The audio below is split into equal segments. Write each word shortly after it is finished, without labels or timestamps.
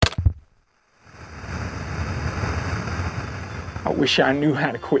I wish I knew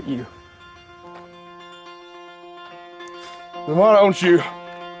how to quit you. Then why don't you?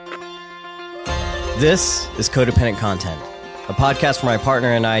 This is Codependent Content, a podcast where my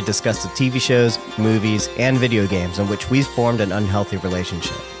partner and I discuss the TV shows, movies, and video games in which we've formed an unhealthy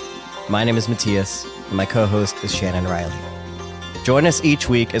relationship. My name is Matthias, and my co-host is Shannon Riley. Join us each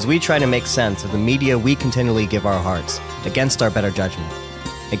week as we try to make sense of the media we continually give our hearts against our better judgment,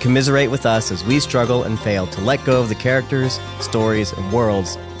 and commiserate with us as we struggle and fail to let go of the characters, stories, and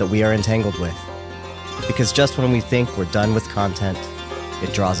worlds that we are entangled with. Because just when we think we're done with content,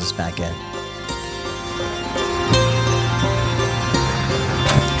 it draws us back in.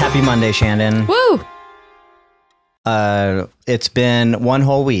 Happy Monday, Shannon. Woo! It's been one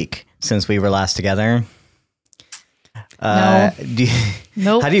whole week since we were last together. No.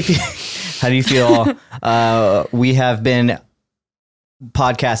 Nope. How do you feel? How do you feel? We have been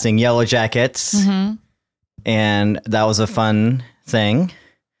podcasting Yellow Jackets, and that was a fun thing.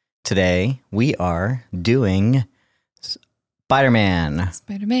 Today we are doing Spider-Man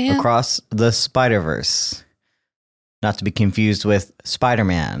Across the Spiderverse, not to be confused with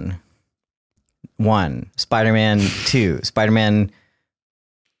Spider-Man 1, Spider-Man 2, Spider-Man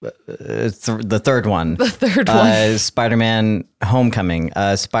the third one. The third one. Spider-Man Homecoming.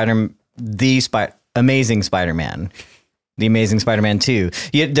 Amazing Spider-Man. The Amazing Spider-Man 2.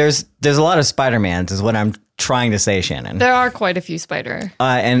 Yeah, there's a lot of Spider-Mans is what I'm trying to say, Shannon. There are quite a few Spider.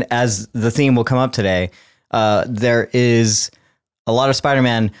 And as the theme will come up today, there is a lot of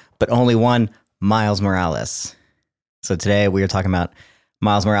Spider-Man, but only one Miles Morales. So today we are talking about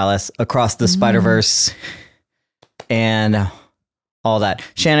Miles Morales Across the Spider-Verse and all that.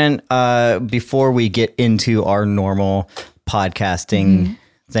 Shannon, before we get into our normal podcasting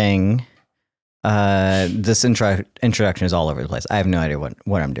thing, this introduction is all over the place. I have no idea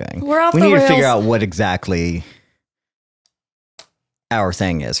what I'm doing. We need to figure out what exactly our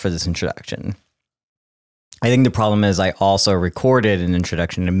thing is for this introduction. I think the problem is I also recorded an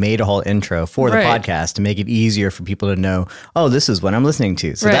introduction and made a whole intro for the podcast to make it easier for people to know, oh, this is what I'm listening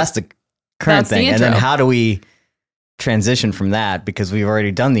to. So that's the current thing. And then how do we transition from that, because we've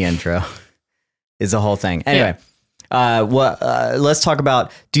already done the intro, is the whole thing. Anyway, let's talk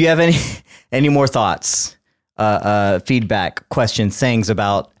about, do you have any more thoughts, feedback, questions, things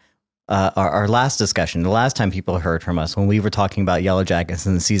about our last discussion, the last time people heard from us when we were talking about Yellow Jackets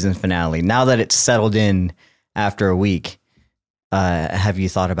in the season finale? Now that it's settled in after a week, have you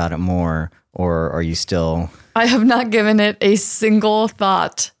thought about it more, or are you still... I have not given it a single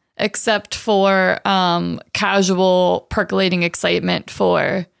thought, except for casual percolating excitement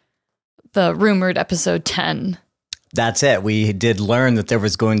for the rumored episode 10. That's it. We did learn that there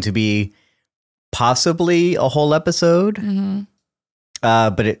was going to be possibly a whole episode,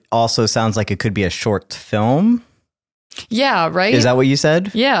 but it also sounds like it could be a short film. Yeah, right? Is that what you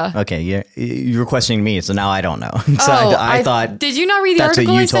said? Yeah. Okay, you were questioning me, so now I don't know. So I thought... Did you not read the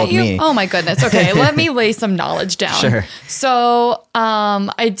article I sent you? Oh my goodness. Okay, let me lay some knowledge down. Sure. So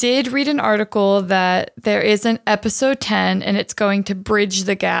I did read an article that there is an episode 10, and it's going to bridge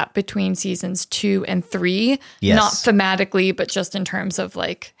the gap between seasons 2 and 3. Yes. Not thematically, but just in terms of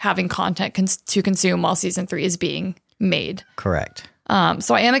like having content to consume while season 3 is being made. Correct.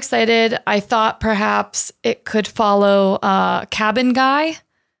 So I am excited. I thought perhaps it could follow Cabin Guy,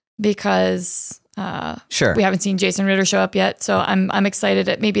 because we haven't seen Jason Ritter show up yet. So I'm excited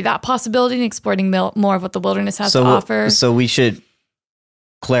at maybe that possibility and exploring more of what the wilderness has to offer. So we should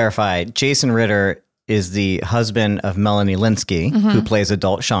clarify. Jason Ritter is the husband of Melanie Linsky, who plays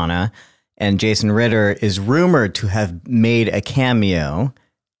adult Shauna. And Jason Ritter is rumored to have made a cameo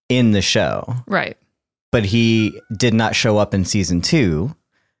in the show. Right. But he did not show up in season 2.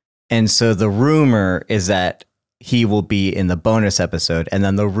 And so the rumor is that he will be in the bonus episode. And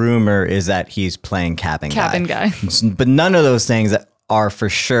then the rumor is that he's playing Cabin Guy. But none of those things are for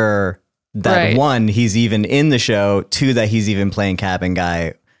sure that one, he's even in the show, 2, that he's even playing Cabin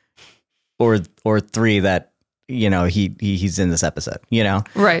Guy, or 3, that, he's in this episode,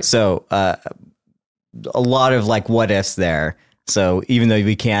 Right. So a lot of like what ifs there. So even though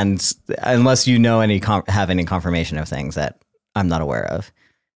we can, unless you know have any confirmation of things that I'm not aware of.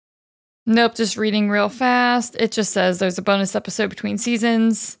 Nope, just reading real fast. It just says there's a bonus episode between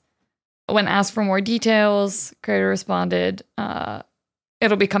seasons. When asked for more details, creator responded,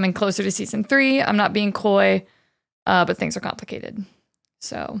 it'll be coming closer to season 3. I'm not being coy, but things are complicated.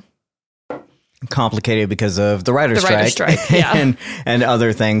 So complicated because of the writer's strike, yeah. and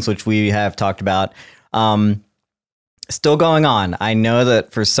other things which we have talked about. Still going on. I know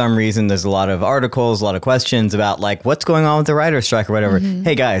that for some reason there's a lot of articles, a lot of questions about like what's going on with the writer's strike or whatever.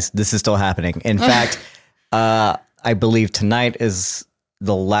 Hey guys, this is still happening. In fact, I believe tonight is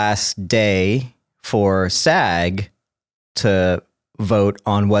the last day for SAG to vote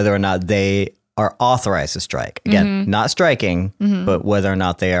on whether or not they are authorized to strike. Again, not striking, but whether or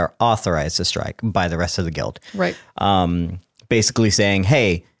not they are authorized to strike by the rest of the guild. Right. Basically saying,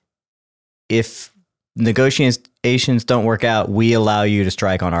 hey, if negotiations don't work out, we allow you to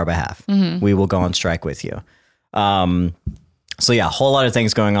strike on our behalf. We will go on strike with you. So yeah, a whole lot of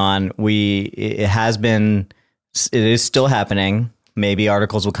things going on. It is still happening. Maybe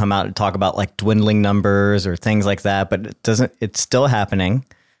articles will come out and talk about like dwindling numbers or things like that, but it's still happening.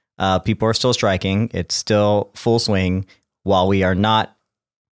 People are still striking. It's still full swing. While we are not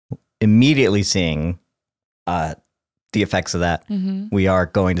immediately seeing the effects of that, we are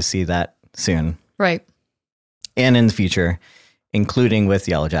going to see that soon. Right. And in the future, including with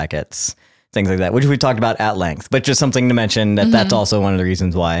Yellow Jackets, things like that, which we talked about at length. But just something to mention that's also one of the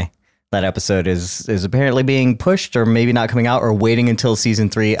reasons why that episode is apparently being pushed or maybe not coming out or waiting until season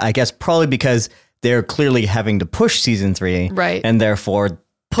 3. I guess probably because they're clearly having to push season 3. Right. And therefore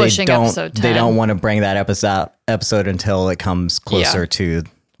pushing episode 10. They don't want to bring that episode until it comes closer to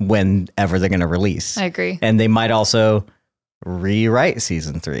whenever they're going to release. I agree. And they might also rewrite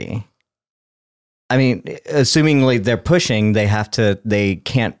season 3. I mean, assumingly they're pushing, they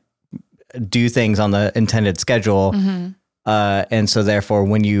can't do things on the intended schedule. And so therefore,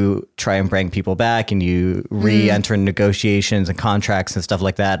 when you try and bring people back and you re-enter negotiations and contracts and stuff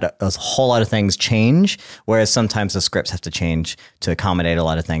like that, a whole lot of things change. Whereas sometimes the scripts have to change to accommodate a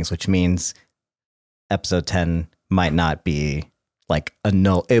lot of things, which means episode 10 might not be like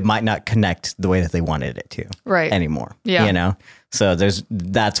it might not connect the way that they wanted it to anymore. Yeah. You know? So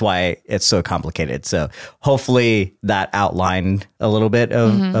that's why it's so complicated. So hopefully that outlined a little bit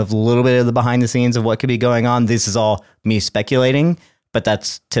of the behind the scenes of what could be going on. This is all me speculating, but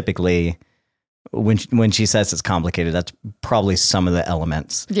that's typically when she says it's complicated, that's probably some of the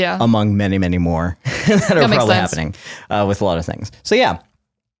elements among many, many more that are probably happening with a lot of things. So yeah,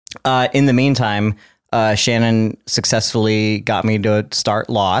 in the meantime, Shannon successfully got me to start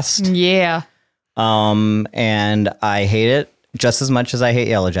Lost. Yeah. And I hate it just as much as I hate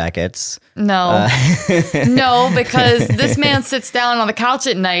Yellow Jackets. No. No, because this man sits down on the couch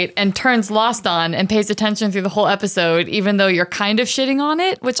at night and turns Lost on and pays attention through the whole episode, even though you're kind of shitting on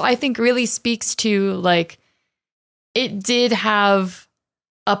it, which I think really speaks to, like, it did have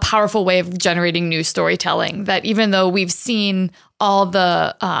a powerful way of generating new storytelling, that even though we've seen all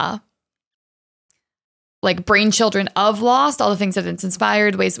the like brain children of Lost, all the things that it's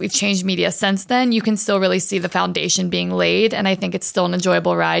inspired, ways that we've changed media since then, you can still really see the foundation being laid. And I think it's still an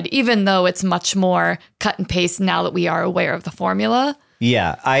enjoyable ride, even though it's much more cut and paste now that we are aware of the formula.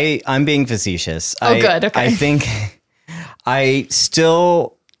 Yeah, I'm being facetious. Oh, good. Okay. I think I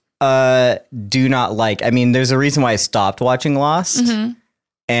still do not like, I mean, there's a reason why I stopped watching Lost,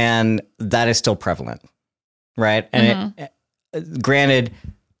 and that is still prevalent, right? And granted,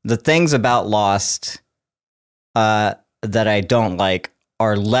 the things about Lost that I don't like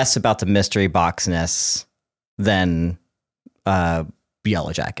are less about the mystery boxness than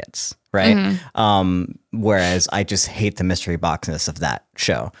Yellow Jackets, right? Whereas I just hate the mystery boxness of that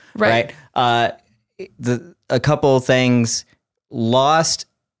show, right? A couple of things. Lost,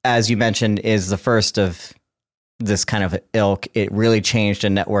 as you mentioned, is the first of this kind of ilk. It really changed a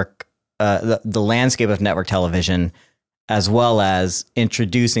network, the landscape of network television, as well as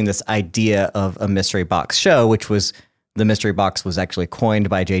introducing this idea of a mystery box show, which was the mystery box was actually coined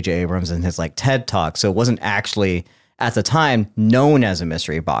by J.J. Abrams in his like TED Talk. So it wasn't actually at the time known as a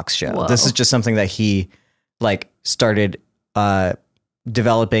mystery box show. Whoa. This is just something that he like started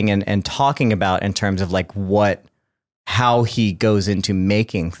developing and talking about in terms of like how he goes into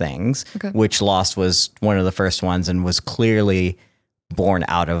making things, which Lost was one of the first ones and was clearly born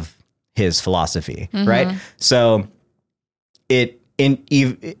out of his philosophy, right? So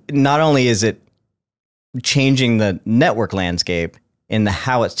not only is it changing the network landscape in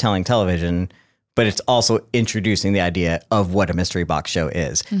how it's telling television, but it's also introducing the idea of what a mystery box show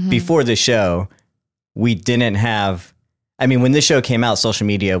is. Before the show, we didn't have, I mean, when this show came out, social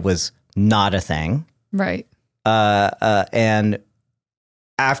media was not a thing. Right. And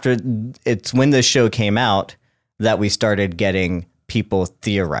after it's when this show came out that we started getting people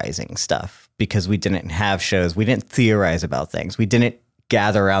theorizing stuff, because we didn't have shows. We didn't theorize about things. We didn't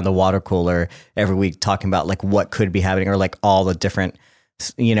gather around the water cooler every week talking about like what could be happening or like all the different,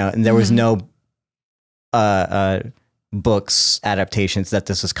 and there was no books adaptations that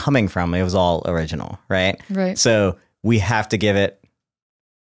this was coming from. It was all original, right? Right. So we have to give it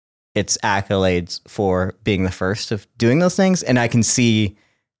its accolades for being the first of doing those things. And I can see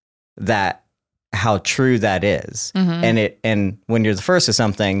that how true that is. And when you're the first to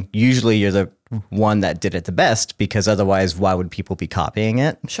something, usually you're the one that did it the best, because otherwise why would people be copying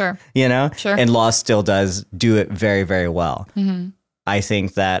it? Sure. Sure. And Lost still does do it very, very well. I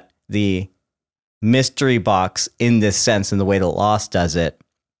think that the mystery box, in this sense, in the way that Lost does it,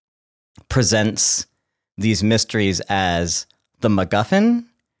 presents these mysteries as the MacGuffin.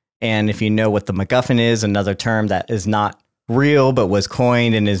 And if you know what the MacGuffin is, another term that is not real but was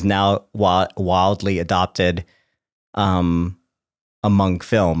coined and is now wildly adopted among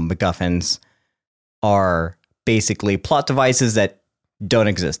film, MacGuffins are basically plot devices that don't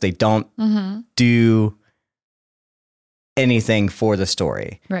exist. They don't do anything for the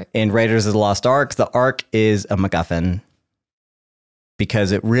story. Right. In Raiders of the Lost Ark, the Ark is a MacGuffin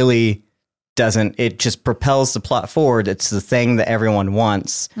because it really doesn't, it just propels the plot forward. It's the thing that everyone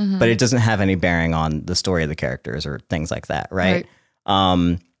wants, but it doesn't have any bearing on the story of the characters or things like that, right?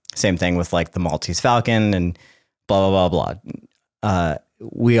 Same thing with like the Maltese Falcon and blah, blah, blah, blah.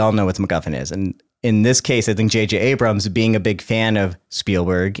 We all know what the MacGuffin is. And in this case, I think J.J. Abrams, being a big fan of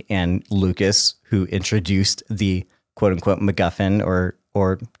Spielberg and Lucas, who introduced the quote-unquote MacGuffin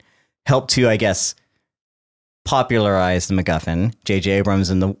or helped to, I guess, popularize the MacGuffin, J.J.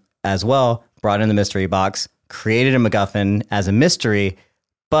 Abrams as well brought in the mystery box, created a MacGuffin as a mystery,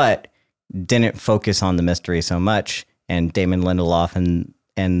 but didn't focus on the mystery so much. And Damon Lindelof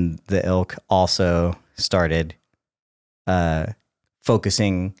and the ilk also started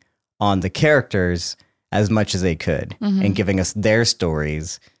focusing on the characters as much as they could and giving us their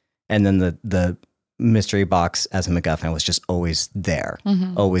stories. And then the mystery box as a MacGuffin was just always there,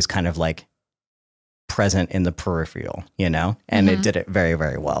 always kind of like present in the peripheral, and it did it very,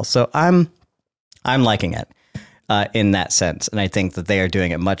 very well. So I'm liking it in that sense. And I think that they are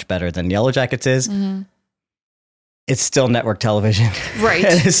doing it much better than Yellow Jackets is. It's still network television. Right.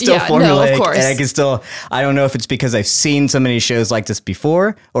 And it's still formulaic. No, of course. And I don't know if it's because I've seen so many shows like this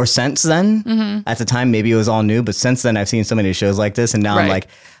before or since then. At the time, maybe it was all new, but since then I've seen so many shows like this. And now I'm like,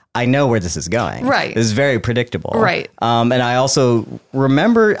 I know where this is going. Right. This is very predictable. Right. And I also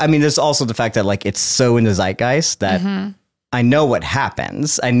remember, there's also the fact that like it's so in the zeitgeist that I know what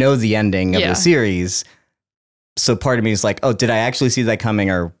happens. I know the ending of the series. So part of me is like, oh, did I actually see that coming,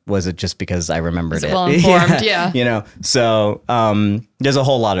 or was it just because I remembered it? Well informed, yeah. So there's a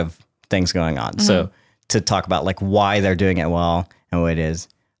whole lot of things going on. So to talk about like why they're doing it well and what it is.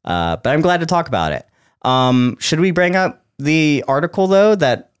 But I'm glad to talk about it. Should we bring up the article though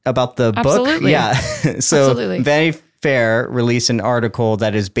about the book? Yeah. So Vanity Fair released an article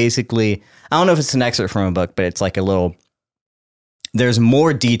that is basically, I don't know if it's an excerpt from a book, but it's like there's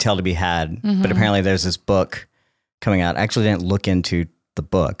more detail to be had, but apparently there's this book coming out. I actually didn't look into the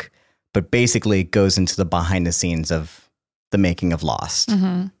book, but basically it goes into the behind the scenes of the making of Lost.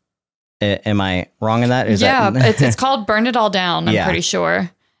 Am I wrong in that? It's called Burn It All Down, I'm pretty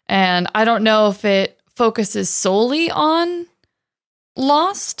sure. And I don't know if it focuses solely on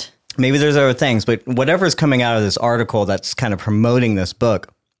Lost. Maybe there's other things, but whatever's coming out of this article that's kind of promoting this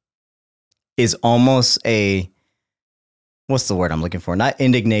book is almost what's the word I'm looking for? Not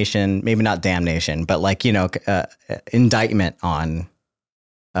indignation, maybe not damnation, but like, indictment on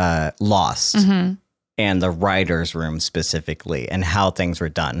Lost and the writer's room specifically and how things were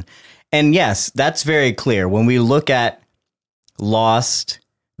done. And yes, that's very clear. When we look at Lost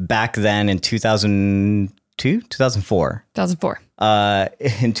back then in 2002, 2004. 2004.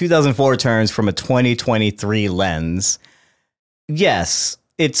 In 2004 terms, from a 2023 lens, yes,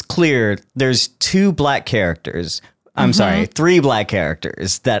 it's clear there's three black characters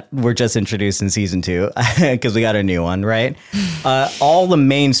that were just introduced in season 2 because we got a new one, right? All the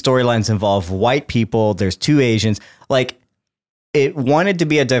main storylines involve white people. There's 2 Asians. Like, it wanted to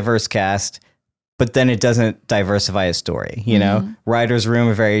be a diverse cast, but then it doesn't diversify a story, Writer's room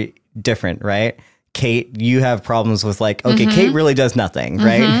are very different, right? Kate, you have problems with like, okay, Kate really does nothing,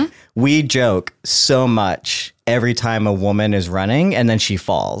 right? We joke so much every time a woman is running and then she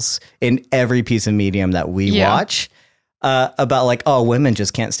falls in every piece of medium that we watch about like, oh, women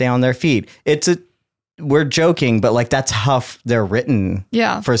just can't stay on their feet. We're joking, but like that's how they're written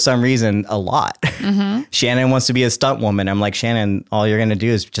for some reason a lot. Shannon wants to be a stunt woman. I'm like, Shannon, all you're going to do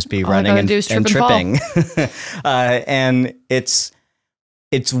is just be running and tripping. And it's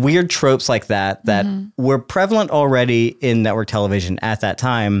weird tropes like that were prevalent already in network television at that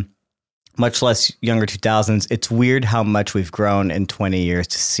time, much less younger 2000s. It's weird how much we've grown in 20 years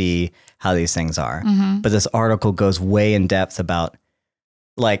to see how these things are. But this article goes way in depth about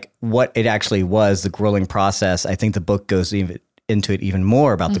like what it actually was, the grilling process. I think the book goes into it even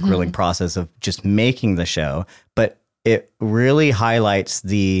more about the grilling process of just making the show. But it really highlights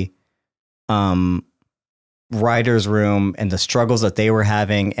the writer's room and the struggles that they were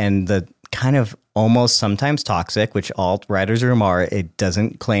having and the kind of almost sometimes toxic, which all writer's room are. It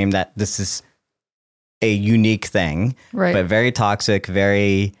doesn't claim that this is a unique thing, right? But very toxic,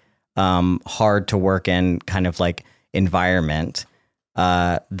 very hard to work in kind of like environment,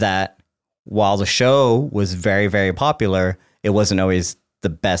 that while the show was very, very popular, it wasn't always the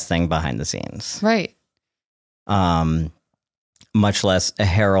best thing behind the scenes. Right. Much less a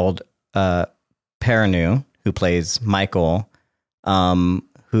Harold Perrineau, who plays Michael,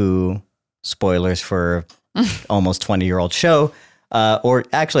 who, spoilers for almost 20-year-old show, or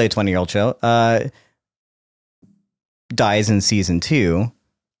actually a 20-year-old show, dies in season 2,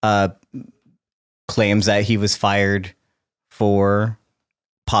 claims that he was fired for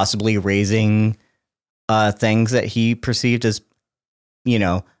possibly raising things that he perceived as, you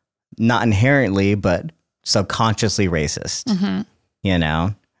know, not inherently, but subconsciously racist, you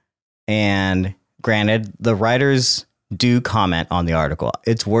know? And granted, the writers do comment on the article.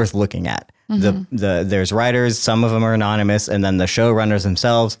 It's worth looking at. There's writers, some of them are anonymous, and then the showrunners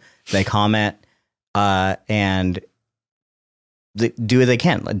themselves, they comment and they do what they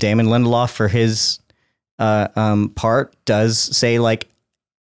can. Damon Lindelof, for his part, does say, like,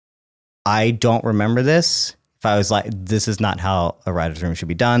 I don't remember this. If I was like, this is not how a writer's room should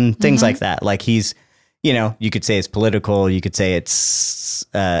be done, things like that. Like, he's, you know, you could say it's political, you could say it's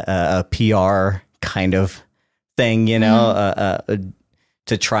a PR kind of thing, you know,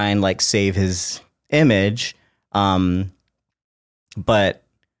 to try and like save his image. But,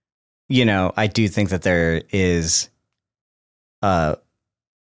 you know, I do think that there is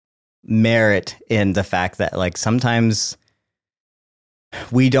merit in the fact that, like, sometimes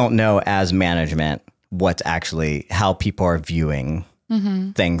we don't know as management what's actually how people are viewing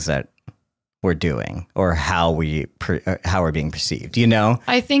things that we're doing or how we're being perceived, you know?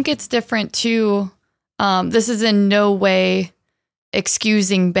 I think it's different too. This is in no way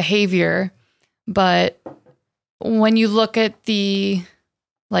excusing behavior, but when you look at the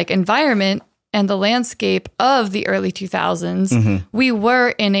like environment and the landscape of the early 2000s, we were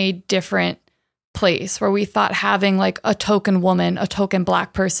in a different place where we thought having like a token woman, a token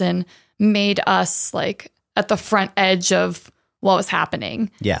Black person made us like at the front edge of what was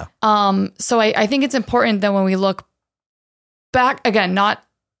happening. Yeah. So I think it's important that when we look back, again, not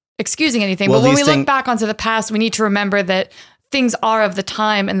excusing anything, but when we look back onto the past, we need to remember that things are of the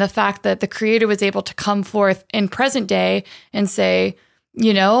time, and the fact that the creator was able to come forth in present day and say,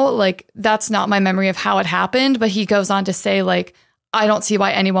 you know, like, that's not my memory of how it happened. But he goes on to say, like, I don't see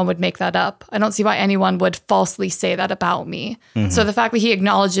why anyone would make that up. I don't see why anyone would falsely say that about me. So the fact that he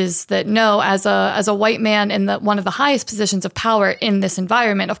acknowledges that, no, as a white man in one of the highest positions of power in this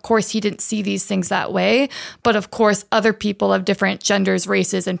environment, of course, he didn't see these things that way. But of course, other people of different genders,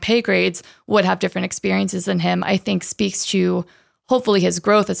 races, and pay grades would have different experiences than him, I think speaks to hopefully his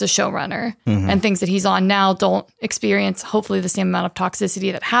growth as a showrunner, and things that he's on now don't experience hopefully the same amount of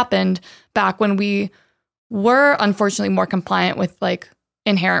toxicity that happened back when we were unfortunately more compliant with like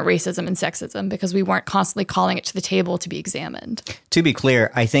inherent racism and sexism, because we weren't constantly calling it to the table to be examined. To be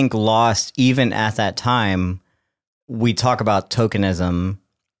clear, I think Lost, even at that time, we talk about tokenism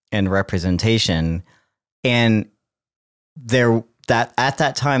and representation, and at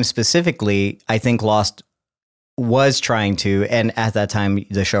that time specifically, I think Lost was trying to, and at that time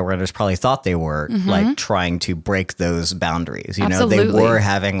the showrunners probably thought they were like trying to break those boundaries. You know, they were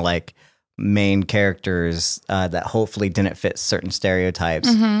having like main characters that hopefully didn't fit certain stereotypes,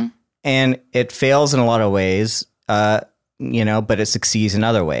 and it fails in a lot of ways, you know, but it succeeds in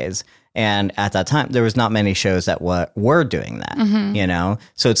other ways. And at that time there was not many shows that were doing that, you know,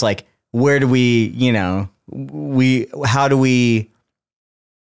 so it's like, where do we, you know, how do we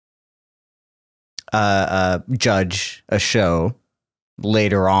judge a show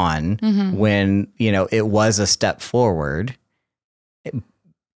later on when, you know, it was a step forward?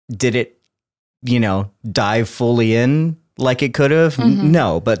 Did it, you know, dive fully in like it could have?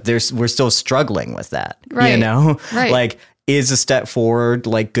 No, but we're still struggling with that, you know? Like, is a step forward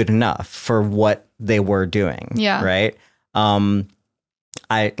like good enough for what they were doing? Yeah. Right.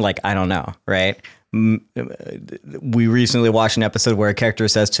 I don't know. Right. We recently watched an episode where a character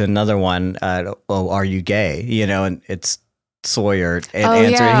says to another one, "Oh, are you gay?" You know, and it's Sawyer and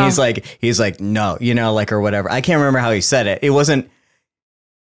answer, and he's like, no, you know, like, or whatever. I can't remember how he said it. It wasn't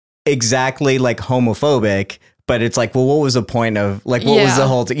exactly like homophobic, but it's like, well, what was the point of, like, what was the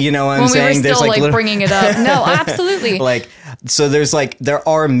whole thing? You know what I'm saying? There's like bringing it up. No, absolutely. Like, so there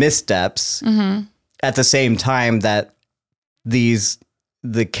are missteps at the same time that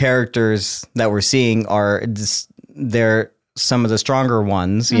the characters that we're seeing are they're some of the stronger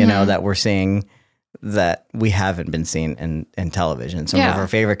ones, you know, that we're seeing that we haven't been seeing in television. Some of our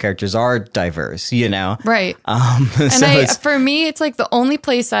favorite characters are diverse, you know? Right. And so for me, it's like the only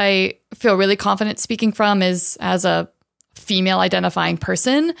place I feel really confident speaking from is as a female identifying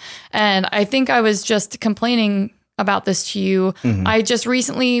person. And I think I was just complaining about this to you. I just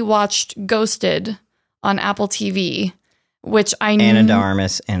recently watched Ghosted on Apple TV, which I knew Anna de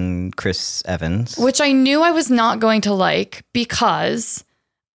Armas and Chris Evans, which I knew I was not going to like, because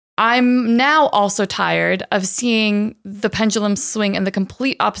I'm now also tired of seeing the pendulum swing in the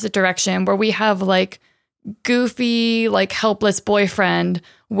complete opposite direction, where we have like goofy, like helpless boyfriend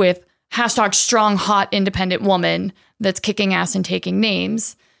with hashtag strong, hot, independent woman that's kicking ass and taking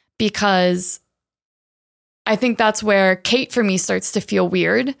names. Because I think that's where Kate for me starts to feel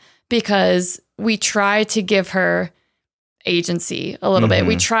weird, because we try to give her agency a little bit.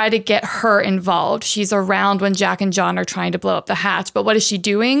 We try to get her involved. She's around when Jack and John are trying to blow up the hatch, but what is she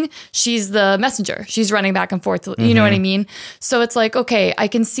doing? She's the messenger. She's running back and forth. You know what I mean? So it's like, okay, I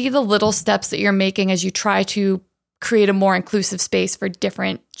can see the little steps that you're making as you try to create a more inclusive space for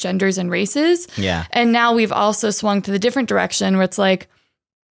different genders and races. Yeah. And now we've also swung to the different direction where it's like,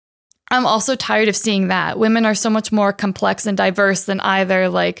 I'm also tired of seeing that. Women are so much more complex and diverse than either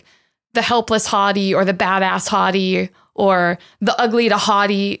like the helpless hottie or the badass hottie or the ugly to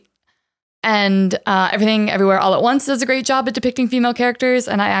haughty. And Everything Everywhere All at Once does a great job at depicting female characters.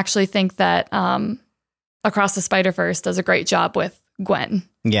 And I actually think that Across the Spiderverse does a great job with Gwen.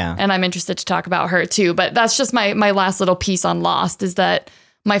 Yeah. And I'm interested to talk about her too. But that's just my last little piece on Lost, is that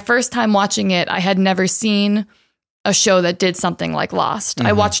my first time watching it, I had never seen a show that did something like Lost.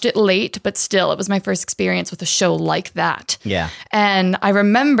 I watched it late, but still, it was my first experience with a show like that. Yeah. And I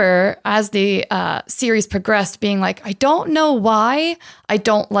remember as the series progressed being like, I don't know why I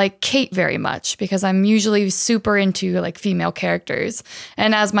don't like Kate very much, because I'm usually super into like female characters.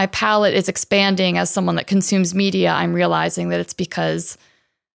 And as my palette is expanding as someone that consumes media, I'm realizing that it's because,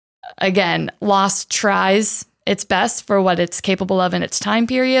 again, Lost tries its best for what it's capable of in its time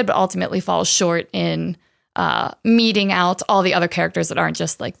period, but ultimately falls short in meeting out all the other characters that aren't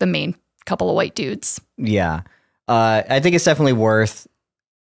just like the main couple of white dudes. Yeah. I think it's definitely worth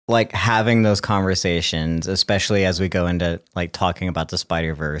like having those conversations, especially as we go into like talking about the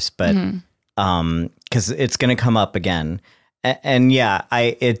Spider-Verse, but because it's going to come up again. And yeah,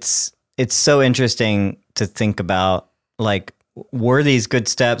 it's so interesting to think about, like, were these good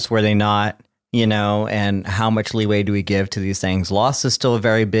steps? Were they not? You know, and how much leeway do we give to these things? Lost is still a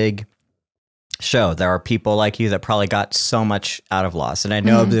very big show. There are people like you that probably got so much out of Lost. And I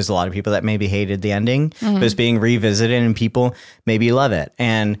know there's a lot of people that maybe hated the ending, but it's being revisited and people maybe love it.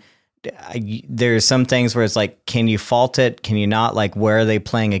 And there's some things where it's like, can you fault it? Can you not? Like, where are they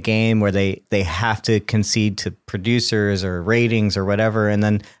playing a game where they have to concede to producers or ratings or whatever? And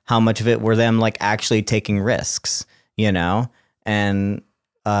then how much of it were them like actually taking risks, you know? And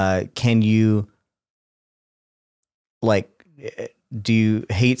can you like, do you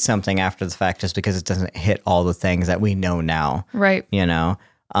hate something after the fact just because it doesn't hit all the things that we know now? Right. You know,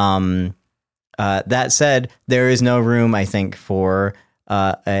 that said, there is no room, I think, for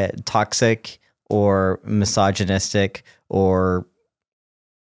a toxic or misogynistic or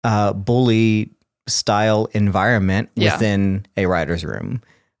bully style environment within a writer's room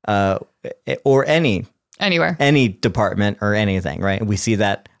or any department or anything. Right. We see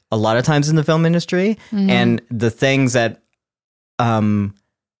that a lot of times in the film industry, and the things that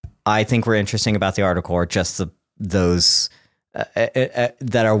I think were interesting about the article are just those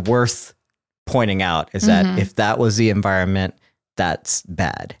that are worth pointing out, is that if that was the environment, that's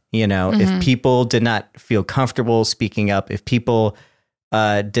bad. You know, if people did not feel comfortable speaking up, if people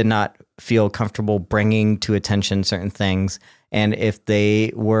did not feel comfortable bringing to attention certain things, and if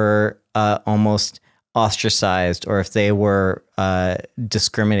they were almost ostracized, or if they were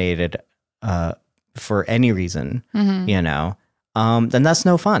discriminated for any reason, you know, then that's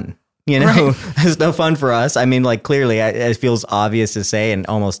no fun. You know, it's no fun for us. I mean, like, clearly it feels obvious to say and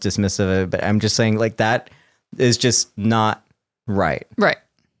almost dismissive of it, but I'm just saying, like, that is just not right. Right.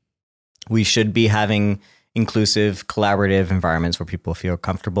 We should be having inclusive, collaborative environments where people feel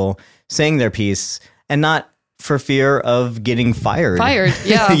comfortable saying their piece, and not for fear of getting fired.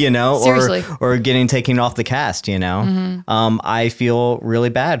 Yeah. You know, Seriously. or getting taken off the cast, you know. I feel really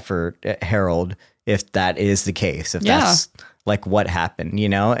bad for Harold if that is the case, if that's like what happened, you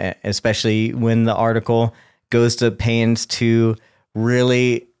know, especially when the article goes to pains to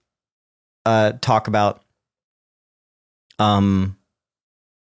really talk about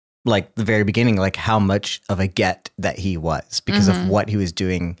like the very beginning, like how much of a get that he was because of what he was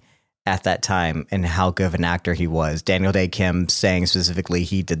doing at that time and how good of an actor he was. Daniel Day Kim saying specifically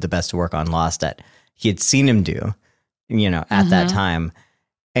he did the best work on Lost that he had seen him do, at that time.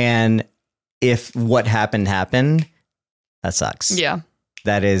 And if what happened, that sucks. Yeah.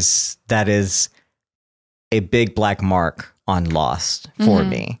 That is a big black mark on Lost for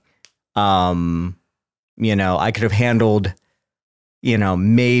me. I could have handled,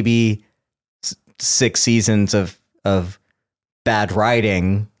 maybe 6 seasons of bad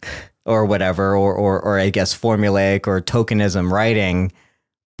writing or whatever, or I guess formulaic or tokenism writing,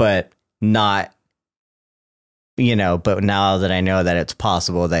 but not, but now that I know that it's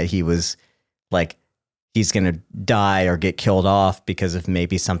possible that he was like, he's going to die or get killed off because of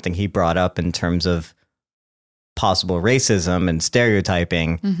maybe something he brought up in terms of possible racism and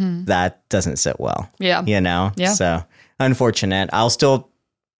stereotyping, that doesn't sit well. Yeah. Yeah. So unfortunate. I'll still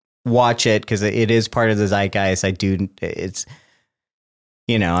watch it because it is part of the zeitgeist. It's,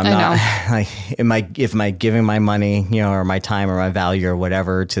 I'm not like, am I giving my money, or my time or my value or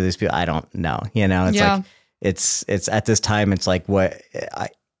whatever to these people? I don't know. It's like, it's at this time, it's like what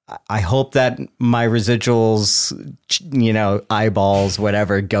I hope that my residuals, eyeballs,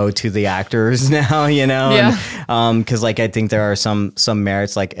 whatever, go to the actors now, because like I think there are some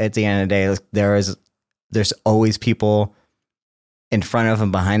merits. Like at the end of the day, there's always people in front of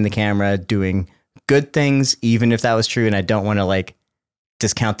and behind the camera doing good things, even if that was true. And I don't want to like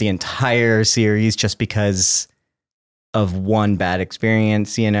discount the entire series just because of one bad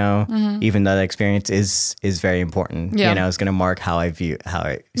experience, even though that experience is very important, it's going to mark how I view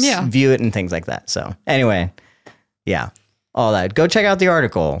it and things like that. So anyway, all that. Go check out the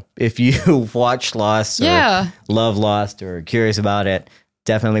article. If you watch Lost or love Lost or curious about it,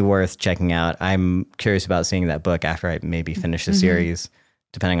 definitely worth checking out. I'm curious about seeing that book after I maybe finish the series,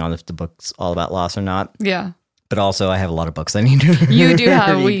 depending on if the book's all about Lost or not. Yeah. But also I have a lot of books I need to You do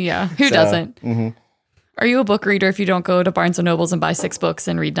have, who doesn't? Are you a book reader if you don't go to Barnes and Nobles and buy 6 books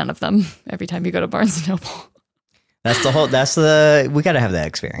and read none of them every time you go to Barnes and Noble? We got to have that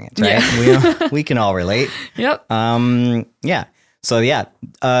experience, right? Yeah. We can all relate. Yep. Yeah. So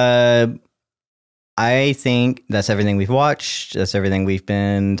I think that's everything we've watched. That's everything we've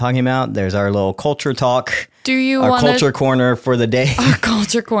been talking about. There's our little culture talk. Do you want culture corner for the day? Our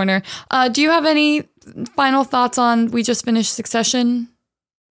culture corner. Do you have any final thoughts on, we just finished Succession?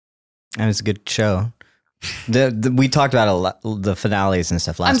 It was a good show. We talked about a lot, the finales and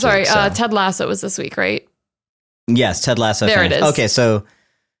stuff last week. I'm sorry, Ted Lasso was this week, right? Yes, Ted Lasso. There it is. Okay, so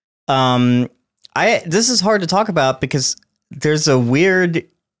this is hard to talk about because there's a weird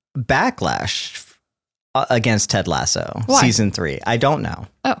backlash against Ted Lasso. Why? Season 3. I don't know.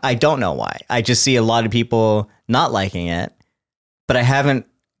 Oh. I don't know why. I just see a lot of people not liking it, but I haven't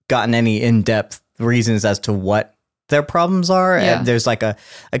gotten any in-depth reasons as to what their problems are. Yeah. There's like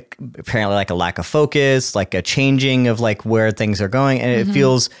apparently like a lack of focus, like a changing of like where things are going, and it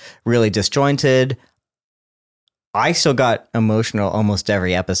feels really disjointed. I still got emotional almost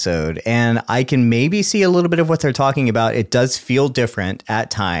every episode, and I can maybe see a little bit of what they're talking about. It does feel different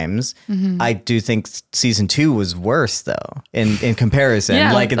at times. I do think season 2 was worse though in comparison.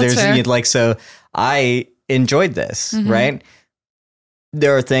 Yeah, like that's fair. like, so I enjoyed this, right?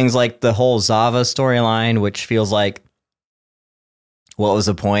 There are things like the whole Zava storyline, which feels like, what was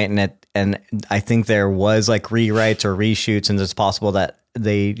the point? And I think there was like rewrites or reshoots, and it's possible that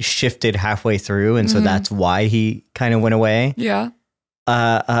they shifted halfway through, and so that's why he kind of went away. Yeah.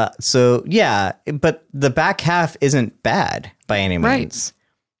 So yeah, but the back half isn't bad by any means.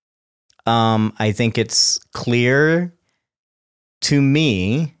 Right. I think it's clear to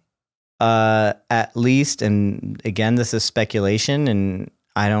me, at least, and again, this is speculation, and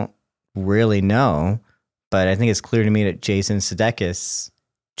I don't really know, but I think it's clear to me that Jason Sudeikis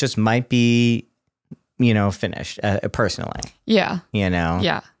just might be, finished personally. Yeah.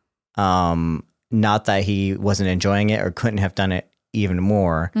 Yeah. Not that he wasn't enjoying it or couldn't have done it even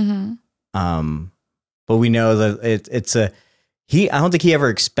more. But we know that I don't think he ever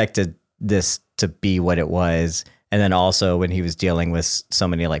expected this to be what it was. And then also when he was dealing with so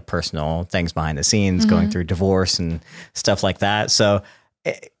many like personal things behind the scenes, going through divorce and stuff like that. So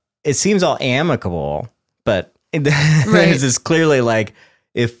it seems all amicable, but it's clearly like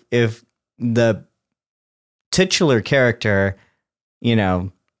if the titular character,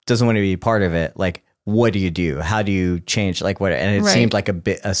 doesn't want to be part of it, like, what do you do? How do you change? Like what? And it seemed like a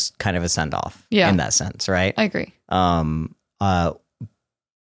kind of a send off in that sense. Right. I agree. But I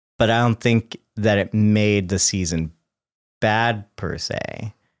don't think that it made the season bad per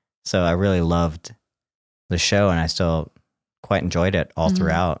se. So I really loved the show, and I still quite enjoyed it all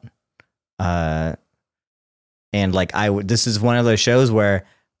throughout. And like this is one of those shows where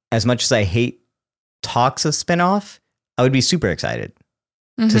as much as I hate talks of spinoff, I would be super excited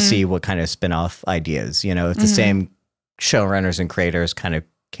to see what kind of spinoff ideas, if the same showrunners and creators kind of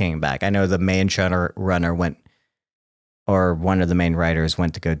came back. I know the main showrunner went, or one of the main writers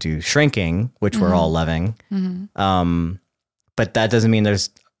went to go do Shrinking, which we're all loving. But that doesn't mean there's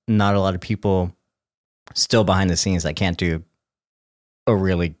not a lot of people still behind the scenes that can't do a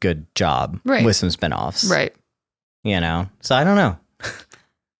really good job with some spinoffs. Right. So I don't know.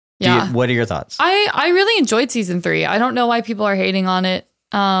 Yeah. What are your thoughts? I really enjoyed season 3. I don't know why people are hating on it.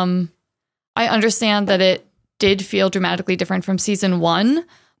 I understand that it did feel dramatically different from season 1,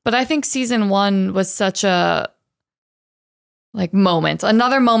 but I think season 1 was such a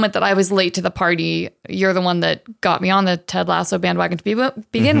another moment that I was late to the party. You're the one that got me on the Ted Lasso bandwagon to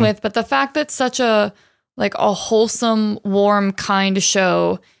begin with, but the fact that such a wholesome, warm, kind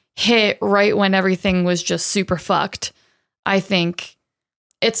show hit right when everything was just super fucked. I think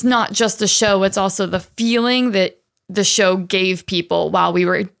it's not just a show, it's also the feeling that the show gave people while we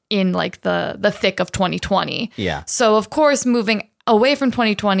were in the thick of 2020. Yeah. So of course, moving away from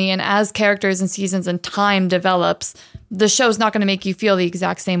 2020 and as characters and seasons and time develops, the show's not going to make you feel the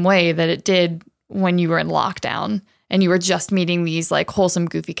exact same way that it did when you were in lockdown and you were just meeting these wholesome,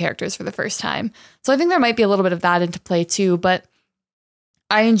 goofy characters for the first time. So I think there might be a little bit of that into play too, but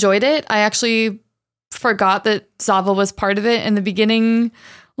I enjoyed it. I actually forgot that Zava was part of it in the beginning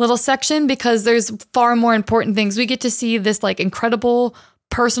little section because there's far more important things. We get to see this incredible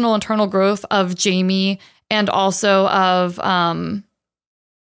personal internal growth of Jamie and also of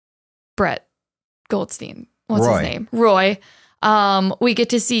Brett Goldstein. What's his name? Roy. We get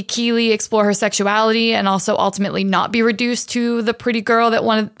to see Keely explore her sexuality and also ultimately not be reduced to the pretty girl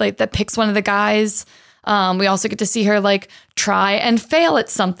that picks one of the guys. We also get to see her try and fail at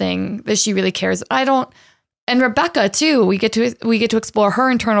something that she really cares. And Rebecca too. We get to explore her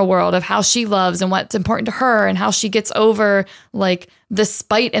internal world of how she loves and what's important to her and how she gets over the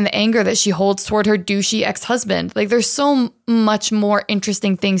spite and the anger that she holds toward her douchey ex-husband. There's so much more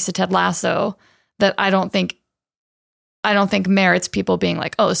interesting things to Ted Lasso that I don't think merits people being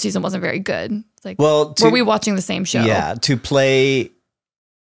oh, the season wasn't very good. It's were we watching the same show? Yeah, to play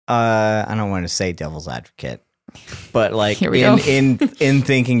I don't want to say devil's advocate, but in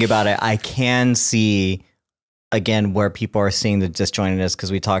thinking about it, I can see again where people are seeing the disjointedness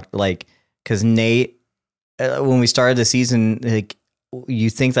because we talked because Nate when we started the season, you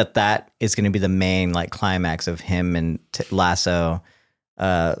think that is going to be the main climax of him and Lasso,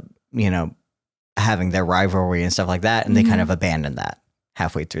 having their rivalry and stuff like that, and they kind of abandoned that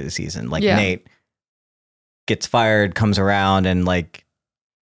halfway through the season. Nate gets fired, comes around, and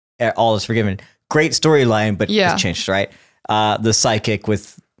all is forgiven. Great storyline, but it's changed, right? The psychic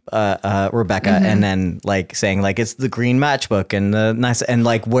with Rebecca, and then saying it's the green matchbook and the nice and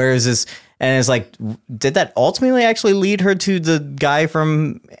where is this? And it's did that ultimately actually lead her to the guy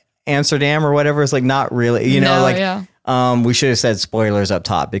from Amsterdam or whatever? It's not really, we should have said spoilers up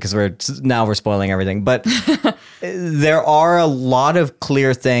top because we're spoiling everything. But there are a lot of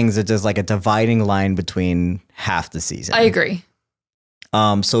clear things that there's a dividing line between half the season. I agree.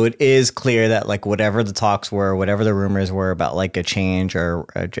 So it is clear that whatever the talks were, whatever the rumors were about a change or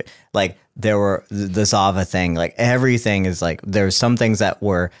there were the Zava thing, everything is there's some things that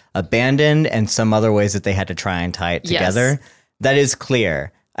were abandoned and some other ways that they had to try and tie it together. Yes. That is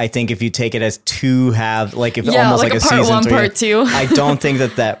clear. I think if you take it as two halves, if almost a part season 1, three, part 2, I don't think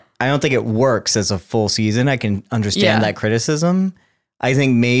I don't think it works as a full season. I can understand that criticism. I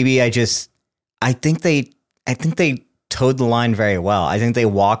think maybe I think they towed the line very well. I think they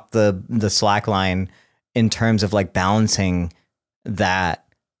walked the slack line in terms of balancing that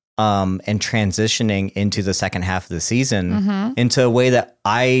and transitioning into the second half of the season into a way that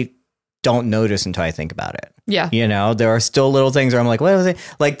I don't notice until I think about it. Yeah. There are still little things where I'm what was it?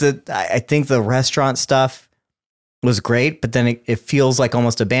 I think the restaurant stuff was great, but then it feels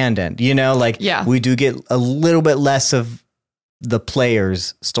almost abandoned, we do get a little bit less of the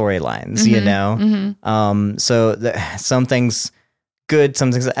players' storylines, so some things good,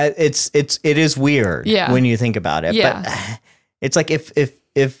 some things it is weird when you think about it. But it's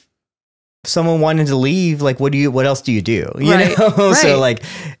if someone wanted to leave, what else do you do? Right. So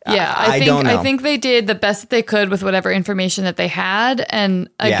I don't know. I think they did the best that they could with whatever information that they had. And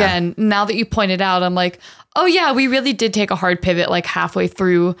again, now that you pointed out, I'm oh yeah, we really did take a hard pivot halfway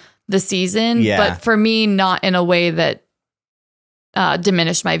through the season. Yeah. But for me, not in a way that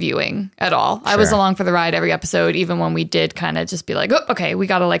diminished my viewing at all. Sure. I was along for the ride every episode, even when we did kind of just be oh, okay, we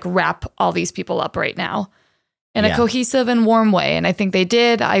got to wrap all these people up right now in a cohesive and warm way. And I think they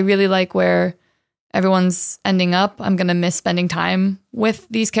did. I really like where everyone's ending up. I'm going to miss spending time with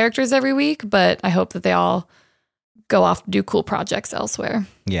these characters every week, but I hope that they all go off to do cool projects elsewhere.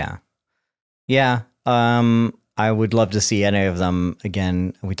 Yeah. Yeah. I would love to see any of them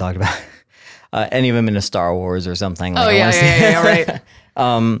again. We talked about any of them in a Star Wars or something. Like, right.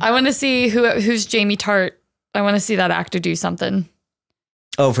 I want to see who's Jamie Tart. I want to see that actor do something.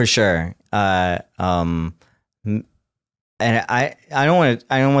 Oh, for sure. And I don't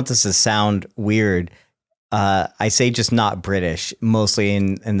want this to sound weird. I say just not British, mostly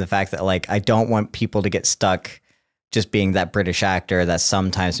in the fact that like I don't want people to get stuck just being that British actor that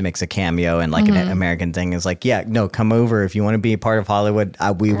sometimes makes a cameo and like an American thing is like, yeah, no, come over if you want to be a part of Hollywood.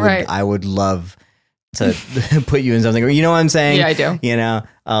 I would love to put you in something. You know what I'm saying? Yeah, I do. You know,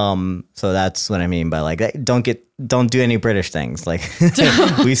 so that's what I mean by like don't do any British things. Like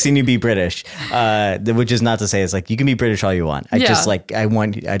we've seen you be British, which is not to say it's like you can be British all you want. I just like I don't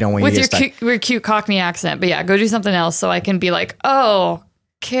want you to get stuck with your cute Cockney accent. But yeah, go do something else so I can be like, oh,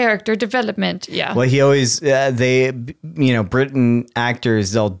 character development. Yeah. Well, he always Britain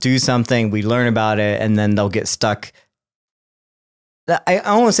actors, they'll do something, we learn about it, and then they'll get stuck. I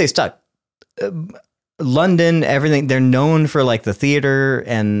don't want to say stuck. London, everything, they're known for like the theater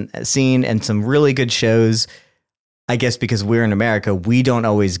and scene and some really good shows. I guess because we're in America, we don't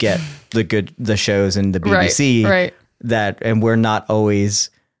always get the shows in the BBC, right. And we're not always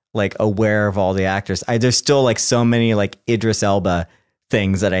like aware of all the actors. There's still like so many like Idris Elba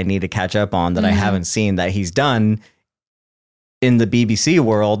things that I need to catch up on that I haven't seen that he's done in the BBC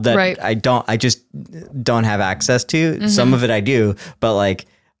world that I just don't have access to. Some of it I do, but like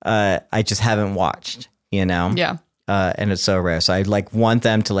I just haven't watched, you know? Yeah. And it's so rare. So I like want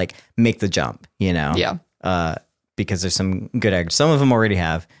them to like make the jump, you know? Yeah. Because there's some good actors. Some of them already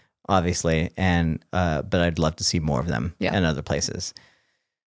have, obviously, and but I'd love to see more of them in other places.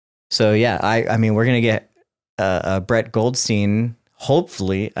 So yeah, I mean, we're gonna get a Brett Goldstein.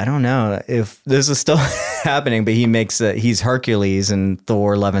 Hopefully, I don't know if this is still happening, but he's Hercules in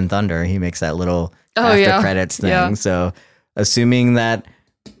Thor: Love and Thunder. He makes that little after credits thing. Yeah. So assuming that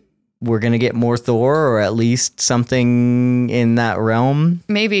we're going to get more Thor or at least something in that realm.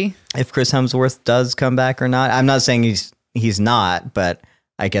 Maybe. If Chris Hemsworth does come back or not. I'm not saying he's not, but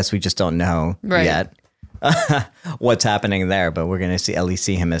I guess we just don't know yet what's happening there. But we're going to at least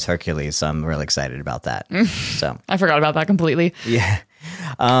see him as Hercules. So I'm really excited about that. So I forgot about that completely.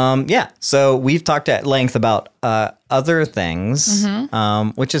 Yeah. So we've talked at length about other things,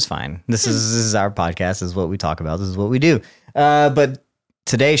 which is fine. This is our podcast. This is what we talk about. This is what we do. But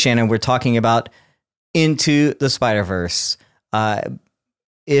today, Shannon, we're talking about Into the Spiderverse.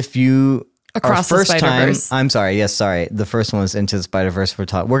 If you Across the Spiderverse. I'm sorry. Yes, sorry. The first one was Into the Spiderverse.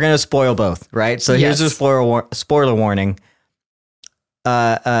 We're going to spoil both, right? So here's a spoiler warning.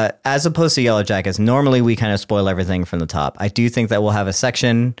 As opposed to Yellow Jackets, normally we kind of spoil everything from the top. I do think that we'll have a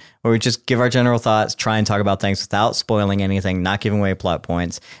section where we just give our general thoughts, try and talk about things without spoiling anything, not giving away plot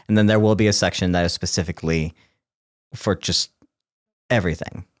points. And then there will be a section that is specifically for just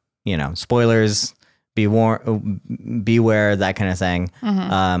everything, you know, spoilers, beware, that kind of thing.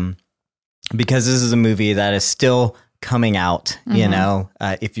 Because this is a movie that is still coming out, you know,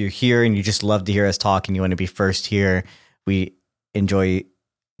 if you're here and you just love to hear us talk and you want to be first here, we enjoy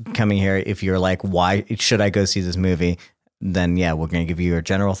coming here. If you're like, why should I go see this movie? Then yeah, we're going to give you your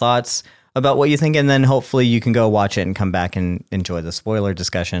general thoughts about what you think. And then hopefully you can go watch it and come back and enjoy the spoiler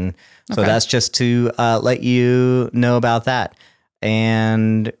discussion. So that's just to let you know about that.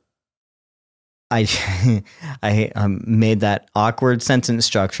 And I made that awkward sentence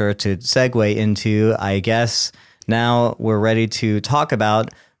structure to segue into, I guess, now we're ready to talk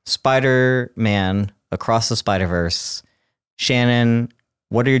about Spider-Man Across the Spiderverse. Shannon,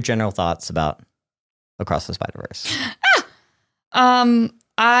 what are your general thoughts about Across the Spiderverse?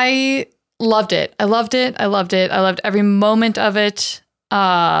 I loved it. I loved every moment of it.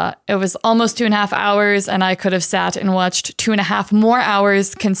 It was almost 2.5 hours, and I could have sat and watched 2.5 more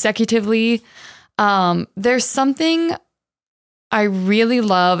hours consecutively. There's something I really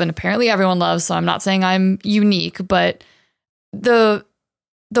love, and apparently everyone loves, so I'm not saying I'm unique, but the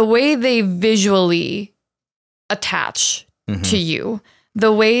way they visually attach to you,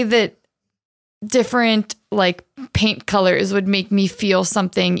 the way that different like paint colors would make me feel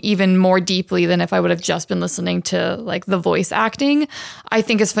something even more deeply than if I would have just been listening to like the voice acting, I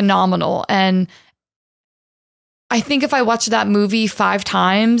think is phenomenal. And I think if I watched that movie 5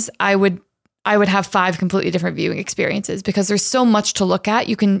 times, I would have 5 completely different viewing experiences because there's so much to look at.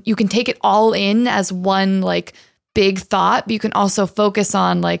 You can take it all in as one like big thought, but you can also focus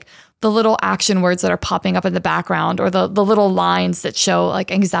on like the little action words that are popping up in the background, or the little lines that show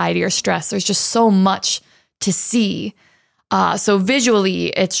like anxiety or stress. There's just so much to see. So visually,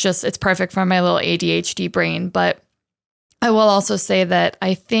 it's perfect for my little ADHD brain. But I will also say that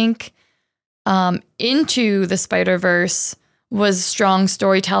I think Into the Spider-Verse was strong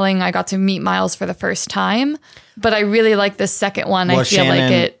storytelling. I got to meet Miles for the first time, but I really like the second one. Well, I feel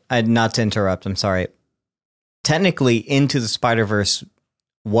Shannon, like it. Not to interrupt, I'm sorry. Technically, Into the Spider-Verse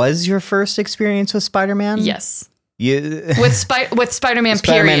was your first experience with Spider-Man? Yes. With Spider-Man, Spider-Man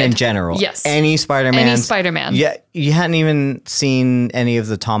period. in general. Yes. Any Spider-Man. Any Spider-Man. Yeah, you hadn't even seen any of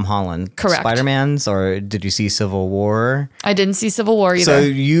the Tom Holland Correct. Spider-Mans, or did you see Civil War? I didn't see Civil War either. So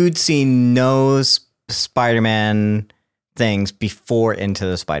you'd seen no Spider-Man things before Into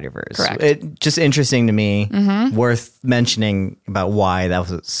the Spider-Verse. Correct. It just interesting to me, worth mentioning about why that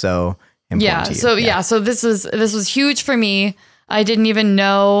was so important to you. So this was huge for me. I didn't even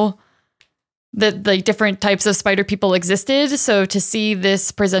know that like different types of spider people existed. So to see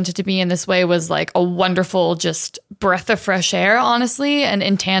this presented to me in this way was like a wonderful just breath of fresh air, honestly. And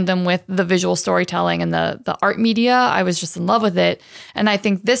in tandem with the visual storytelling and the art media, I was just in love with it. And I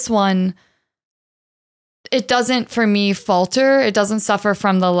think this one, it doesn't for me falter. It doesn't suffer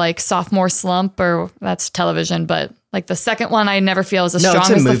from the like sophomore slump, or that's television, but like the second one, I never feel as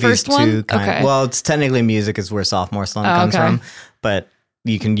strong as the first one. Okay. Well, it's technically music is where sophomore slump comes from, but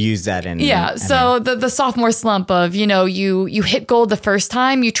you can use that in. Yeah. So the sophomore slump of, you hit gold the first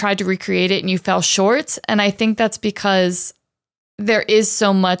time, you tried to recreate it and you fell short. And I think that's because there is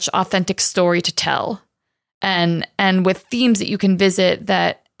so much authentic story to tell, and with themes that you can visit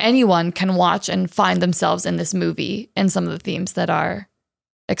that anyone can watch and find themselves in this movie, and some of the themes that are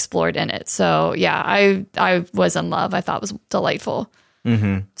explored in it. So yeah, I was in love. I thought it was delightful.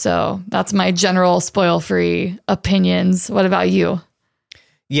 Mm-hmm. So that's my general spoil-free opinions. What about you?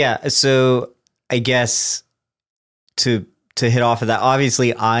 Yeah. So I guess to hit off of that,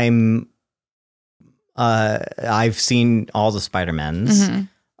 obviously I've seen all the Spider-Mans.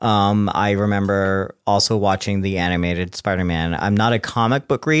 Mm-hmm. I remember also watching the animated Spider-Man. I'm not a comic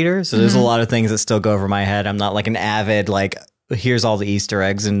book reader, so there's a lot of things that still go over my head. I'm not like an avid, like, here's all the Easter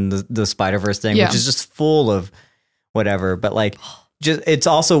eggs in the Spider-Verse thing, which is just full of whatever. But like, just it's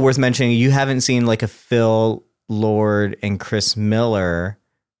also worth mentioning, you haven't seen like a Phil Lord and Chris Miller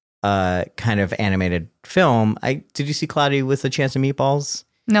kind of animated film. Did you see Cloudy with a Chance of Meatballs?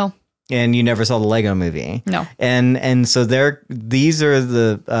 No. And you never saw the Lego Movie? No. And so these are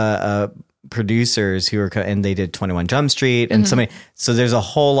the producers who are, and they did 21 Jump Street and so there's a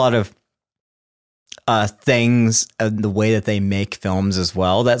whole lot of things, the way that they make films as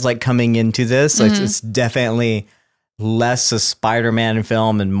well, that's like coming into this. Like it's definitely less a Spider-Man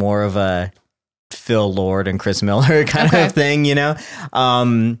film and more of a Phil Lord and Chris Miller kind of thing,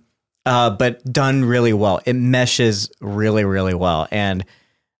 but done really well. It meshes really, really well. And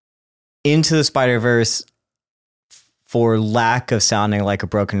Into the Spider-Verse, for lack of sounding like a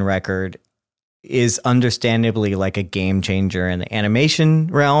broken record, is understandably like a game changer in the animation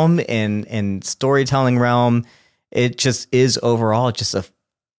realm and storytelling realm. It just is overall just a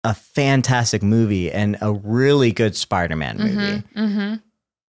fantastic movie and a really good Spider-Man movie.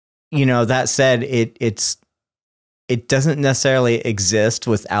 Mm-hmm. That said, it doesn't necessarily exist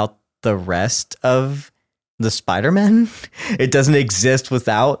without the rest of the Spider-Man. It doesn't exist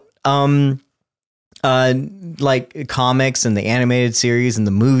without like comics and the animated series and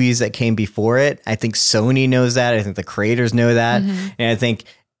the movies that came before it. I think Sony knows that. I think the creators know that. And I think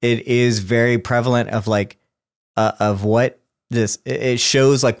it is very prevalent of like, of what this, it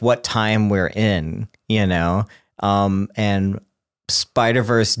shows like what time we're in, and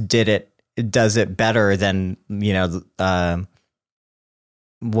Spider-Verse does it better than,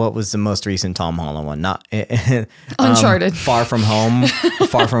 what was the most recent Tom Holland one? Not Uncharted, Far From Home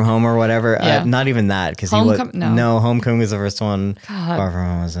or whatever. Yeah. Not even that, because Homecoming was the first one. God. Far From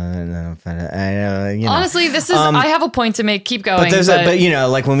Home was honestly, this is. I have a point to make. Keep going. But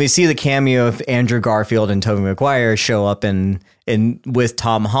like when we see the cameo of Andrew Garfield and Tobey Maguire show up in with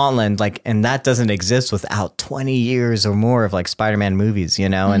Tom Holland, like, and that doesn't exist without 20 years or more of like Spider-Man movies,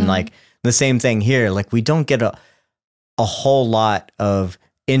 and like the same thing here. Like we don't get a whole lot of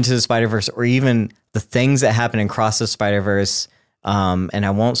Into the Spider-Verse, or even the things that happen in Cross the Spider-Verse. And I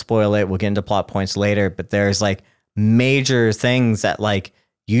won't spoil it. We'll get into plot points later, but there's like major things that like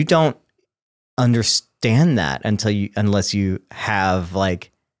you don't understand that unless you have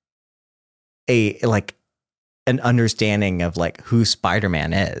like an understanding of like who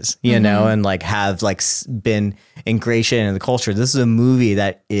Spider-Man is, and like have like been ingratiated in the culture. This is a movie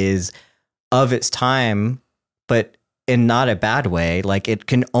that is of its time, but in not a bad way. Like it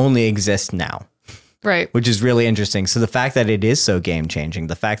can only exist now. Right. Which is really interesting. So the fact that it is so game changing,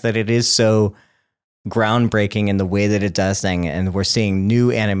 the fact that it is so groundbreaking in the way that it does things, and we're seeing new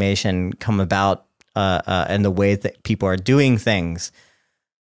animation come about and the way that people are doing things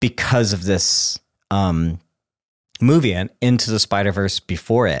because of this movie and Into the Spider-Verse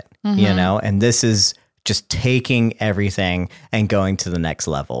before it, you know, and this is just taking everything and going to the next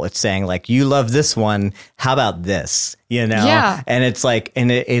level. It's saying like, you love this one, how about this, you know? Yeah. And it's like,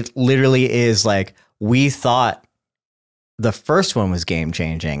 and it literally is like, we thought the first one was game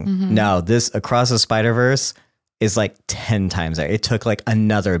changing. No, this Across the Spider-Verse is like 10 times there. It took like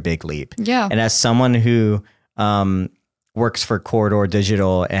another big leap. Yeah. And as someone who works for Corridor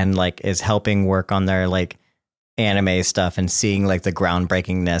Digital and like is helping work on their like anime stuff and seeing like the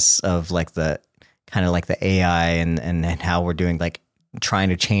groundbreakingness of like the kind of like the AI and how we're doing like trying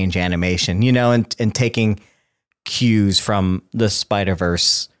to change animation, you know, and taking cues from the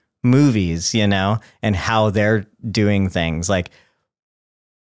Spider-Verse movies, you know, and how they're doing things. Like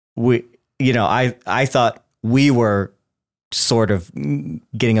we, you know, I thought we were sort of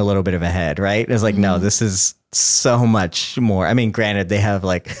getting a little bit of ahead, right? It's like, no, this is so much more. I mean, granted, they have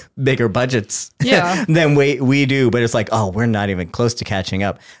like bigger budgets than we do, but it's like, oh, we're not even close to catching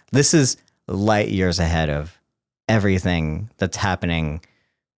up. This is light years ahead of everything that's happening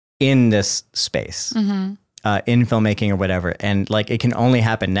in this space, in filmmaking or whatever. And like, it can only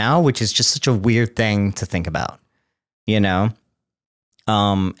happen now, which is just such a weird thing to think about, you know?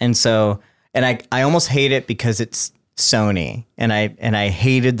 And so, and I almost hate it because it's Sony, and I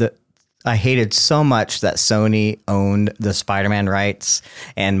hated so much that Sony owned the Spider-Man rights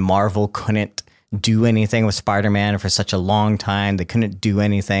and Marvel couldn't do anything with Spider-Man for such a long time. They couldn't do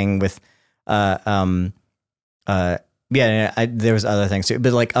anything with, there was other things too,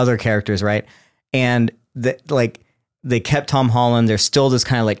 but like other characters, right? And like they kept Tom Holland. There's still this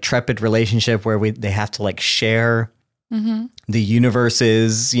kind of like trepid relationship where they have to like share the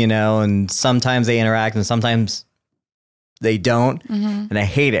universes, you know, and sometimes they interact and sometimes they don't. And I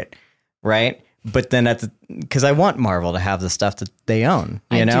hate it. Right. But then because I want Marvel to have the stuff that they own,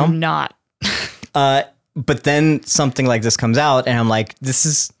 you know? I do not. But then something like this comes out and I'm like, this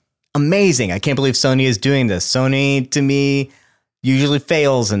is amazing. I can't believe Sony is doing this. Sony to me usually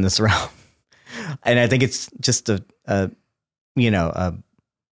fails in this realm. And I think it's just a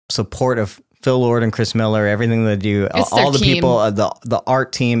support of Phil Lord and Chris Miller, everything they do, all the team. people, the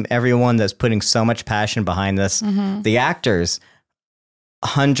art team, everyone that's putting so much passion behind this, the actors,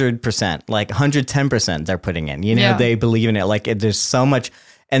 100%, like 110% they're putting in, you know, they believe in it. Like there's so much.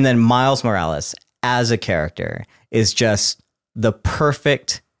 And then Miles Morales as a character is just the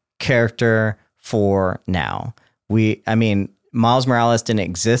perfect character for now. Miles Morales didn't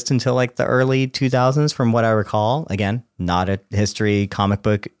exist until like the early 2000s from what I recall. Again, not a history comic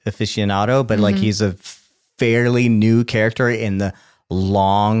book aficionado, but like he's a fairly new character in the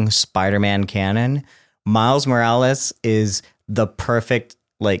long Spider-Man canon. Miles Morales is the perfect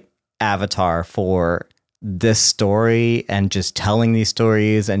like avatar for this story and just telling these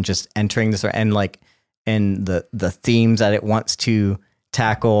stories and just entering this and like in the themes that it wants to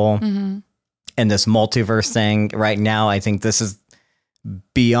tackle and this multiverse thing right now. I think this is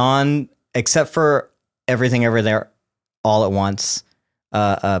beyond, except for Everything Ever There All at Once.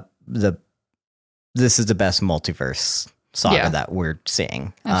 This is the best multiverse saga that we're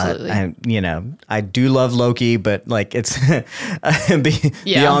seeing. Absolutely. I do love Loki, but like it's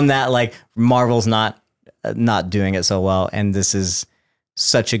beyond that, like Marvel's not doing it so well. And this is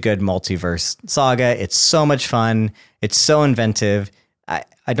such a good multiverse saga. It's so much fun. It's so inventive.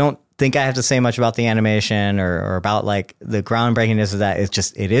 I don't think I have to say much about the animation or about like the groundbreakingness of that. It's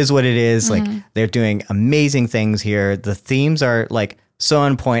just, it is what it is. Like they're doing amazing things here. The themes are like so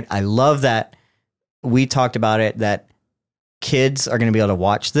on point. I love that we talked about it, that kids are going to be able to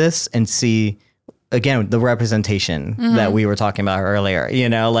watch this and see, again, the representation that we were talking about earlier, you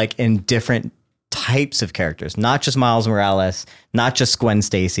know, like in different types of characters, not just Miles Morales, not just Gwen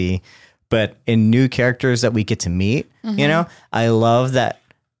Stacy, but in new characters that we get to meet. You know, I love that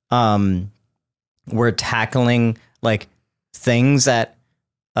we're tackling like things that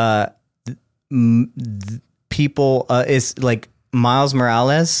people is like Miles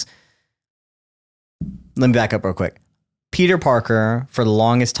Morales. Let me back up real quick. Peter Parker, for the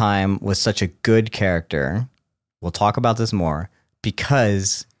longest time, was such a good character. We'll talk about this more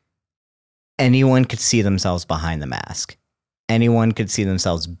because anyone could see themselves behind the mask. Anyone could see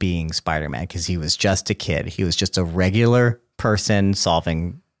themselves being Spider-Man because he was just a kid. He was just a regular person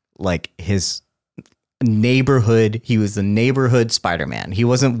solving like his neighborhood. He was the neighborhood Spider-Man. He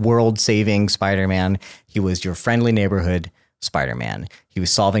wasn't world-saving Spider-Man. He was your friendly neighborhood Spider-Man. He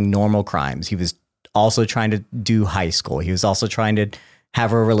was solving normal crimes. He was also trying to do high school. He was also trying to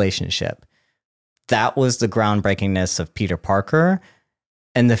have a relationship. That was the groundbreakingness of Peter Parker.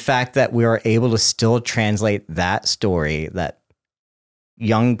 And the fact that we are able to still translate that story, that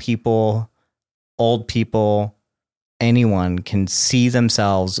young people, old people, anyone can see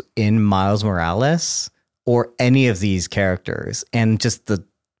themselves in Miles Morales or any of these characters, and just the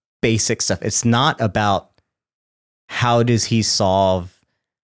basic stuff. It's not about how does he solve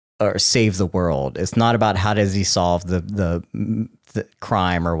or save the world. It's not about how does he solve the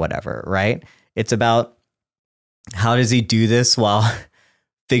crime or whatever, right? It's about how does he do this while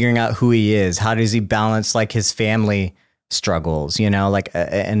figuring out who he is? How does he balance like his family struggles, like,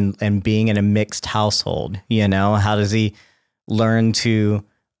 and being in a mixed household, how does he learn to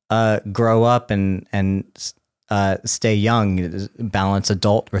grow up and stay young, balance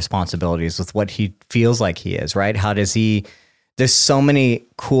adult responsibilities with what he feels like he is, right? How does he, there's so many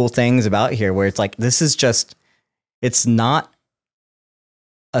cool things about here where it's like, this is just, it's not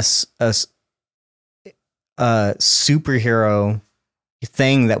a superhero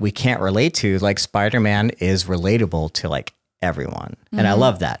thing that we can't relate to. Like, Spider-Man is relatable to like everyone. And I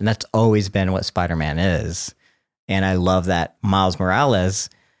love that. And that's always been what Spider-Man is. And I love that Miles Morales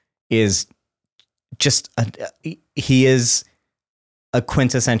is just, he is a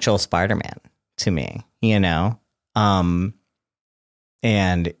quintessential Spider-Man to me,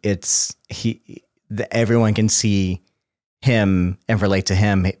 and it's, everyone can see him and relate to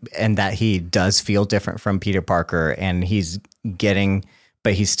him, and that he does feel different from Peter Parker, and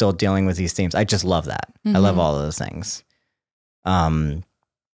but he's still dealing with these themes. I just love that. I love all of those things.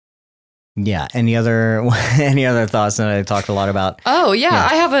 Yeah. Any other thoughts that I talked a lot about? Oh yeah.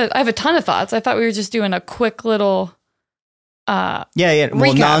 I have a ton of thoughts. I thought we were just doing a quick little, Well,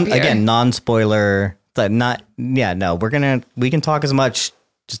 non-spoiler, we can talk as much,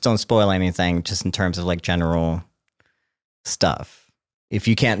 just don't spoil anything, just in terms of like general stuff. If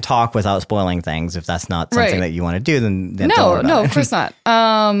you can't talk without spoiling things, if that's not something that you want to do, then no, of course not.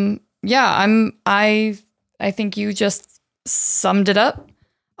 I think you just summed it up.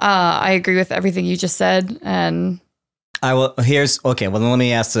 I agree with everything you just said, and I will. Well, let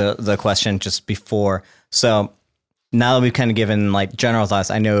me ask the question just before. So now that we've kind of given like general thoughts,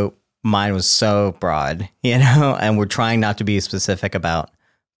 I know mine was so broad, and we're trying not to be specific about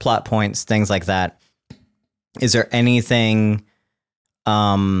plot points, things like that. Is there anything,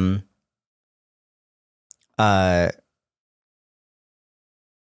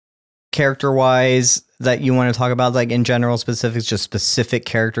 character-wise that you want to talk about, like in general specifics, just specific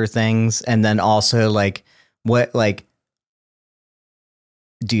character things, and then also like what, like,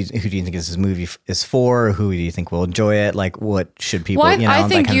 who do you think this movie is for? Who do you think will enjoy it? Like, what should people? I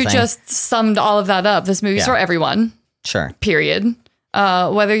think you just summed all of that up. This movie's for everyone. Sure. Period.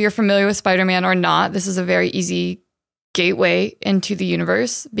 Whether you're familiar with Spider-Man or not, this is a very easy gateway into the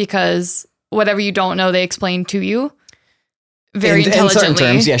universe, because whatever you don't know, they explain to you very intelligently. In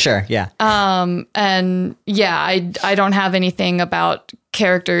certain terms, yeah, sure, yeah. And yeah, I don't have anything about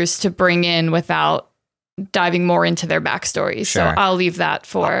characters to bring in without diving more into their backstory. Sure. So I'll leave that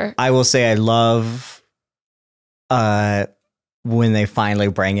for. I will say I love when they finally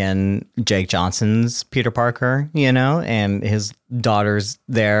bring in Jake Johnson's Peter Parker, and his daughter's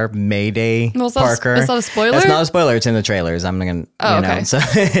there, Mayday Parker. Is that a spoiler? That's not a spoiler. It's in the trailers. I'm gonna, okay. So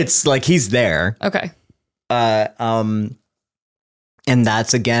it's like he's there. Okay. And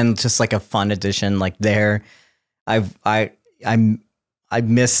that's again just like a fun addition. Like there, I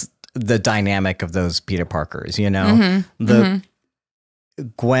miss the dynamic of those Peter Parkers.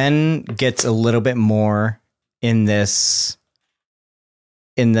 Gwen gets a little bit more in this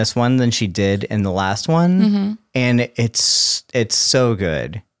one than she did in the last one, and it's so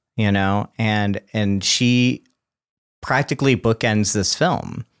good, and she practically bookends this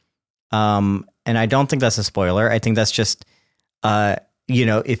film, and I don't think that's a spoiler. I think that's just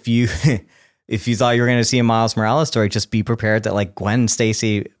if you if you thought you were going to see a Miles Morales story, just be prepared that like Gwen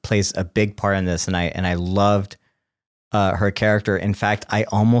Stacy plays a big part in this, and I loved her character. In fact, I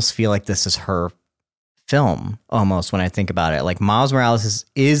almost feel like this is her film almost when I think about it. Like Miles Morales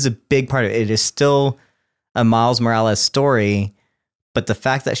is a big part of it. It is still a Miles Morales story, but the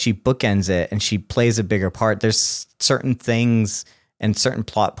fact that she bookends it and she plays a bigger part, there's certain things and certain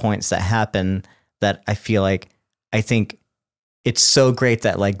plot points that happen that I think it's so great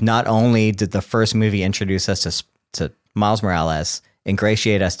that like not only did the first movie introduce us to Miles Morales,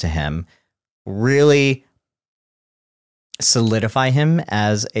 ingratiate us to him, really solidify him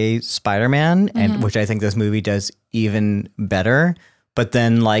as a Spider-Man, and which I think this movie does even better. But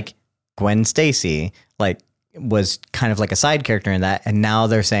then like Gwen Stacy like was kind of like a side character in that, and now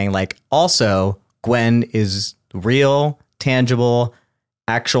they're saying like also Gwen is real, tangible,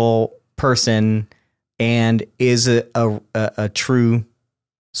 actual person, and is a true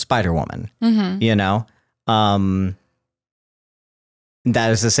Spider-Woman. You know, that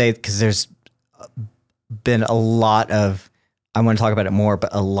is to say, because there's been a lot of, I want to talk about it more,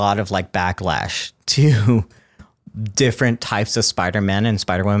 but a lot of like backlash to different types of Spider-Man and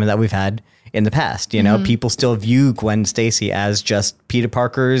Spider-Women that we've had in the past. You know, people still view Gwen Stacy as just Peter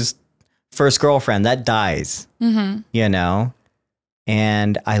Parker's first girlfriend that dies, you know,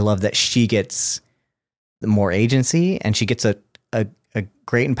 and I love that she gets more agency and she gets a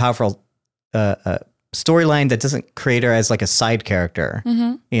great and powerful storyline that doesn't create her as like a side character,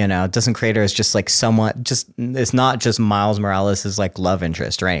 you know, it doesn't create her as just like someone, just, it's not just Miles Morales' like love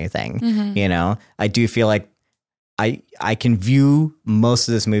interest or anything, you know. I do feel like I can view most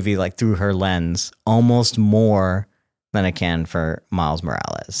of this movie like through her lens almost more than I can for Miles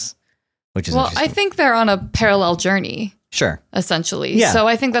Morales, which is I think they're on a parallel journey. Sure. Essentially. Yeah. So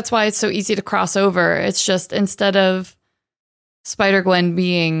I think that's why it's so easy to cross over. It's just instead of Spider-Gwen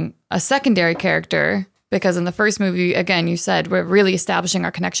being a secondary character, because in the first movie, again, you said we're really establishing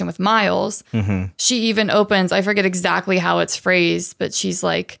our connection with Miles. She even opens, I forget exactly how it's phrased, but she's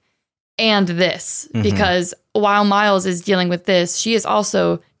like, and this, because while Miles is dealing with this, she is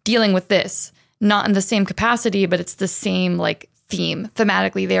also dealing with this, not in the same capacity, but it's the same like theme.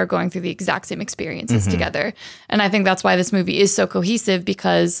 Thematically, they are going through the exact same experiences together. And I think that's why this movie is so cohesive,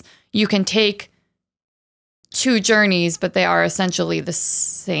 because you can take two journeys, but they are essentially the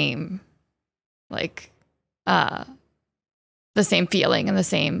same, like, the same feeling and the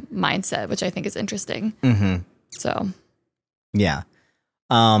same mindset, which I think is interesting. So, yeah.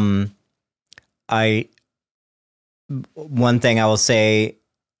 One thing I will say,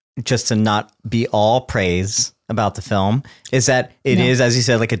 just to not be all praise about the film, is that it is, as you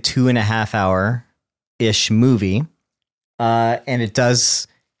said, like a 2.5 hour ish movie. And it does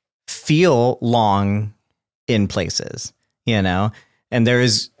feel long in places, you know, and there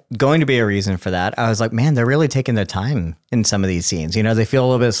is going to be a reason for that. I was like, man, they're really taking their time in some of these scenes. You know, they feel a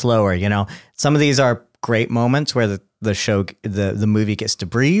little bit slower, you know, some of these are great moments where the show, the movie gets to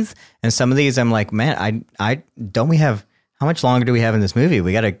breathe. And some of these I'm like, man, I don't we have, how much longer do we have in this movie?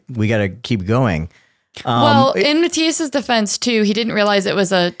 We gotta keep going. Well, in Matthias's defense too, he didn't realize it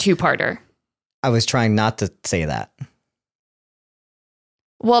was a 2-parter. I was trying not to say that.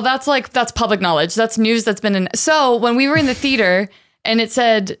 Well, that's public knowledge. That's news that's been in. So when we were in the theater and it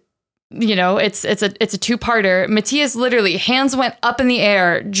said, you know, it's a 2-parter, Matthias literally hands went up in the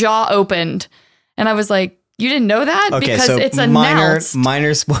air, jaw opened. And I was like, you didn't know that? Okay, because so it's announced.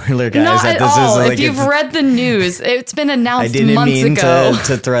 Minor spoiler, guys. Not that at this all. Is like, if you've read the news, it's been announced I didn't months mean ago.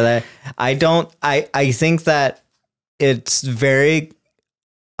 to throw that. I think that it's very,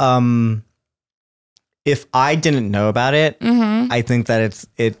 if I didn't know about it, I think that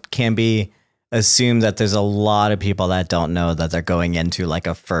it can be assumed that there's a lot of people that don't know that they're going into like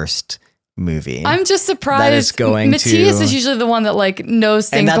a first movie. I'm just surprised. That is going Matthias to, is usually the one that like knows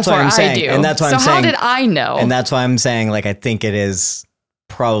things before I do. And that's why I'm saying. So how did I know? And that's why I'm saying, like, I think it is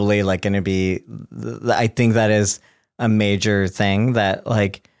probably like going to be, I think that is a major thing that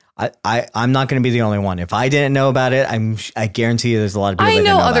like, I'm not going to be the only one. If I didn't know about it, I guarantee you there's a lot of people. I that know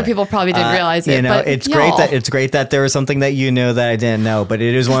didn't know other people probably didn't realize it. You know, but it's y'all. great that there was something that you know that I didn't know. But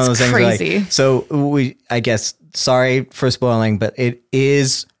it is one of those things. Crazy. Like, so I guess, sorry for spoiling, but it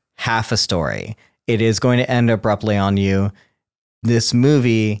is half a story. It is going to end abruptly on you. This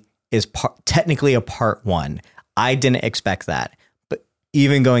movie is technically a part 1. I didn't expect that, but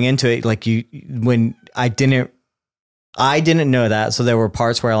even going into it, like when I didn't know that. So there were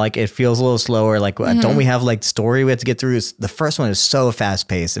parts where like, it feels a little slower. Like, don't we have like story we have to get through? The first one is so fast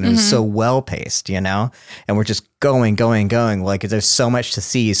paced and it was so well paced, you know, and we're just going. Like there's so much to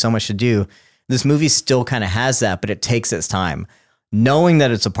see, so much to do. This movie still kind of has that, but it takes its time. Knowing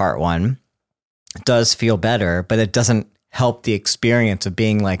that it's a part 1 does feel better, but it doesn't help the experience of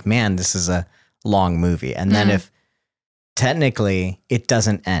being like, man, this is a long movie. And then if technically it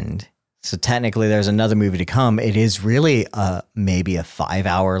doesn't end, so technically there's another movie to come, it is really maybe a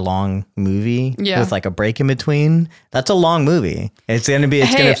 5-hour long movie with like a break in between. That's a long movie. It's going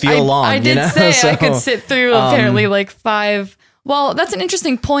to feel long. I did say so, I could sit through apparently like 5. Well, that's an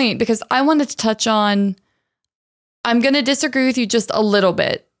interesting point because I wanted to touch on, I'm going to disagree with you just a little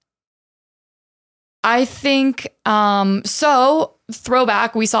bit. I think, so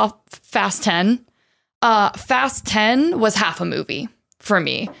throwback, we saw Fast 10. Fast 10 was half a movie for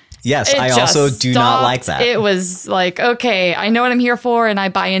me. Yes, I also do not like that. It was like, okay, I know what I'm here for, and I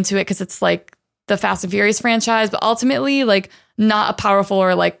buy into it because it's like the Fast and Furious franchise, but ultimately, like, not a powerful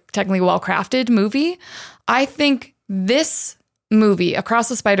or like technically well-crafted movie. I think this movie, Across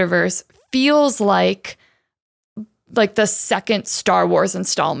the Spider-Verse, feels like the second Star Wars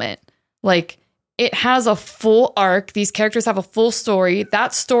installment. Like, it has a full arc. These characters have a full story.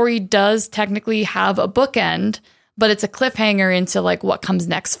 That story does technically have a bookend, but it's a cliffhanger into like what comes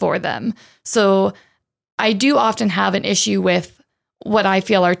next for them. So I do often have an issue with what I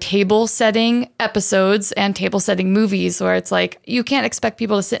feel are table setting episodes and table setting movies, where it's like, you can't expect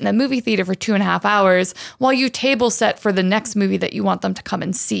people to sit in a movie theater for 2.5 hours while you table set for the next movie that you want them to come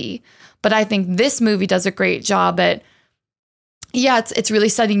and see. But I think this movie does a great job at, it's really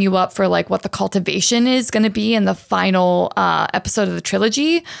setting you up for like what the cultivation is going to be in the final episode of the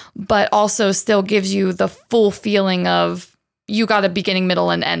trilogy, but also still gives you the full feeling of you got a beginning,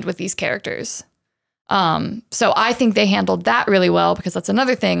 middle, and end with these characters. So I think they handled that really well, because that's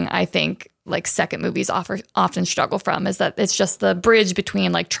another thing I think like second movies often struggle from, is that it's just the bridge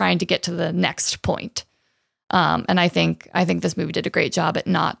between like trying to get to the next point. And I think this movie did a great job at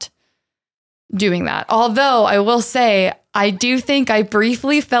not doing that. Although I will say, I do think I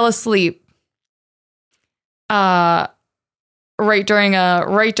briefly fell asleep right during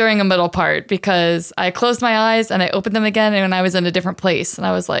a middle part, because I closed my eyes and I opened them again and I was in a different place, and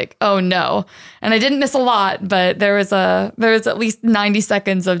I was like, oh no. And I didn't miss a lot, but there was at least 90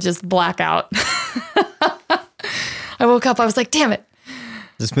 seconds of just blackout. I woke up, I was like, damn it.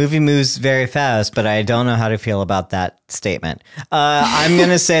 This movie moves very fast, but I don't know how to feel about that statement. I'm going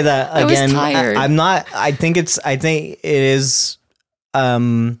to say that again. I'm not. I think it is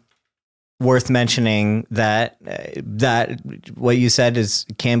worth mentioning that what you said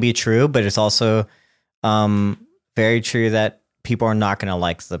can be true, but it's also very true that people are not going to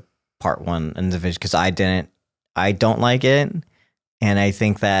like the part one in the vision, because I don't like it, and I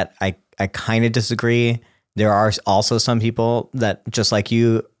think that I kind of disagree. There are also some people that, just like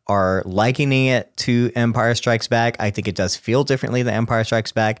you, are likening it to Empire Strikes Back. I think it does feel differently than Empire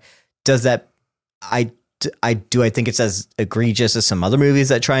Strikes Back. Does that? I think it's as egregious as some other movies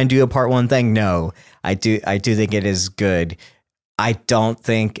that try and do a part one thing? No, I do think it is good. I don't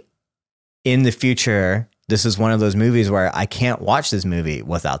think in the future this is one of those movies where I can't watch this movie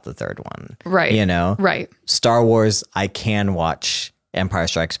without the third one. Right. You know? Right. Star Wars, I can watch Empire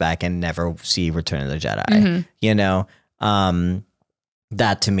Strikes Back and never see Return of the Jedi. Mm-hmm. You know,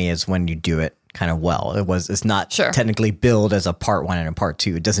 that to me is when you do it kind of well. It's not technically billed as a part one and a part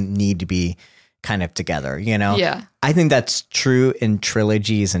two. It doesn't need to be kind of together, you know? Yeah. I think that's true in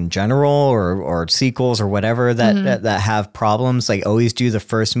trilogies in general, or sequels or whatever that have problems. Like, always do the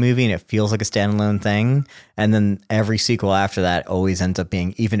first movie and it feels like a standalone thing. And then every sequel after that always ends up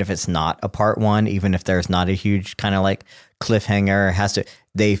being, even if it's not a part one, even if there's not a huge kind of like cliffhanger,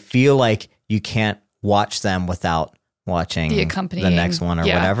 they feel like you can't watch them without watching the next one or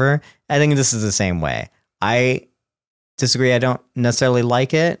whatever. I think this is the same way. I disagree. I don't necessarily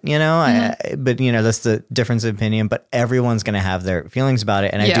like it, you know, but you know, that's the difference of opinion, but everyone's going to have their feelings about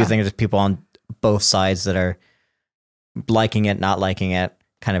it. And I do think there's people on both sides that are liking it, not liking it,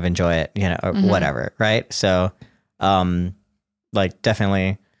 kind of enjoy it, you know, or whatever. Right. So, like,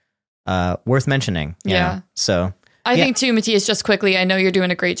 definitely, worth mentioning. You know? So I think too, Matthias, just quickly, I know you're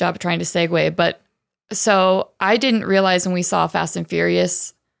doing a great job of trying to segue, but so I didn't realize when we saw Fast and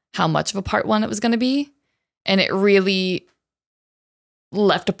Furious how much of a part one it was going to be. And it really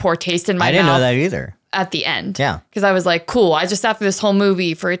left a poor taste in my mouth. I didn't know that either. At the end. Yeah. Because I was like, cool, I just after this whole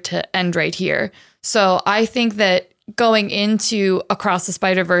movie for it to end right here. So I think that going into Across the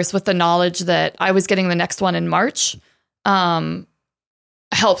Spider-Verse with the knowledge that I was getting the next one in March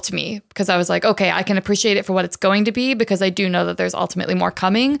helped me, because I was like, okay, I can appreciate it for what it's going to be, because I do know that there's ultimately more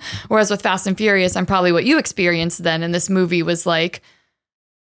coming. Whereas with Fast and Furious, and probably what you experienced then in this movie was like,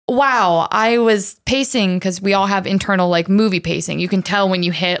 wow, I was pacing, because we all have internal like movie pacing. You can tell when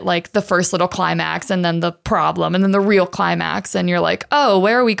you hit like the first little climax and then the problem and then the real climax. And you're like, oh,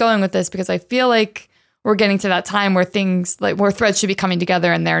 where are we going with this? Because I feel like we're getting to that time where things like where threads should be coming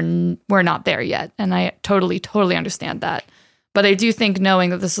together and we're not there yet. And I totally understand that. But I do think knowing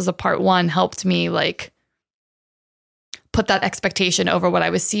that this was a part one helped me like put that expectation over what I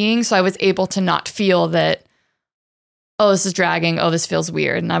was seeing. So I was able to not feel that, oh, this is dragging. Oh, this feels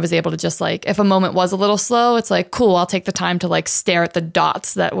weird. And I was able to just like, if a moment was a little slow, it's like, cool, I'll take the time to like stare at the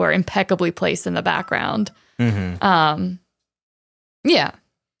dots that were impeccably placed in the background. Mm-hmm. Yeah.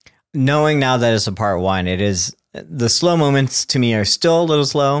 Knowing now that it's a part one, it is, the slow moments to me are still a little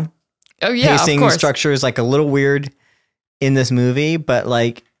slow. Oh yeah, pacing of course. structure is like a little weird in this movie, but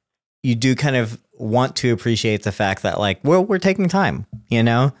like you do kind of want to appreciate the fact that like we're taking time, you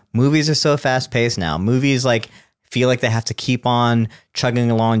know? Movies are so fast paced now. Movies like feel like they have to keep on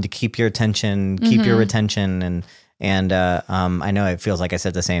chugging along to keep your attention, keep your retention, and I know it feels like I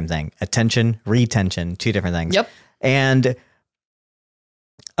said the same thing. Attention, retention, two different things. Yep. And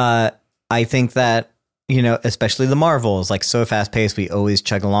I think that, you know, especially the Marvels, like so fast paced, we always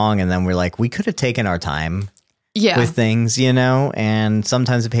chug along, and then we're like, we could have taken our time with things, you know, and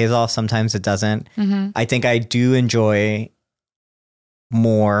sometimes it pays off, sometimes it doesn't. I think I do enjoy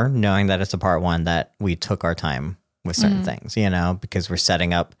more knowing that it's a part one, that we took our time with certain things, you know, because we're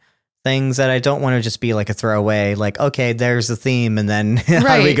setting up things that I don't want to just be like a throwaway, like, okay, there's the theme, and then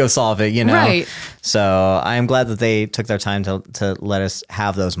how do we go solve it, you know? Right. So I'm glad that they took their time to let us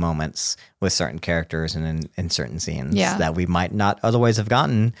have those moments with certain characters and in certain scenes that we might not otherwise have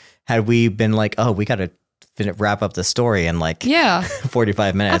gotten had we been like, oh, we got to wrap up the story in like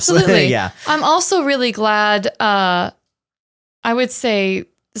 45 minutes. Absolutely. Yeah. I'm also really glad, I would say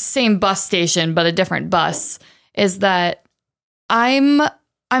same bus station, but a different bus, is that I'm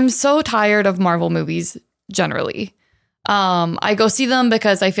so tired of Marvel movies generally. I go see them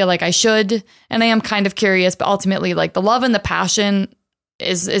because I feel like I should, and I am kind of curious, but ultimately like the love and the passion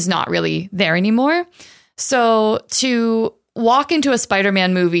is not really there anymore. So to walk into a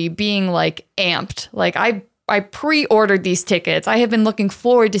Spider-Man movie being like amped, like I pre-ordered these tickets. I have been looking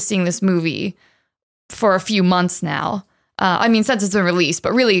forward to seeing this movie for a few months now. I mean, since it's been released,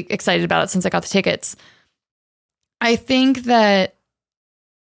 but really excited about it since I got the tickets. I think that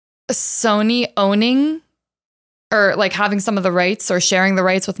Sony owning or like having some of the rights or sharing the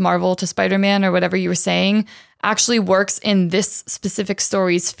rights with Marvel to Spider-Man or whatever you were saying actually works in this specific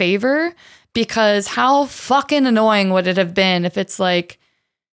story's favor, because how fucking annoying would it have been if it's like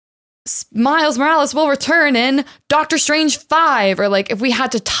Miles Morales will return in Doctor Strange 5, or like if we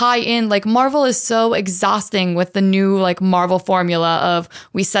had to tie in, like Marvel is so exhausting with the new like Marvel formula of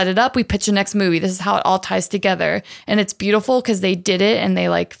we set it up, we pitch a next movie, this is how it all ties together, and it's beautiful because they did it and they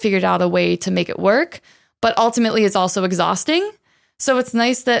like figured out a way to make it work, but ultimately it's also exhausting. So it's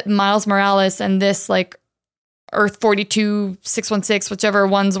nice that Miles Morales and this like Earth 42, 616, whichever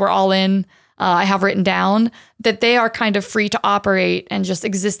ones we're all in, I have written down, that they are kind of free to operate and just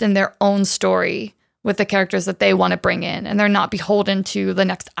exist in their own story with the characters that they want to bring in. And they're not beholden to the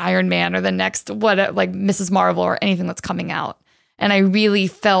next Iron Man or the next like Mrs. Marvel or anything that's coming out. And I really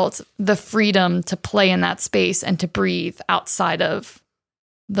felt the freedom to play in that space and to breathe outside of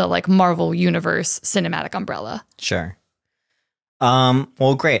the like Marvel Universe cinematic umbrella. Sure.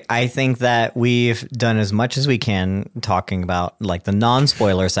 Well, great. I think that we've done as much as we can talking about like the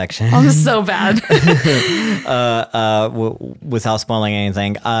non-spoiler section. I'm so bad. Without spoiling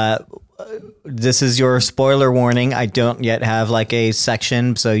anything. This is your spoiler warning. I don't yet have like a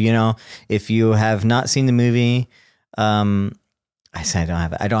section. So, you know, if you have not seen the movie, I said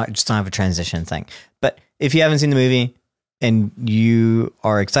I just don't have a transition thing. But if you haven't seen the movie and you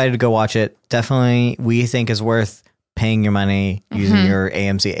are excited to go watch it, definitely we think is worth paying your money, using your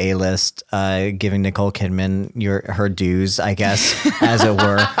AMC A-list, giving Nicole Kidman her dues, I guess, as it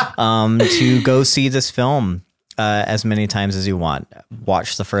were, to go see this film as many times as you want.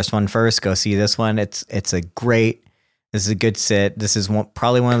 Watch the first one first, go see this one. This is a good sit. This is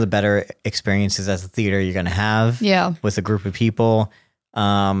probably one of the better experiences at the theater you're going to have with a group of people.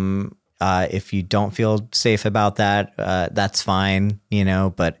 If you don't feel safe about that, that's fine, you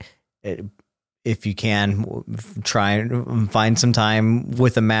know, but if you can, try and find some time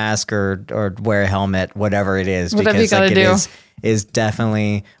with a mask or wear a helmet, whatever it is, whatever because you gotta do. It is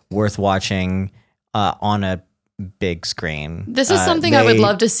definitely worth watching on a big screen. This is something I would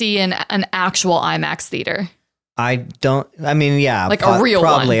love to see in an actual IMAX theater. Like a real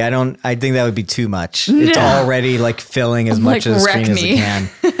probably one. I think that would be too much. It's already like filling as much of the screen as it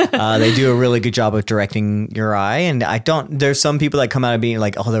can. They do a really good job of directing your eye, and there's some people that come out of being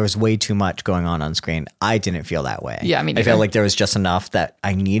like, oh, there was way too much going on screen. I didn't feel that way. Yeah, me neither. I felt like there was just enough that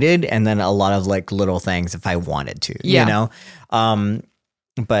I needed, and then a lot of like little things if I wanted to, you know?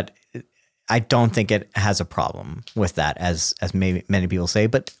 But I don't think it has a problem with that as maybe many people say,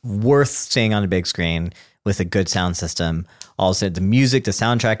 but worth seeing on the big screen with a good sound system. Also, the music, the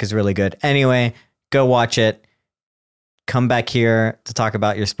soundtrack is really good. Anyway, go watch it. Come back here to talk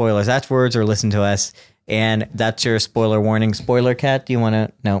about your spoilers afterwards, or listen to us. And that's your spoiler warning. Spoiler cat, do you want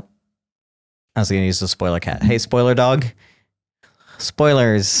to? No. I was going to use the spoiler cat. Hey, spoiler dog.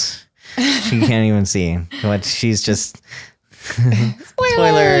 Spoilers. She can't even see. What? She's just...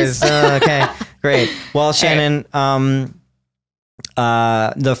 Spoilers. Okay, great. Well, Shannon,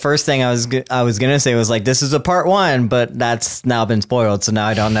 The first thing I was gonna say was like, this is a part 1, but that's now been spoiled, so now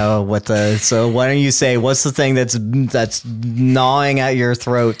I don't know what so why don't you say what's the thing that's gnawing at your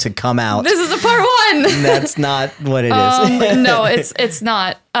throat to come out? This is a part 1. That's not what it is. No, it's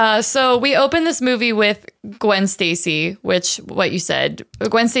not. So we open this movie with Gwen Stacy, which what you said,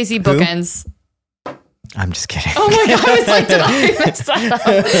 Gwen Stacy bookends. I'm just kidding. Oh my God, I was like, did I mess that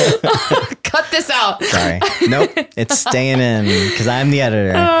up? Cut this out. Sorry. Nope. It's staying in because I'm the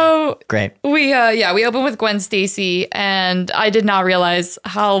editor. Oh, great. We open with Gwen Stacy, and I did not realize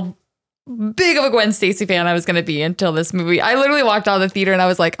how big of a Gwen Stacy fan I was going to be until this movie. I literally walked out of the theater and I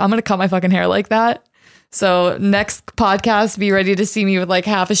was like, I'm going to cut my fucking hair like that. So next podcast, be ready to see me with like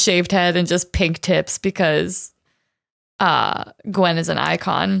half a shaved head and just pink tips because Gwen is an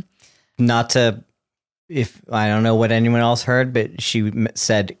icon. Not to... If I don't know what anyone else heard, but she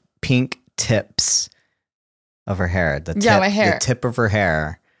said pink tips of her hair. My hair. The tip of her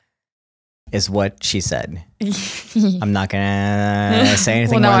hair is what she said. I'm not gonna say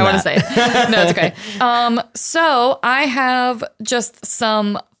anything. Well, no, more I than want to say it. No, it's okay. So I have just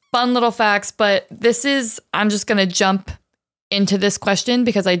some fun little facts, but I'm just gonna jump into this question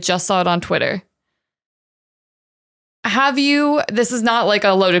because I just saw it on Twitter. This is not like a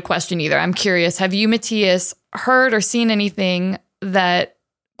loaded question either. I'm curious. Have you, Matthias, heard or seen anything that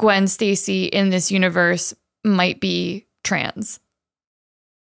Gwen Stacy in this universe might be trans?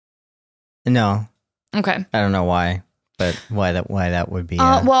 No. Okay. I don't know why, but why that would be.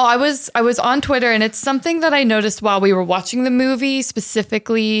 Well, I was on Twitter, and it's something that I noticed while we were watching the movie.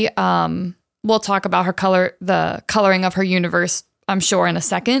 Specifically, we'll talk about the coloring of her universe, I'm sure, in a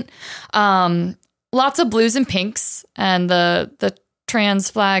second. Lots of blues and pinks, and the trans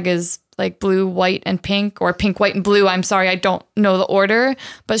flag is like blue, white, and pink, or pink, white, and blue. I'm sorry, I don't know the order,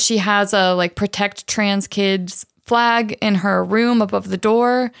 but she has a like protect trans kids flag in her room above the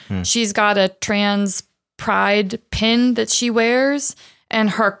door. She's got a trans pride pin that she wears,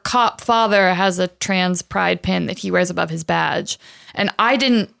 and her cop father has a trans pride pin that he wears above his badge. And I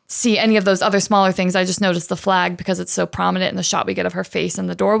didn't see any of those other smaller things. I just noticed the flag because it's so prominent in the shot we get of her face in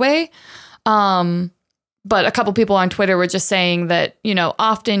the doorway. But a couple people on Twitter were just saying that,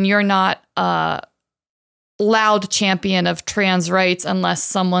 often you're not a loud champion of trans rights unless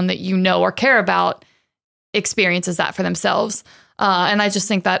someone that you know or care about experiences that for themselves. And I just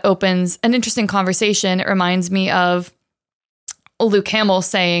think that opens an interesting conversation. It reminds me of Luke Hamill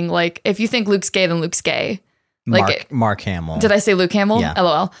saying, like, if you think Luke's gay, then Luke's gay. Like Mark Hamill. Did I say Luke Hamill? Yeah.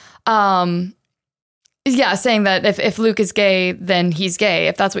 LOL. Yeah, saying that if Luke is gay, then he's gay.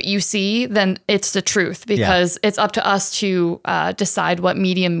 If that's what you see, then it's the truth, because it's up to us to decide what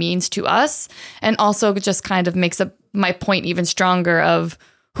medium means to us. And also just kind of makes my point even stronger of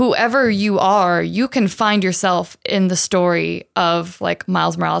whoever you are, you can find yourself in the story of like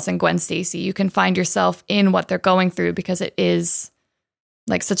Miles Morales and Gwen Stacy. You can find yourself in what they're going through because it is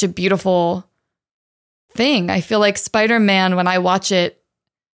like such a beautiful thing. I feel like Spider-Man, when I watch it,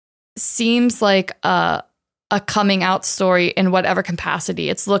 seems like a coming out story in whatever capacity.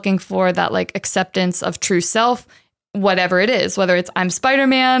 It's looking for that like acceptance of true self, whatever it is, whether it's I'm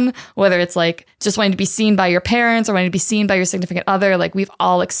Spider-Man, whether it's like just wanting to be seen by your parents or wanting to be seen by your significant other. Like we've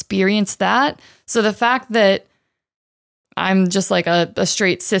all experienced that. So the fact that I'm just like a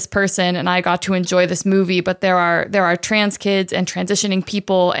straight cis person and I got to enjoy this movie, but there are trans kids and transitioning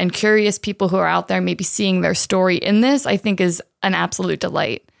people and curious people who are out there maybe seeing their story in this, I think is an absolute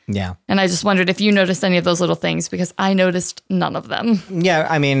delight. Yeah. And I just wondered if you noticed any of those little things, because I noticed none of them. Yeah.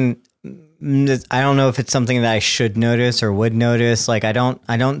 I mean, I don't know if it's something that I should notice or would notice. Like I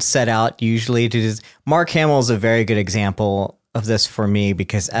don't set out usually to just... Mark Hamill is a very good example of this for me,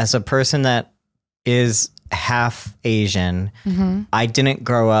 because as a person that is half Asian, I didn't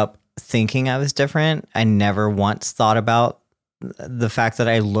grow up thinking I was different. I never once thought about the fact that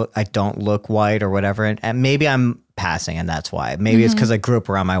I don't look white or whatever. And maybe I'm passing and that's why. Maybe it's because I grew up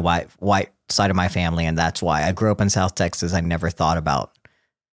around my white side of my family and that's why. I grew up in South Texas. I never thought about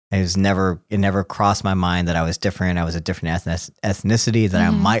it. Never crossed my mind that I was different. I was a different ethnicity, that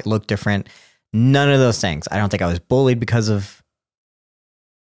I might look different. None of those things. I don't think I was bullied because of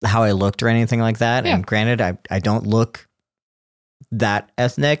how I looked or anything like that. Yeah. And granted, I don't look that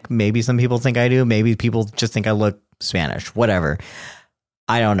ethnic. Maybe some people think I do. Maybe people just think I look Spanish, whatever.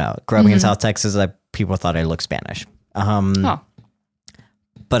 I don't know. Growing in South Texas, people thought I looked Spanish. But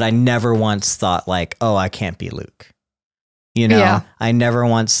I never once thought like, oh, I can't be Luke.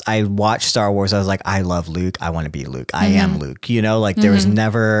 I watched Star Wars. I was like, I love Luke. I want to be Luke. I am Luke. Like there was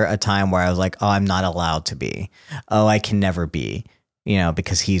never a time where I was like, oh, I'm not allowed to be. Oh, I can never be,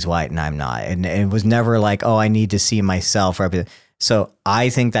 because he's white and I'm not. And it was never like, oh, I need to see myself. So I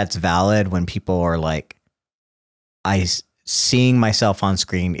think that's valid when people are like, seeing myself on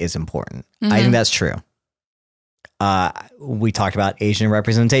screen is important. I think that's true. We talked about Asian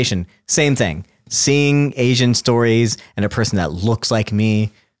representation. Same thing. Seeing Asian stories and a person that looks like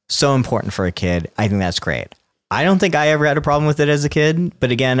me, so important for a kid. I think that's great. I don't think I ever had a problem with it as a kid,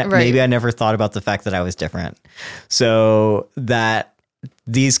 but again, maybe I never thought about the fact that I was different. So that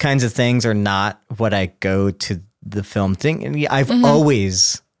these kinds of things are not what I go to the film thing. I've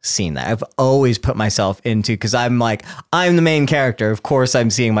always seen that. I've always put myself into, because I'm like, I'm the main character. Of course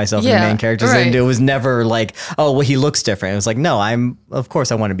I'm seeing myself in the main characters. And it was never like, oh, well, he looks different. It was like, no, of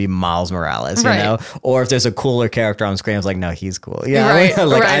course I want to be Miles Morales, you know? Or if there's a cooler character on screen, I was like, no, he's cool. Yeah.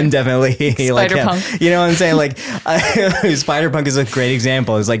 I'm definitely like him. You know what I'm saying? Like Spider-Punk is a great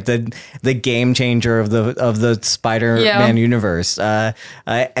example. It's like the game changer of the Spider-Man universe.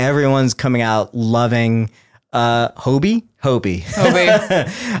 Everyone's coming out loving Hobie.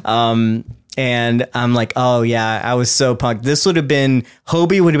 And I'm like, oh yeah, I was so punked. This would have been,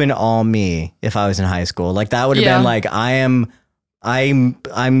 Hobie would have been all me if I was in high school. Like that would have been like, I'm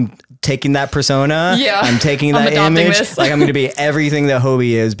taking that persona. Yeah. I'm taking that image. Like I'm going to be everything that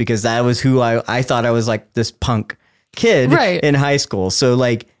Hobie is, because that was who I thought I was, like this punk kid in high school. So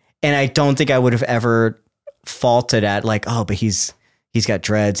like, and I don't think I would have ever faulted at like, oh, but he's got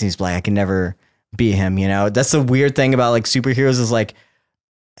dreads and he's black. I can never be him, you know? That's the weird thing about like superheroes is like,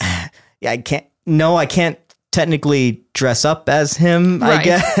 I can't technically dress up as him, I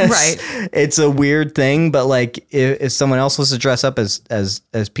guess. Right. It's a weird thing, but like if someone else was to dress up as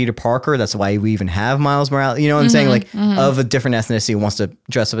Peter Parker, that's why we even have Miles Morales. You know what I'm saying? Like of a different ethnicity wants to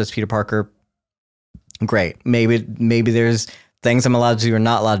dress up as Peter Parker. Great. Maybe there's things I'm allowed to do or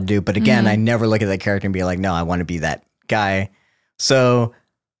not allowed to do. But again, I never look at that character and be like, no, I want to be that guy. So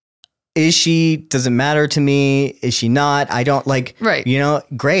does it matter to me? Is she not? I don't like, you know,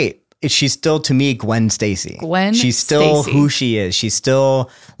 great. She's still to me Gwen Stacy. She's still who she is. She's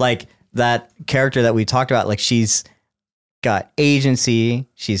still like that character that we talked about. Like she's got agency.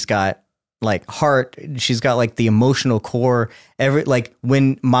 She's got like heart. She's got like the emotional core. Like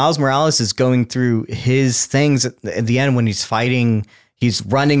when Miles Morales is going through his things at the end, when he's fighting, he's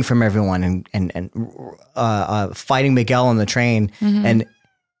running from everyone and fighting Miguel on the train. And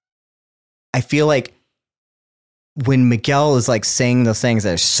I feel like when Miguel is like saying those things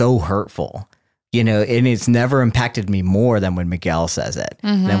that are so hurtful, you know, and it's never impacted me more than when Miguel says it,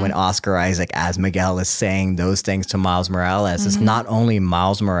 than when Oscar Isaac as Miguel is saying those things to Miles Morales. It's not only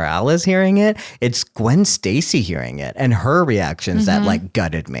Miles Morales hearing it, it's Gwen Stacy hearing it and her reactions that like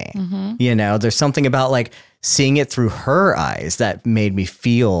gutted me. You know, there's something about like seeing it through her eyes that made me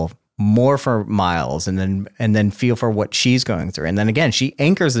feel more for Miles and then feel for what she's going through. And then again, she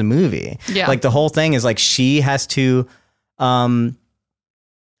anchors the movie. Yeah. Like the whole thing is like she has to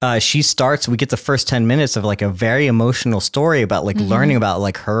we get the first 10 minutes of like a very emotional story about like learning about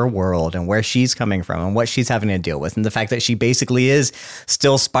like her world and where she's coming from and what she's having to deal with. And the fact that she basically is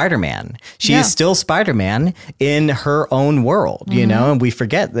still Spider-Man. She is still Spider-Man in her own world, you know, and we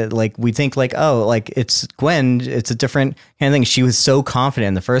forget that, like, we think like, oh, like it's Gwen, it's a different kind of thing. She was so confident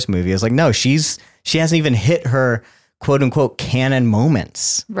in the first movie. It's like, no, she hasn't even hit her quote unquote canon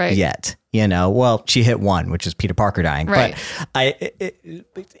moments yet. You know, well, she hit one, which is Peter Parker dying, but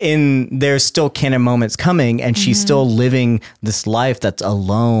there's still canon moments coming, and she's still living this life that's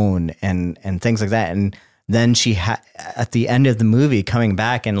alone and things like that. And then she at the end of the movie coming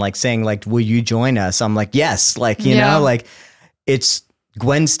back and like saying like, will you join us? I'm like, yes. Like, you know, like it's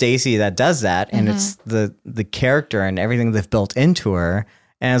Gwen Stacy that does that. And it's the character and everything they've built into her.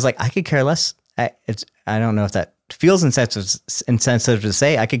 And I was like, I could care less. I don't know if that feels insensitive to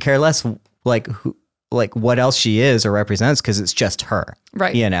say. I could care less like who, like what else she is or represents, because it's just her,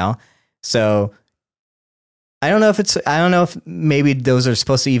 right? You know, so I don't know if maybe those are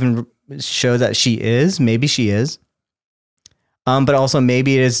supposed to even show that she is. Maybe she is, but also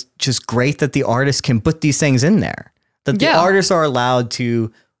maybe it is just great that the artist can put these things in there. That the artists are allowed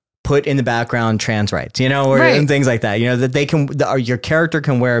to put in the background trans rights, you know, or and things like that, you know, that they can, your character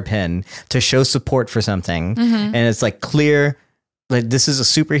can wear a pin to show support for something. And it's like clear, like this is a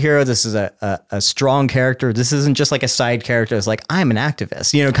superhero. This is a strong character. This isn't just like a side character. It's like, I'm an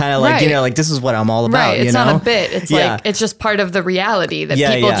activist, you know, kind of like, you know, like this is what I'm all about. It's not a bit. It's like, it's just part of the reality that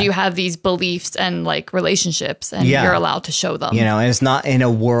people do have these beliefs and like relationships, and you're allowed to show them, you know, and it's not in a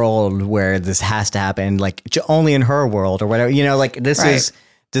world where this has to happen, like only in her world or whatever, you know, like this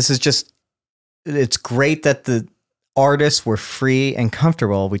is just, it's great that the artists were free and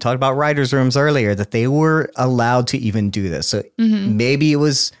comfortable. We talked about writers' rooms earlier, that they were allowed to even do this. So maybe it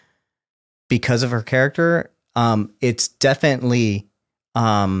was because of her character. it's definitely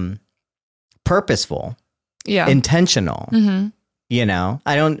purposeful, intentional. Mm-hmm. You know,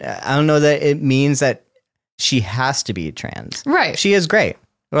 I don't know that it means that she has to be trans. Right. She is great.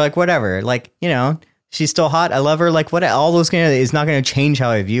 Or like whatever. Like, you know, she's still hot. I love her. Like what? All those kind of is not going to change how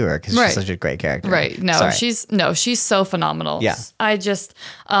I view her because she's such a great character. Right. No, she's so phenomenal. Yeah. I just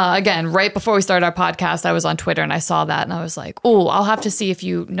again, right before we started our podcast, I was on Twitter and I saw that and I was like, oh, I'll have to see if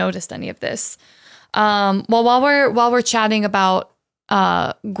you noticed any of this. Well, while we're chatting about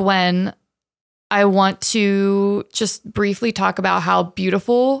Gwen, I want to just briefly talk about how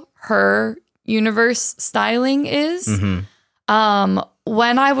beautiful her universe styling is. Mm-hmm.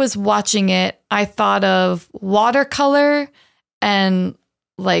 When I was watching it, I thought of watercolor and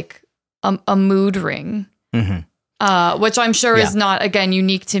like a mood ring, which I'm sure is not, again,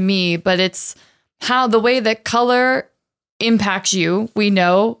 unique to me, but it's how the way that color impacts you, we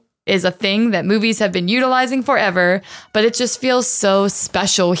know, is a thing that movies have been utilizing forever, but it just feels so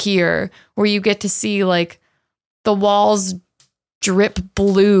special here where you get to see like the walls drip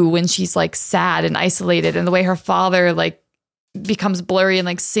blue when she's like sad and isolated, and the way her father like becomes blurry and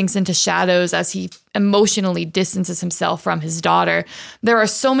like sinks into shadows as he emotionally distances himself from his daughter. There are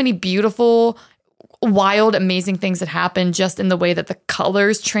so many beautiful, wild, amazing things that happen just in the way that the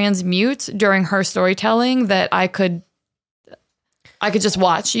colors transmute during her storytelling that I could just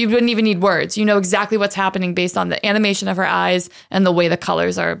watch. You wouldn't even need words. You know exactly what's happening based on the animation of her eyes and the way the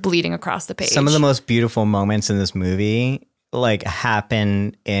colors are bleeding across the page. Some of the most beautiful moments in this movie like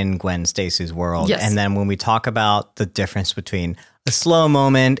happen in Gwen Stacy's world. Yes. And then when we talk about the difference between a slow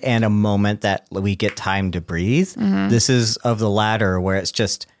moment and a moment that we get time to breathe, this is of the latter, where it's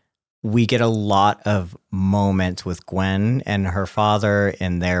just we get a lot of moments with Gwen and her father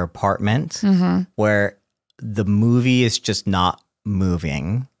in their apartment where the movie is just not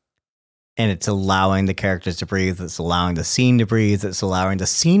moving, and it's allowing the characters to breathe. It's allowing the scene to breathe. It's allowing the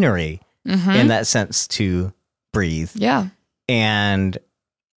scenery in that sense to breathe. Yeah. And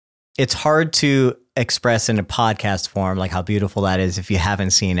it's hard to express in a podcast form, like how beautiful that is if you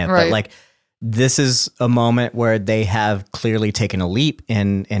haven't seen it. Right. But like, this is a moment where they have clearly taken a leap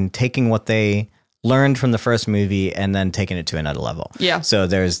in taking what they learned from the first movie and then taking it to another level. Yeah. So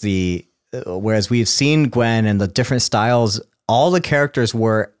there's whereas we've seen Gwen and the different styles, all the characters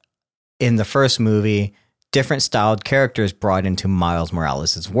were in the first movie, different styled characters brought into Miles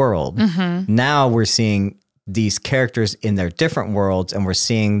Morales' world. Now we're seeing these characters in their different worlds, and we're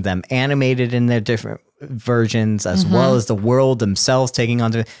seeing them animated in their different versions, as well as the world themselves taking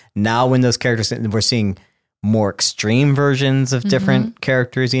on. Now when those characters, we're seeing more extreme versions of different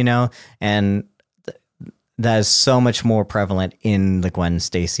characters, you know, and that is so much more prevalent in the Gwen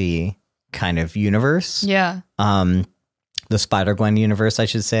Stacy kind of universe. Yeah. The Spider-Gwen universe, I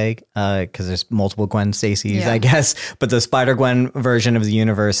should say, because there's multiple Gwen Stacys, I guess. But the Spider-Gwen version of the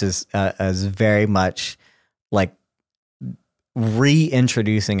universe is very much like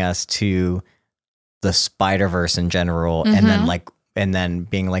reintroducing us to the Spiderverse in general, and then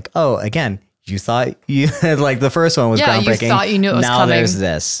being like, oh, again, you thought you like the first one was groundbreaking. You thought you knew it was now coming. There's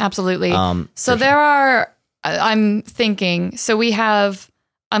this. Absolutely. So there are. I'm thinking. So we have.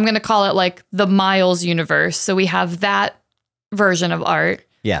 I'm going to call it like the Miles universe. So we have that version of art.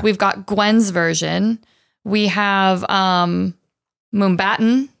 Yeah. We've got Gwen's version. We have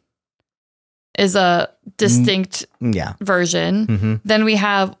Moonbatten is a distinct version. Then we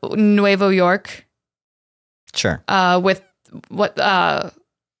have Nuevo York. Sure. With what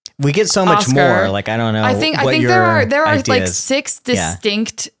we get so much Oscar. More. Like I don't know. I think there are like 6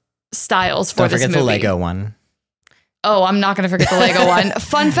 distinct styles for don't this forget movie. the Lego one. Oh, I'm not going to forget the Lego one.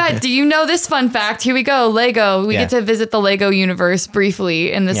 Fun fact. Do you know this fun fact? Here we go. Lego. We get to visit the Lego universe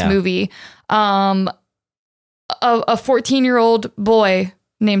briefly in this movie. A 14-year-old boy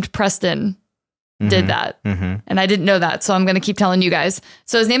named Preston did that. And I didn't know that. So I'm going to keep telling you guys.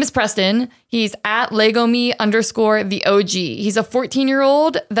 So his name is Preston. He's at LegoMe_the OG. He's a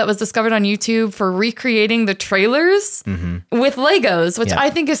 14-year-old that was discovered on YouTube for recreating the trailers with Legos, which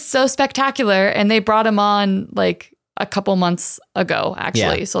I think is so spectacular. And they brought him on like a couple months ago,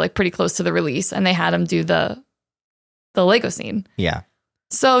 actually. Yeah. So like pretty close to the release. And they had him do the Lego scene. Yeah.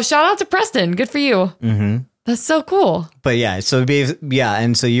 So shout out to Preston. Good for you. That's so cool. But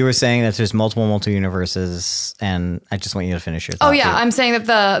and so you were saying that there's multiple universes, and I just want you to finish your thought. Oh yeah, I'm saying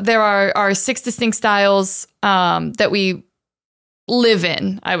that there are 6 distinct styles that we live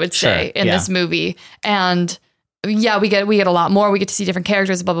in, I would say, in this movie. And yeah, we get a lot more. We get to see different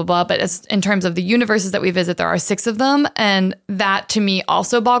characters, blah, blah, blah. But in terms of the universes that we visit, there are 6 of them. And that to me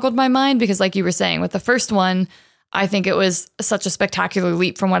also boggled my mind because like you were saying with the first one, I think it was such a spectacular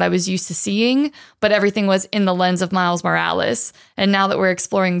leap from what I was used to seeing, but everything was in the lens of Miles Morales. And now that we're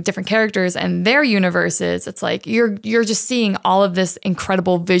exploring different characters and their universes, it's like you're just seeing all of this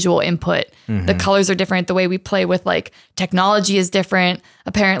incredible visual input. The colors are different. The way we play with like technology is different.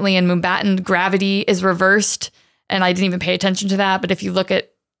 Apparently in Mumbattan, gravity is reversed. And I didn't even pay attention to that. But if you look at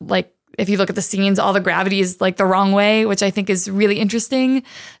the scenes, all the gravity is like the wrong way, which I think is really interesting.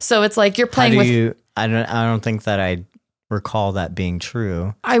 So it's like you're playing with. I don't think that I recall that being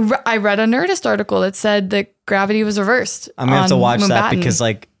true. I read a Nerdist article that said that gravity was reversed. I'm gonna have to watch Mumbattan. that because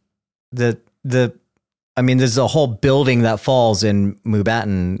like there's a whole building that falls in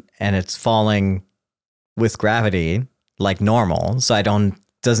Mumbattan and it's falling with gravity like normal. So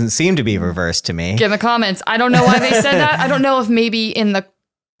doesn't seem to be reversed to me. Get in the comments. I don't know why they said that. I don't know if maybe in the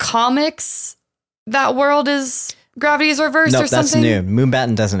comics that world is gravity is reversed or something. That's new.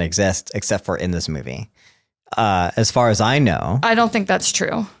 Mumbattan doesn't exist except for in this movie. As far as I know. I don't think that's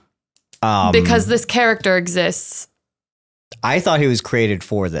true. Because this character exists. I thought he was created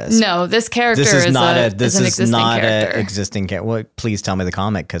for this. No, this character is an existing character. Well, please tell me the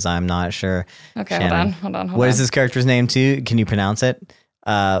comic because I'm not sure. Okay, Shannon. hold on. What is this character's name too? Can you pronounce it?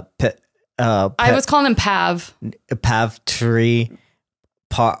 I was calling him Pav. Pavtri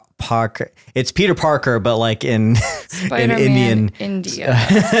Parker. It's Peter Parker, but like in Indian India.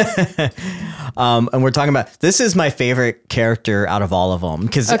 And we're talking about this is my favorite character out of all of them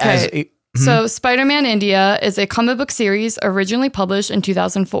because So Spider-Man India is a comic book series originally published in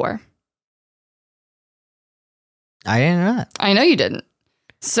 2004. I didn't know that. I know you didn't.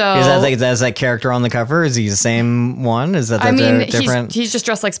 So is that character on the cover? Is he the same one? Is that different? He's just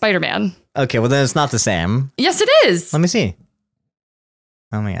dressed like Spider-Man. Okay, well then it's not the same. Yes, it is. Let me see.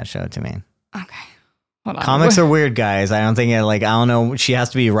 Oh my God, show it to me. Okay. Hold on. Comics are weird, guys. I don't know. She has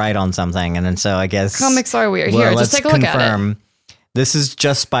to be right on something. And then so I guess. Comics are weird. Here, just take a look at it. This is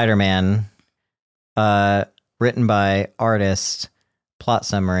just Spider-Man. Written by artist. Plot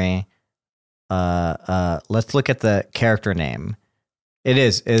summary. Let's look at the character name. It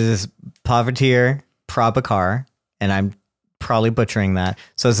is Pavitr Prabhakar. And I'm probably butchering that.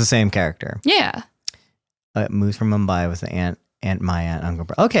 So it's the same character. Yeah. It moves from Mumbai with my aunt, Uncle.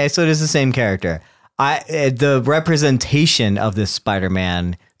 Okay, so it is the same character. The representation of this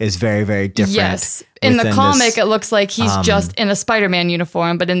Spider-Man is very, very different. Yes. In the comic, it looks like he's just in a Spider-Man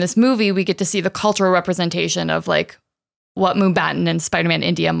uniform, but in this movie, we get to see the cultural representation of like what Mumbattan and Spider-Man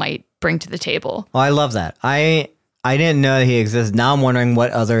India might bring to the table. Well, I love that. I didn't know that he existed. Now I'm wondering what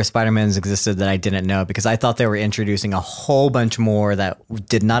other Spider-Mans existed that I didn't know because I thought they were introducing a whole bunch more that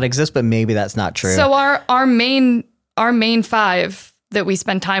did not exist, but maybe that's not true. So our main five that we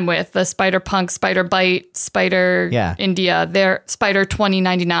spend time with, the Spider-Punk, Spider-Bite, India, they're Spider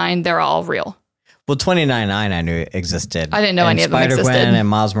 2099, they're all real. Well, 2099 I knew existed. I didn't know any of them existed. Spider-Gwen and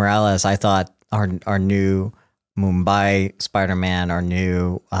Miles Morales, I thought our new Mumbai Spider-Man, our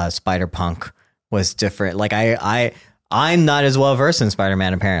new Spider-Punk was different. Like I'm not as well versed in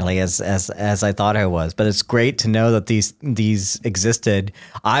Spider-Man apparently as I thought I was, but it's great to know that these existed.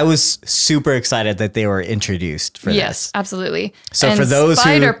 I was super excited that they were introduced for this. Yes, absolutely. So for those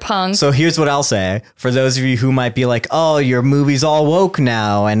Spider-Punk. So here's what I'll say for those of you who might be like, "Oh, your movie's all woke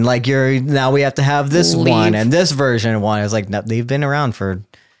now, and like now we have to have this one and this version one." It's like no, they've been around for.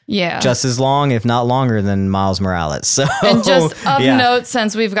 Yeah, just as long, if not longer, than Miles Morales. So, and just of note,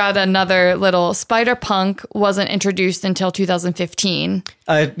 since we've got another little Spider-Punk wasn't introduced until 2015.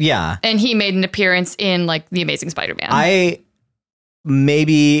 Yeah, and he made an appearance in like The Amazing Spider-Man. I'm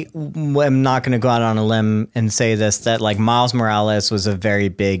not going to go out on a limb and say this that like Miles Morales was a very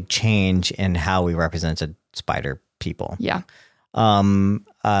big change in how we represented Spider people. Yeah,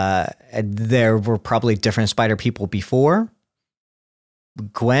 there were probably different Spider people before.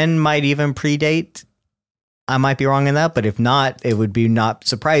 Gwen might even predate. I might be wrong in that, but if not, it would be not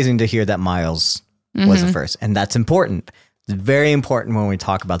surprising to hear that Miles was the first. And that's important. It's very important when we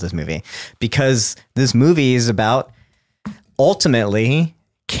talk about this movie because this movie is about ultimately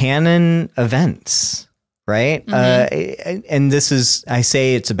canon events, right? And this is, I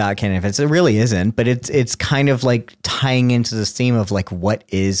say it's about canon events. It really isn't, but it's kind of like tying into this theme of like, what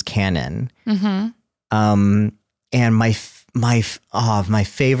is canon? And my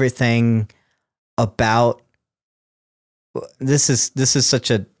favorite thing about this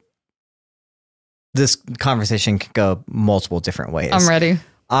conversation could go multiple different ways. I'm ready.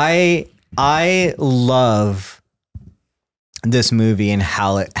 I love this movie and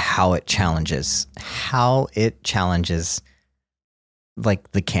how it challenges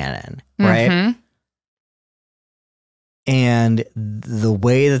like the canon, right? And the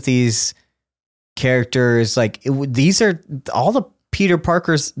way that these characters. Like these are all the Peter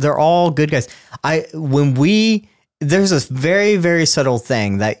Parkers. They're all good guys. There's this very, very subtle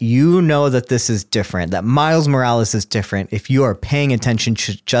thing that you know that this is different, that Miles Morales is different if you are paying attention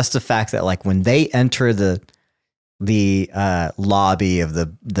to just the fact that like when they enter the lobby of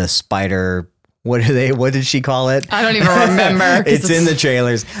the spider, what did she call it? I don't even remember. It's in the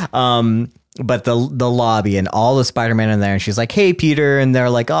trailers. But the lobby and all the Spider-Man in there, and she's like, "Hey, Peter," and they're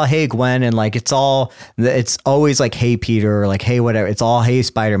like, "Oh, hey, Gwen," and like it's always like, "Hey, Peter," or like, "Hey, whatever." It's all, "Hey,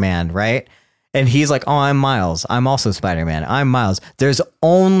 Spider-Man," right? And he's like, "Oh, I'm Miles. I'm also Spider-Man. I'm Miles." There's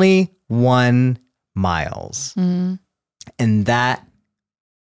only one Miles, and that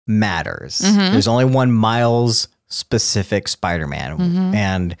matters. There's only one Miles specific Spider-Man,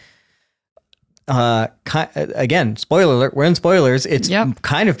 and again, spoiler alert. We're in spoilers. It's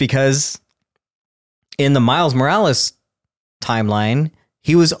kind of because in the Miles Morales timeline,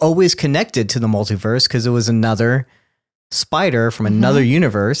 he was always connected to the multiverse because it was another spider from another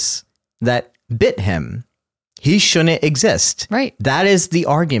universe that bit him. He shouldn't exist. Right. That is the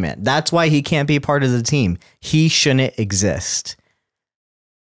argument. That's why he can't be part of the team. He shouldn't exist.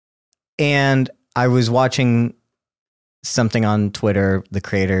 And I was watching something on Twitter, the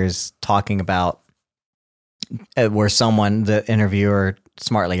creators talking about where the interviewer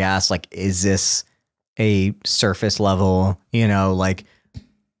smartly asked, like, is this a surface level, like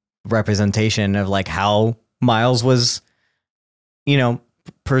representation of like how Miles was,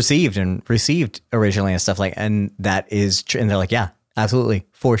 perceived and received originally and stuff like, and that is true. And they're like, yeah, absolutely,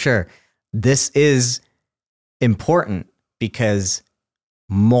 for sure. This is important because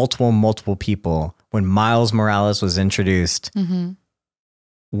multiple people, when Miles Morales was introduced,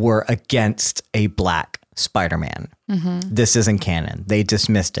 were against a black Spider-Man. This isn't canon. They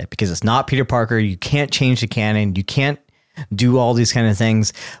dismissed it because it's not Peter Parker. You can't change the canon. You can't do all these kind of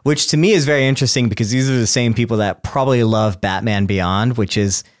things, which to me is very interesting because these are the same people that probably love Batman Beyond, which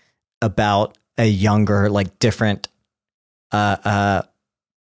is about a younger, like different Batman,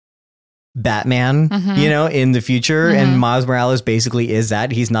 in the future. And Miles Morales basically is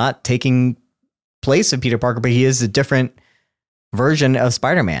that. He's not taking place of Peter Parker, but he is a different version of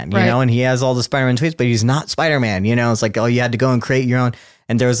Spider-Man, and he has all the Spider-Man traits, but he's not Spider-Man, it's like, oh, you had to go and create your own.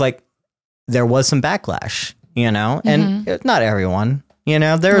 And there was some backlash, and not everyone,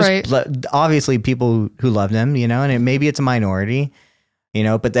 there's obviously people who loved him, and maybe it's a minority,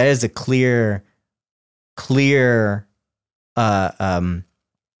 but that is a clear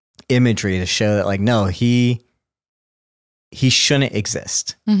imagery to show that like, no, he shouldn't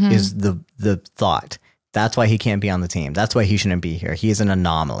exist is the thought. That's why he can't be on the team. That's why he shouldn't be here. He is an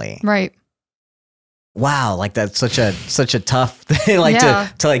anomaly. Right. Wow. Like that's such a tough thing, like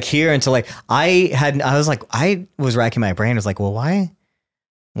to like hear and to like, I was racking my brain. I was like, well,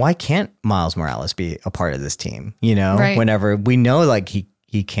 why can't Miles Morales be a part of this team? Whenever we know like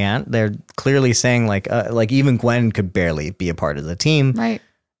he can't, they're clearly saying like even Gwen could barely be a part of the team. Right.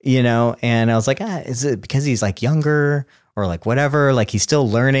 And I was like, is it because he's like younger? Or like whatever, like he's still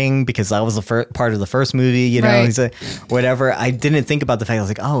learning because that was the part of the first movie, he's like, whatever. I didn't think about the fact I was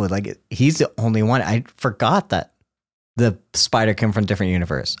like, oh, like he's the only one. I forgot that the spider came from a different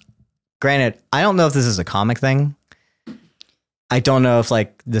universe. Granted, I don't know if this is a comic thing. I don't know if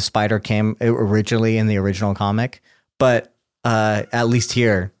like the spider came originally in the original comic, but at least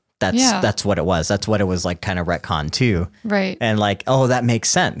here, that's what it was. That's what it was like kind of retcon too. Right. And like, oh, that makes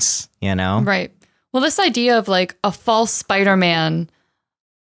sense, Right. Well, this idea of like a false Spider-Man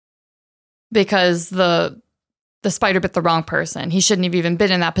because the spider bit the wrong person. He shouldn't have even been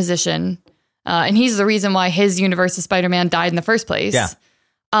in that position. And he's the reason why his universe of Spider-Man died in the first place. Yeah.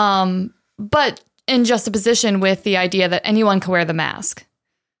 But in juxtaposition with the idea that anyone can wear the mask.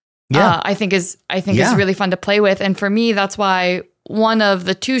 Yeah. I think is really fun to play with. And for me, that's why one of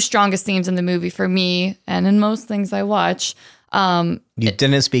the two strongest themes in the movie for me, and in most things I watch, you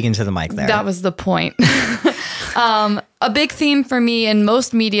didn't speak into the mic there. That was the point. A big theme for me in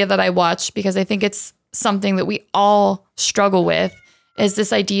most media that I watch, because I think it's something that we all struggle with, is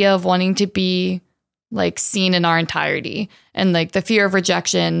this idea of wanting to be like seen in our entirety, and like the fear of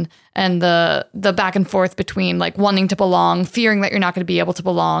rejection and the back and forth between like wanting to belong, fearing that you're not going to be able to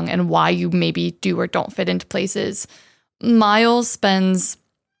belong, and why you maybe do or don't fit into places. Miles spends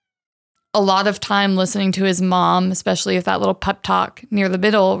a lot of time listening to his mom, especially with that little pep talk near the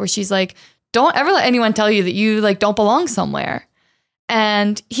middle where she's like, don't ever let anyone tell you that you like don't belong somewhere.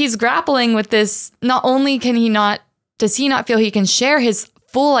 And he's grappling with this. Not only does he not feel he can share his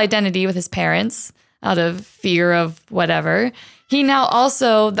full identity with his parents out of fear of whatever, he now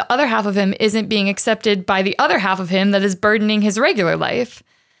also, the other half of him isn't being accepted by the other half of him that is burdening his regular life.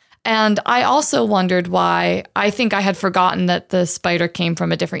 And I also wondered why. I think I had forgotten that the spider came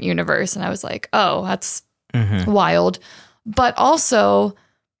from a different universe. And I was like, oh, that's wild. But also,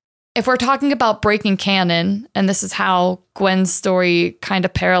 if we're talking about breaking canon, and this is how Gwen's story kind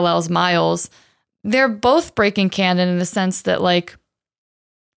of parallels Miles, they're both breaking canon in the sense that, like,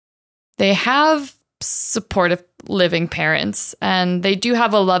 they have supportive living parents and they do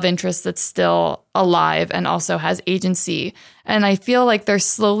have a love interest that's still alive and also has agency. And I feel like they're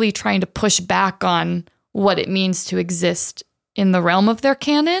slowly trying to push back on what it means to exist in the realm of their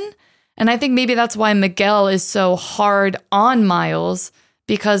canon. And I think maybe that's why Miguel is so hard on Miles,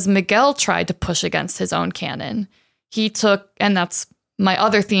 because Miguel tried to push against his own canon. He took, and that's my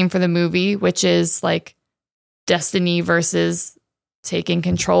other theme for the movie, which is like destiny versus taking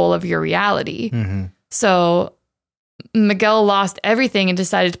control of your reality. So Miguel lost everything and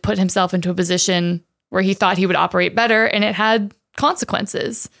decided to put himself into a position where he thought he would operate better, and it had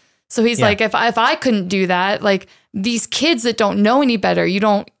consequences. So he's like, if I couldn't do that, like these kids that don't know any better, you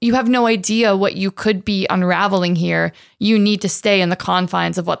have no idea what you could be unraveling here. You need to stay in the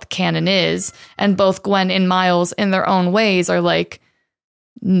confines of what the canon is. And both Gwen and Miles in their own ways are like,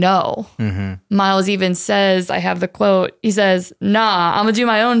 no. Miles even says, I have the quote, he says, nah, I'm gonna do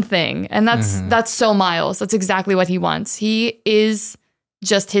my own thing. And that's so Miles. That's exactly what he wants. He is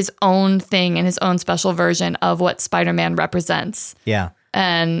just his own thing and his own special version of what Spider-Man represents. Yeah.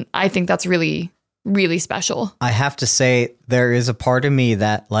 And I think that's really, really special. I have to say, there is a part of me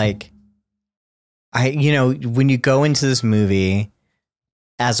that, like, when you go into this movie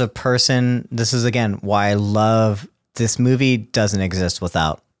as a person, this is again why I love this movie. Doesn't exist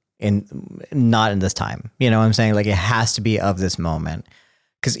without not in this time. You know what I'm saying? Like, it has to be of this moment.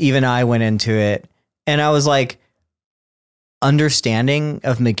 Because even I went into it and I was like, understanding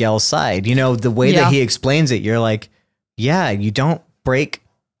of Miguel's side, the way that he explains it, you're like, yeah, you don't break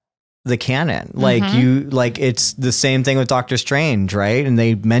the canon. Like it's the same thing with Doctor Strange, right? And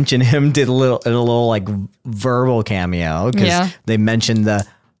they mention him did a little like verbal cameo because they mentioned the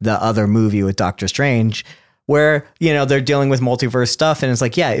other movie with Doctor Strange where, they're dealing with multiverse stuff. And it's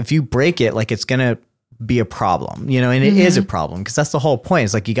like, yeah, if you break it, like it's going to be a problem, and it is a problem because that's the whole point.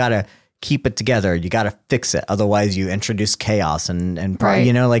 It's like, you got to keep it together. You got to fix it. Otherwise you introduce chaos and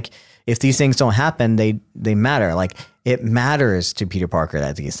like if these things don't happen, they matter. Like, it matters to Peter Parker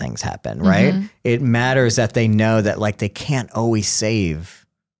that these things happen, right? It matters that they know that, like, they can't always save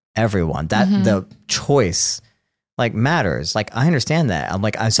everyone. That the choice, like, matters. Like, I understand that. I'm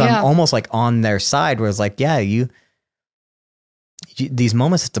like, I'm almost like on their side where it's like, yeah, you these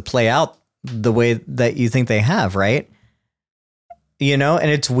moments have to play out the way that you think they have, right? And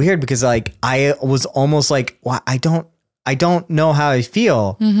it's weird because, like, I was almost like, well, I don't know how I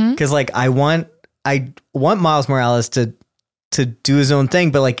feel because like I want Miles Morales to do his own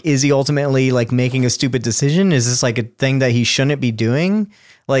thing, but like, is he ultimately like making a stupid decision? Is this like a thing that he shouldn't be doing?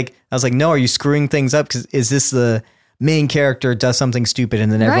 Like, I was like, no, are you screwing things up? Because is this the main character does something stupid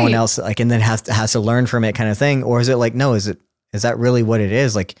and then everyone else like, and then has to learn from it kind of thing? Or is it like, no, is that really what it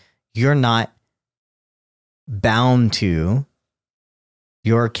is? Like, you're not bound to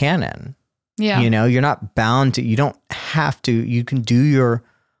your canon. Yeah. You're not bound to, you don't have to, you can do your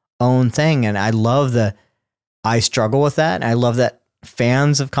own thing. And I struggle with that. I love that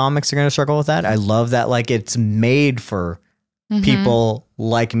fans of comics are going to struggle with that. I love that, like, it's made for people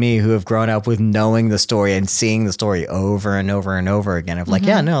like me who have grown up with knowing the story and seeing the story over and over and over again of like,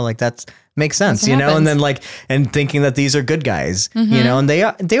 yeah, no, like that makes sense, and then like, and thinking that these are good guys, and they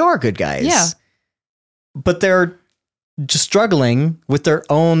are good guys. Yeah. But they're just struggling with their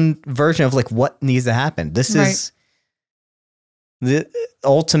own version of like what needs to happen. This is the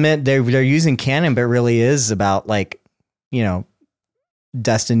ultimate. They're using canon, but it really is about like,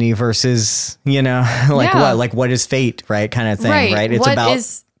 destiny versus, what is fate, right? Kind of thing, right? It's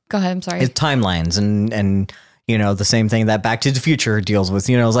go ahead. I'm sorry. It's timelines and the same thing that Back to the Future deals with.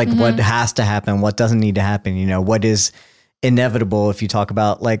 It's like what has to happen, what doesn't need to happen. What is inevitable if you talk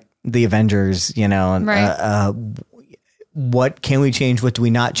about like the Avengers, what can we change? What do we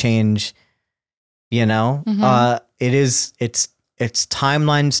not change? It's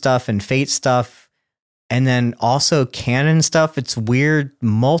timeline stuff and fate stuff. And then also canon stuff. It's weird,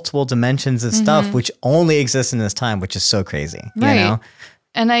 multiple dimensions of stuff, which only exists in this time, which is so crazy,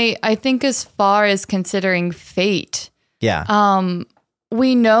 And I think as far as considering fate,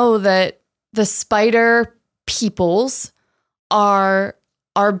 we know that the spider peoples are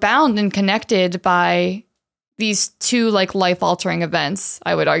bound and connected by these two like life-altering events.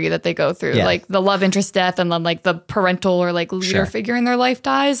 I would argue that they go through like the love interest death and then like the parental or like leader figure in their life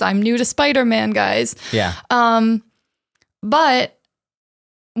dies. I'm new to Spider-Man, guys. Yeah. But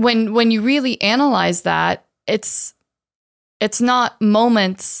when you really analyze that, it's not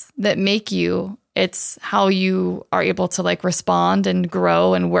moments that make you, it's how you are able to like respond and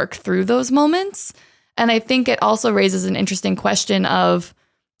grow and work through those moments. And I think it also raises an interesting question of,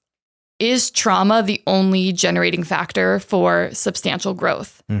 is trauma the only generating factor for substantial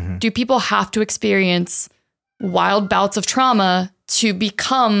growth? Mm-hmm. Do people have to experience wild bouts of trauma to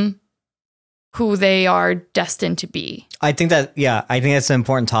become who they are destined to be? I think that's an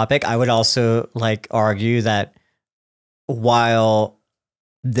important topic. I would also like argue that while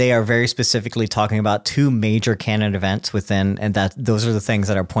they are very specifically talking about two major canon events within, and that those are the things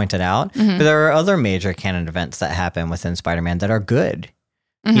that are pointed out, but there are other major canon events that happen within Spider-Man that are good.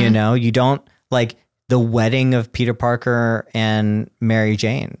 You know, you don't like the wedding of Peter Parker and Mary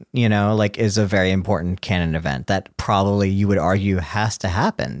Jane, you know, like is a very important canon event that probably you would argue has to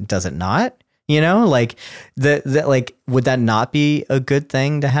happen. Does it not? You know, like like, would that not be a good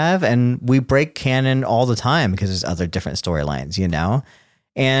thing to have? And we break canon all the time because there's other different storylines, you know?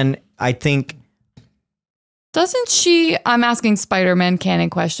 And I think. Doesn't she, I'm asking Spider-Man canon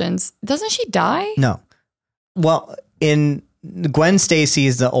questions. Doesn't she die? No. Well, Gwen Stacy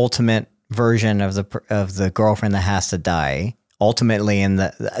is the ultimate version of the girlfriend that has to die. Ultimately,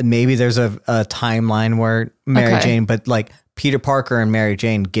 maybe there's a timeline where Mary Jane, but like Peter Parker and Mary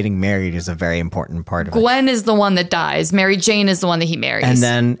Jane getting married is a very important part of it. Gwen is the one that dies. Mary Jane is the one that he marries.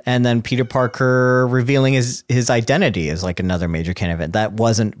 And then Peter Parker revealing his identity is like another major canon event that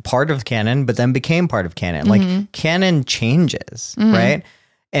wasn't part of canon, but then became part of canon. Like canon changes, right?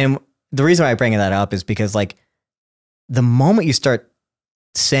 And the reason why I bring that up is because like the moment you start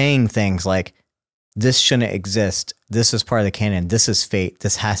saying things like, this shouldn't exist, this is part of the canon, this is fate,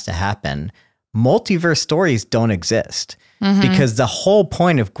 this has to happen, multiverse stories don't exist. Because the whole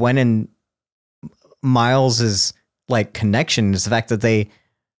point of Gwen and Miles's like connection is the fact that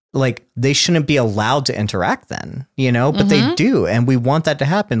they shouldn't be allowed to interact then, you know, but they do. And we want that to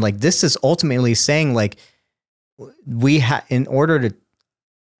happen. Like this is ultimately saying like in order to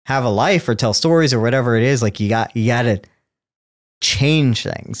have a life or tell stories or whatever it is, like you got to change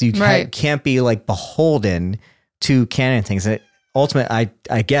things. You can't be like beholden to canon things. And ultimately,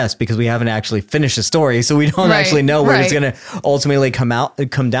 I guess, because we haven't actually finished the story, so we don't actually know where it's going to ultimately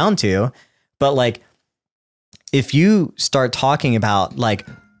come down to. But like, if you start talking about like,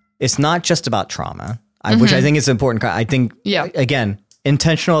 it's not just about trauma, which I think is important. I think, again,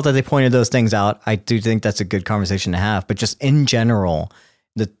 intentional that they pointed those things out. I do think that's a good conversation to have, but just in general,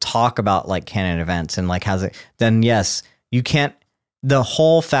 the talk about like canon events and like then yes, you can't, the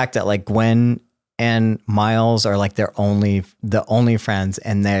whole fact that like Gwen and Miles are like the only friends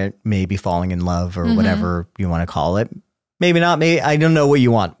and they're maybe falling in love or whatever you want to call it. Maybe not. Maybe I don't know what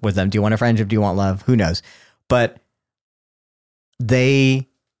you want with them. Do you want a friendship? Do you want love? Who knows? But they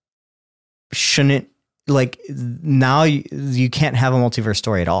shouldn't like now you can't have a multiverse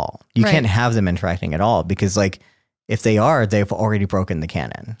story at all. You can't have them interacting at all because like if they are, they've already broken the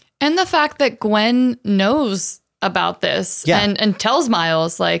canon. And the fact that Gwen knows about this and tells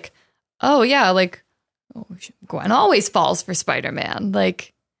Miles like, oh yeah, like Gwen always falls for Spider-Man.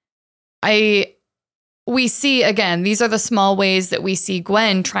 Like we see again, these are the small ways that we see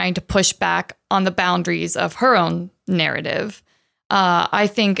Gwen trying to push back on the boundaries of her own narrative. I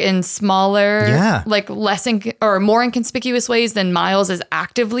think in smaller, like less or more inconspicuous ways than Miles is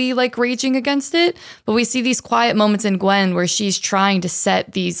actively like raging against it. But we see these quiet moments in Gwen where she's trying to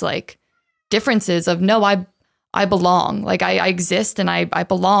set these like differences of no, I belong, like I exist and I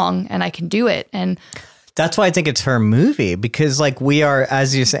belong and I can do it. And that's why I think it's her movie, because like we are,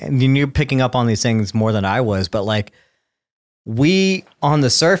 as you say, you're picking up on these things more than I was, but like we on the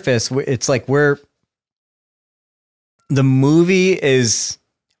surface, it's like the movie is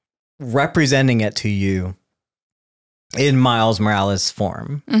representing it to you in Miles Morales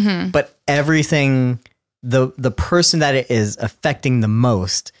form, but everything, the person that it is affecting the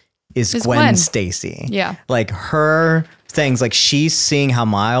most is Gwen Stacy. Yeah. Like her things, like she's seeing how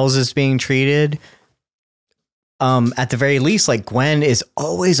Miles is being treated. At the very least, like Gwen is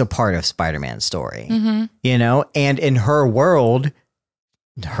always a part of Spider-Man's story, you know, and in her world,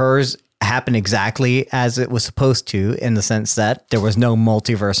 hers happened exactly as it was supposed to, in the sense that there was no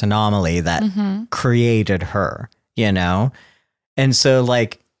multiverse anomaly that created her, you know? And so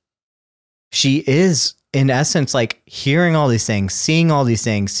like she is in essence, like hearing all these things, seeing all these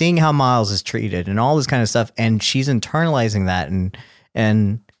things, seeing how Miles is treated and all this kind of stuff. And she's internalizing that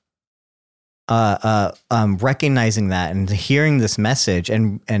and recognizing that and hearing this message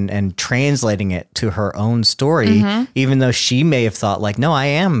and translating it to her own story, even though she may have thought like, no, I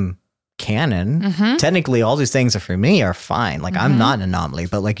am canon. Technically, all these things are for me are fine. Like, I'm not an anomaly,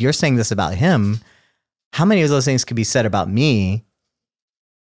 but like you're saying this about him. How many of those things could be said about me,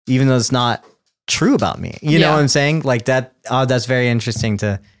 even though it's not true about me? You know what I'm saying? Like that. Oh, that's very interesting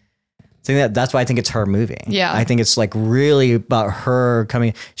to think that. That's why I think it's her movie. Yeah. I think it's like really about her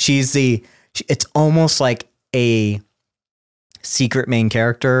coming. It's almost like a secret main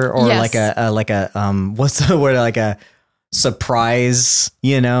character, or like a what's the word? Like a surprise,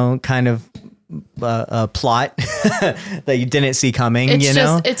 kind of plot that you didn't see coming.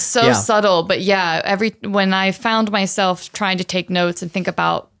 It's so subtle, but when I found myself trying to take notes and think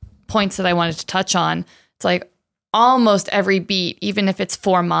about points that I wanted to touch on, it's like almost every beat, even if it's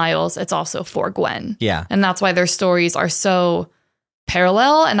for Miles, it's also for Gwen. Yeah. And that's why their stories are so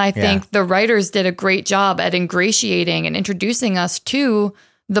parallel. And I think the writers did a great job at ingratiating and introducing us to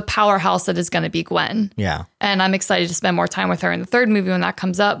the powerhouse that is going to be Gwen. Yeah. And I'm excited to spend more time with her in the third movie when that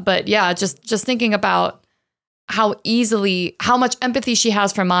comes up. But yeah, just thinking about how much empathy she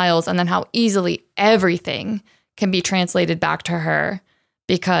has for Miles, and then how easily everything can be translated back to her,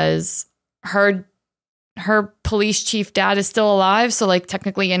 because her police chief dad is still alive. So like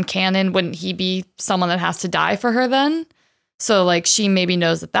technically in canon, wouldn't he be someone that has to die for her then? So like she maybe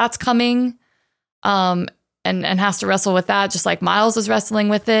knows that that's coming. And has to wrestle with that, just like Miles is wrestling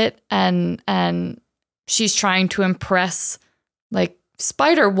with it, and she's trying to impress like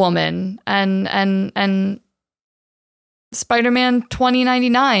Spider-Woman and Spider-Man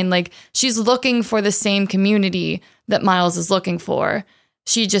 2099. Like, she's looking for the same community that Miles is looking for.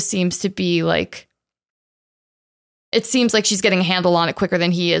 She just seems to be like, it seems like she's getting a handle on it quicker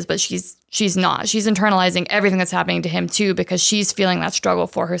than he is, but she's not. She's internalizing everything that's happening to him too, because she's feeling that struggle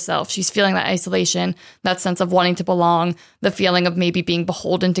for herself. She's feeling that isolation, that sense of wanting to belong, the feeling of maybe being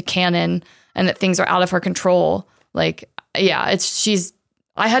beholden to canon, and that things are out of her control. Like, yeah,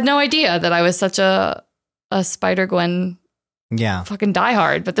 I had no idea that I was such a Spider-Gwen fucking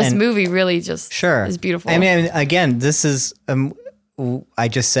diehard, but this movie really just is beautiful. I mean, again, this is, I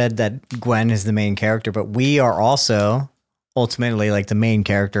just said that Gwen is the main character, but we are also ultimately like the main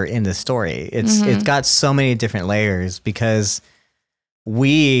character in the story. It's got so many different layers, because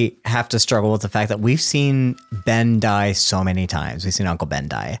we have to struggle with the fact that we've seen Ben die so many times. We've seen Uncle Ben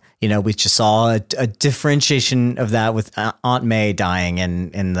die. We just saw a differentiation of that with Aunt May dying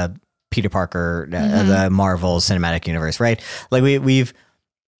in the Peter Parker, the Marvel Cinematic Universe, right? Like we've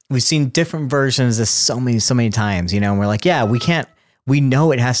seen different versions of so many times, and we're like, yeah, we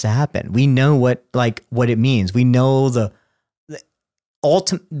know it has to happen. We know what it means. We know the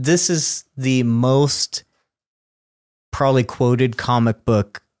ultimate. This is the most probably quoted comic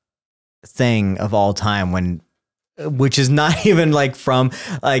book thing of all time, which is not even like from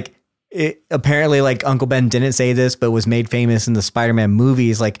like, apparently like Uncle Ben didn't say this, but was made famous in the Spider-Man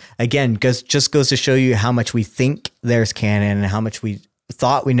movies. Like, again, just goes to show you how much we think there's canon and how much we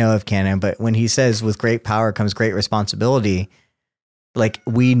thought we know of canon. But when he says with great power comes great responsibility, like,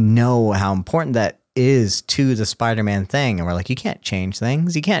 we know how important that is to the Spider-Man thing. And we're like, you can't change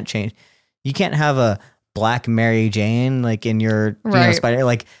things. You can't have a Black Mary Jane, like in your Spider,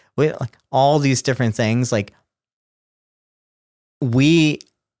 like all these different things. Like, we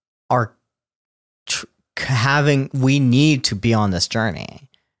are we need to be on this journey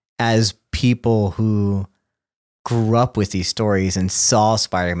as people who grew up with these stories and saw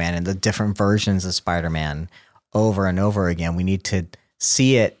Spider-Man and the different versions of Spider-Man over and over again. We need to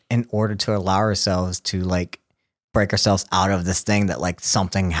see it in order to allow ourselves to like break ourselves out of this thing that like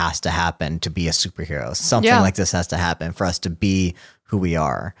something has to happen to be a superhero. Something like this has to happen for us to be who we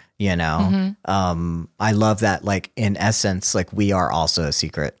are, I love that, like, in essence, like, we are also a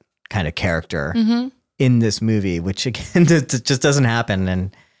secret kind of character in this movie, which again just doesn't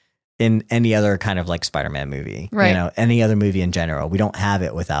happen in any other kind of like Spider-Man movie, right? Any other movie in general. We don't have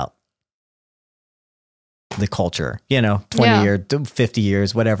it without the culture, 20 years, 50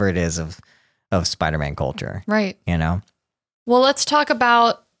 years, whatever it is of Spider-Man culture. Right. Well, let's talk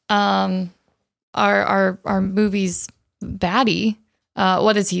about our movie's baddie.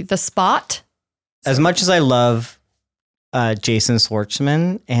 What is he? The Spot? As much as I love Jason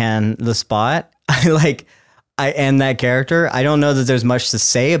Schwartzman and The Spot, and that character, I don't know that there's much to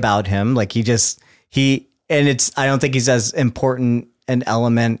say about him. Like, I don't think he's as important an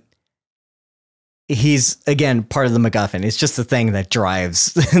element. He's, again, part of the MacGuffin. It's just the thing that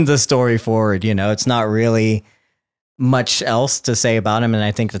drives the story forward. It's not really much else to say about him. And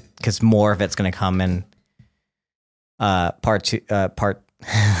I think that because more of it's going to come in part two,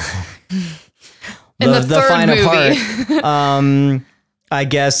 in the third final movie. Part. I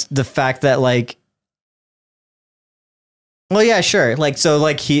guess the fact that, like, Well, yeah, sure. Like, so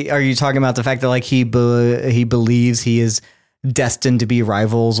like are you talking about the fact that like he believes he is destined to be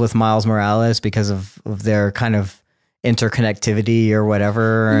rivals with Miles Morales because of their kind of interconnectivity or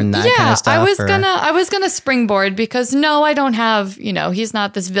whatever and that kind of stuff? I was gonna springboard because no, I don't have, he's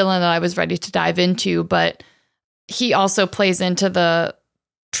not this villain that I was ready to dive into, but he also plays into the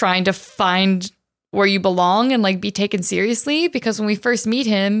trying to find where you belong and like be taken seriously, because when we first meet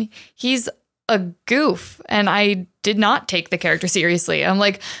him, he's a goof and I did not take the character seriously. I'm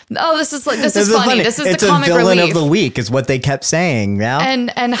like, oh, this is funny. This is the comic relief. It's a villain of the week is what they kept saying. Yeah.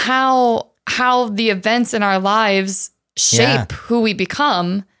 And how the events in our lives shape who we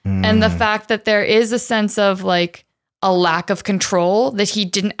become. And the fact that there is a sense of like a lack of control, that he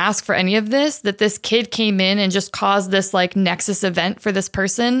didn't ask for any of this, that this kid came in and just caused this like nexus event for this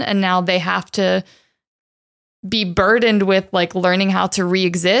person. And now they have to be burdened with like learning how to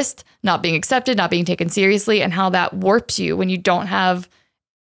re-exist, not being accepted, not being taken seriously, and how that warps you when you don't have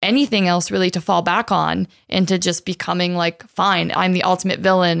anything else really to fall back on into just becoming like, fine, I'm the ultimate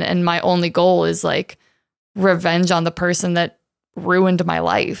villain and my only goal is like revenge on the person that ruined my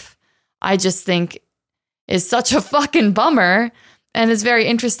life. I just think is such a fucking bummer. And it's very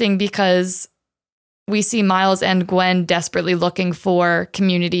interesting because we see Miles and Gwen desperately looking for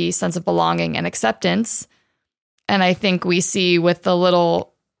community, sense of belonging, and acceptance. And I think we see with the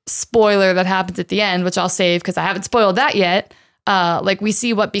little spoiler that happens at the end, which I'll save because I haven't spoiled that yet. Like we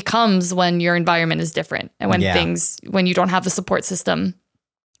see what becomes when your environment is different and when you don't have the support system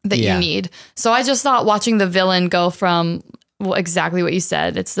that you need. So I just thought watching the villain go from exactly what you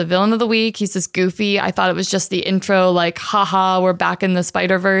said. It's the villain of the week. He's just goofy. I thought it was just the intro, like, haha, we're back in the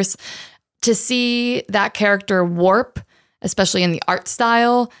Spider-Verse. To see that character warp, especially in the art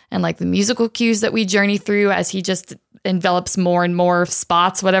style and like the musical cues that we journey through as he just envelops more and more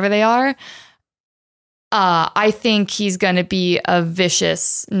spots, whatever they are. I think he's going to be a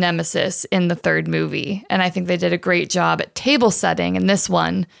vicious nemesis in the third movie. And I think they did a great job at table setting in this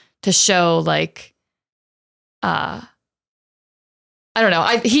one to show like, I don't know.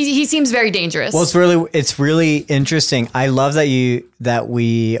 He seems very dangerous. Well, it's really interesting. I love that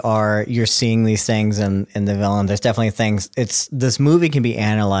you're seeing these things in the villain. There's definitely things. This movie can be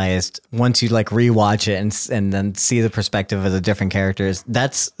analyzed once you like rewatch it and then see the perspective of the different characters.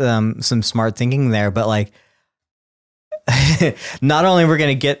 That's some smart thinking there. But like, not only we're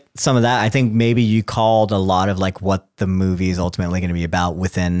going to get some of that, I think maybe you called a lot of like what the movie is ultimately going to be about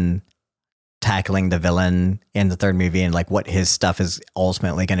within tackling the villain in the third movie and like what his stuff is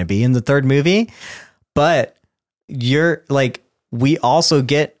ultimately going to be in the third movie. But you're like, we also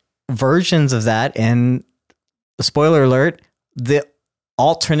get versions of that in, spoiler alert, the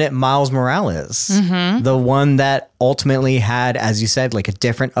alternate Miles Morales, the one that ultimately had, as you said, like a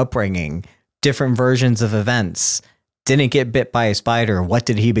different upbringing, different versions of events, didn't get bit by a spider. What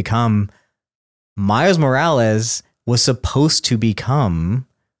did he become? Miles Morales was supposed to become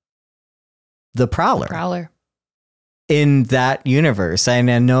the Prowler in that universe.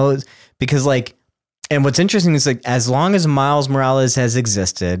 And I know because like, and what's interesting is like, as long as Miles Morales has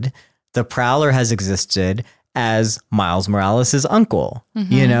existed, the Prowler has existed as Miles Morales' uncle,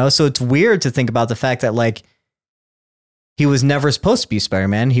 so it's weird to think about the fact that like, he was never supposed to be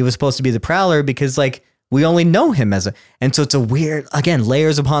Spider-Man. He was supposed to be the Prowler because like, we only know him and so it's a weird, again,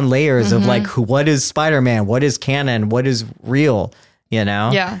 layers upon layers of like, what is Spider-Man? What is canon? What is real?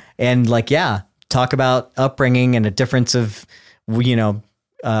 Yeah. And like, talk about upbringing and a difference of,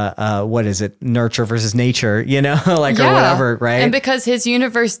 what is it? Nurture versus nature, or whatever. Right. And because his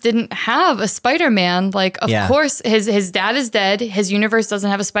universe didn't have a Spider-Man, like, of course his dad is dead. His universe doesn't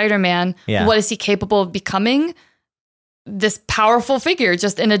have a Spider-Man. Yeah. What is he capable of becoming? This powerful figure,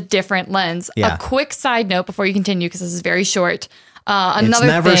 just in a different lens. Yeah. A quick side note before you continue, because this is very short. It's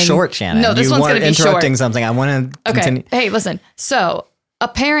never short, Shannon. No, this one's going to be short. Interrupting something. I want to continue. Hey, listen. So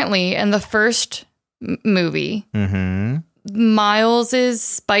apparently in the first movie, Miles's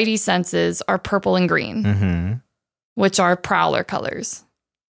spidey senses are purple and green, which are Prowler colors.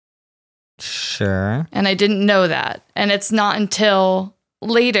 Sure. And I didn't know that. And it's not until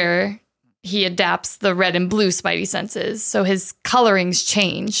later he adapts the red and blue spidey senses. So his colorings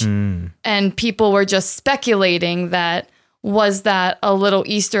change. And people were just speculating that was that a little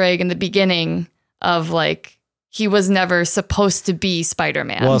Easter egg in the beginning of like, he was never supposed to be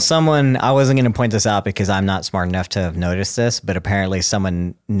Spider-Man. Well, I wasn't going to point this out because I'm not smart enough to have noticed this, but apparently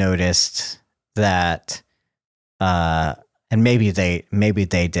someone noticed that, and maybe they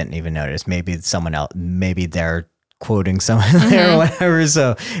didn't even notice. Maybe someone else, maybe they're quoting someone there or whatever.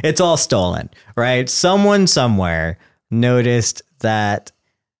 So it's all stolen, right? Someone somewhere noticed that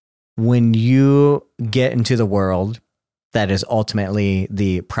when you get into the world that is ultimately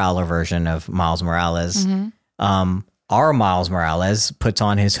the Prowler version of Miles Morales. Our Miles Morales puts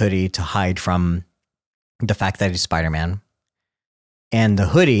on his hoodie to hide from the fact that he's Spider-Man. And the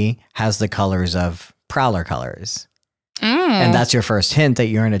hoodie has the colors of Prowler colors. And that's your first hint that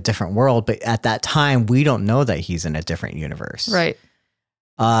you're in a different world. But at that time, we don't know that he's in a different universe. Right.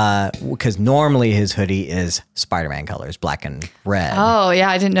 Because normally his hoodie is Spider-Man colors, black and red. Oh, yeah.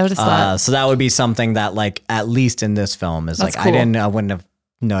 I didn't notice that. So that would be something that, like, at least in this film is That's like, cool. I wouldn't have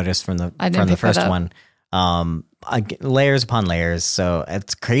noticed from the pick first that up. one. Layers upon layers. So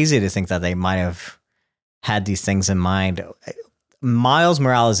it's crazy to think that they might have had these things in mind. Miles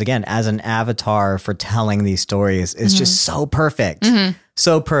Morales, again, as an avatar for telling these stories, is just so perfect.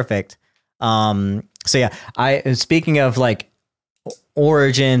 So perfect. So yeah, speaking of like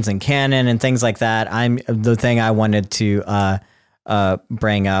origins and canon and things like that, the thing I wanted to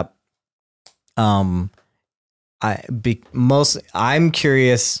bring up. I'm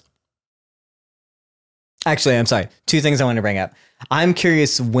curious. Actually, I'm sorry. Two things I want to bring up. I'm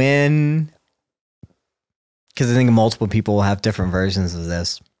curious when, because I think multiple people will have different versions of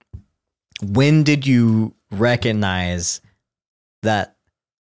this. When did you recognize that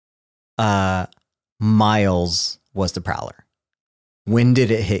Miles was the Prowler? When did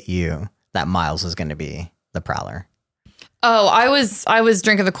it hit you that Miles was going to be the Prowler? Oh, I was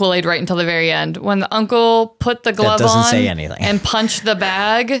drinking the Kool-Aid right until the very end when the uncle put the glove doesn't on say anything. and punched the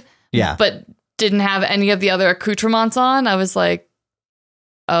bag. Yeah, but didn't have any of the other accoutrements on. I was like,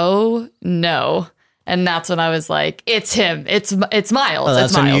 oh no. And that's when I was like, it's him. It's Miles. Oh,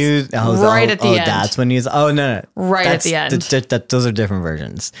 that's it's Miles. when you right at the end. That's when you. Oh no. Right at the end. Those are different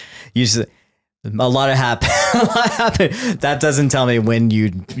versions. Usually, a lot happened. That doesn't tell me when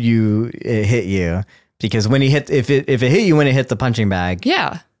it hit you, because when he hit, if it hit you when it hit the punching bag,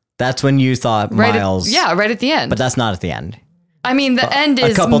 yeah, that's when you thought Miles. Right at the end. But that's not at the end. I mean, the end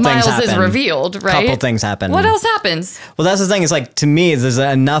is Miles is revealed, right? A couple things happen. What else happens? Well, that's the thing. It's like, to me, there's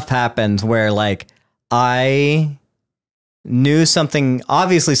enough happens where, like, I knew something.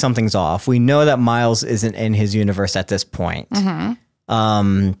 Obviously, something's off. We know that Miles isn't in his universe at this point.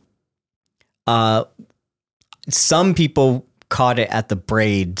 Some people caught it at the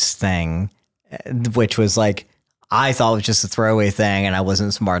braids thing, which was like, I thought it was just a throwaway thing, and I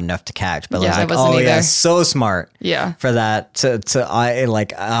wasn't smart enough to catch. But I was like, oh yeah, so smart. Yeah, for that I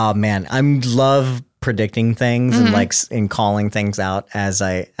like, oh man, I love predicting things and like and calling things out as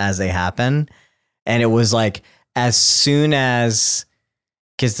they happen. And it was like, as soon as,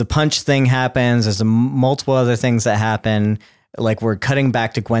 because the punch thing happens, there's multiple other things that happen. Like, we're cutting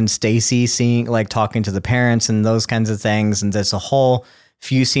back to Gwen Stacy seeing, like, talking to the parents and those kinds of things, and there's a whole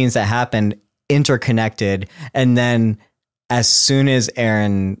few scenes that happen interconnected. And then as soon as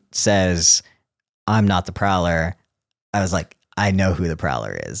Aaron says, I'm not the Prowler, I was like, I know who the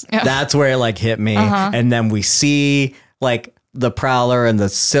Prowler is. Yeah. That's where it like hit me. And then we see like the Prowler and the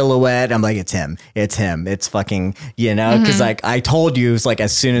silhouette. I'm like, it's him. It's fucking, because like I told you, it's like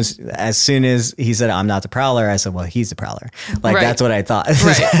as soon as he said, I'm not the Prowler, I said, well, he's the Prowler. Like, that's what I thought.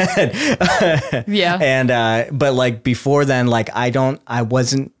 Right. Yeah. And, but like before then, like I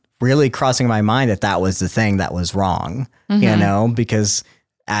wasn't really crossing my mind that was the thing that was wrong, because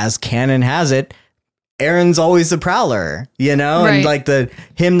as canon has it, Aaron's always the Prowler, and like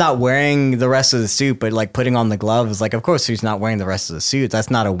him not wearing the rest of the suit, but like putting on the glove is like, of course he's not wearing the rest of the suit.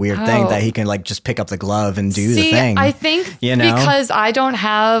 That's not a weird thing that he can like just pick up the glove and do the thing. I think because I don't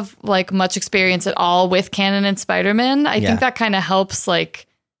have like much experience at all with canon and Spider-Man, I think that kind of helps like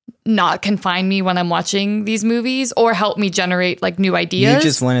not confine me when I'm watching these movies or help me generate like new ideas. You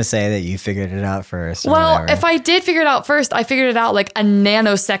just want to say that you figured it out first. Well, if I did figure it out first, I figured it out like a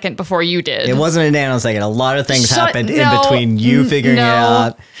nanosecond before you did. It wasn't a nanosecond. A lot of things happened in between you figuring it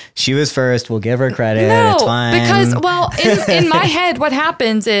out. She was first. We'll give her credit. No, it's fine. Because, well, in my head, what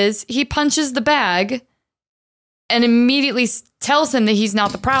happens is he punches the bag and immediately tells him that he's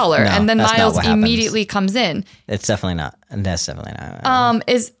not the Prowler. No, and then that's Miles not what immediately comes in. It's definitely not. That's definitely not.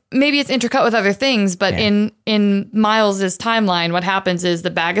 Maybe it's intercut with other things, but in Miles's timeline, what happens is the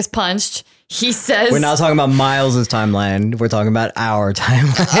bag is punched. He says, we're not talking about Miles's timeline. We're talking about our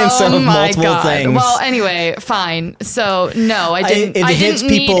timeline. Oh so my multiple God. things. Well, anyway, fine. So no, I didn't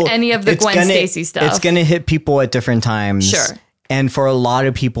people, need any of the Gwen Stacy stuff. It's going to hit people at different times. Sure. And for a lot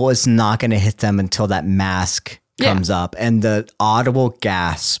of people, it's not going to hit them until that mask comes up, and the audible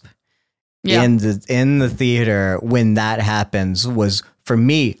gasp in the theater when that happens was, for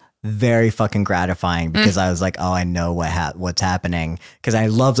me, very fucking gratifying, because I was like, oh, I know what's happening, because I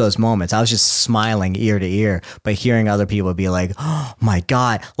love those moments. I was just smiling ear to ear, but hearing other people be like, oh my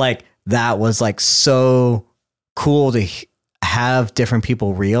God, like that was like so cool to have different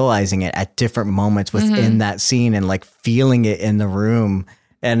people realizing it at different moments within that scene and like feeling it in the room.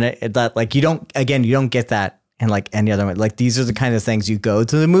 And that like, you don't get that in like any other way. Like these are the kind of things you go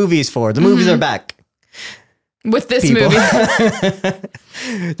to the movies for. The movies are back. With this movie.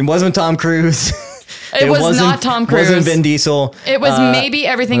 It wasn't Tom Cruise. It was not Tom Cruise. It wasn't Vin Diesel. It was maybe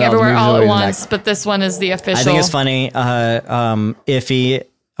Everything Everywhere All at Once, but this one is the official. I think it's funny. Iffy,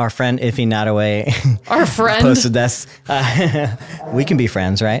 our friend Iffy Nottaway, our friend posted this. We can be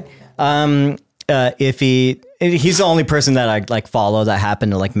friends, right? Iffy, he's the only person that I like follow that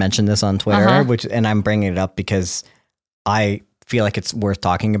happened to like mention this on Twitter, and I'm bringing it up because I feel like it's worth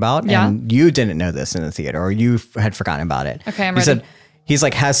talking about. Yeah. And you didn't know this in the theater, or you had forgotten about it. Okay, I'm ready. He's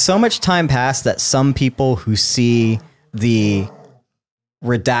like, has so much time passed that some people who see the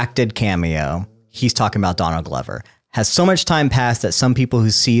redacted cameo, he's talking about Donald Glover, has so much time passed that some people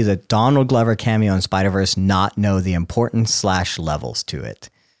who see the Donald Glover cameo in Spiderverse not know the importance / levels to it.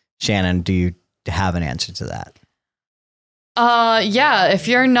 Shannon, do you have an answer to that? Yeah. If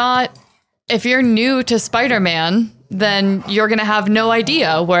you're new to Spider-Man, then you're going to have no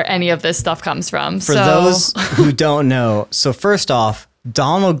idea where any of this stuff comes from. For those who don't know, so first off,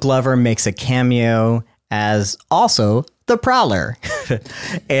 Donald Glover makes a cameo as also the Prowler.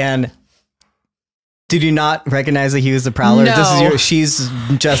 And did you not recognize that he was the Prowler? No. She's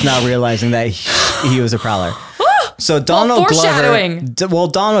just now realizing that he was a Prowler. So Donald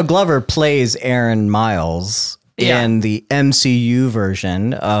Glover plays Aaron Miles in the MCU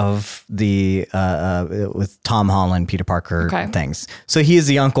version of the with Tom Holland, Peter Parker things. So he is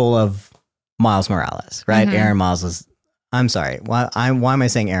the uncle of Miles Morales, right? Aaron Miles is. I'm sorry. Why am I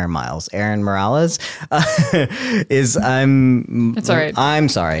saying Aaron Miles? Aaron Morales It's all right. I'm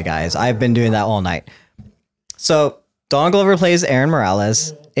sorry, guys. I've been doing that all night. So Donald Glover plays Aaron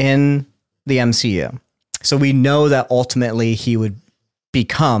Morales in the MCU. So we know that ultimately he would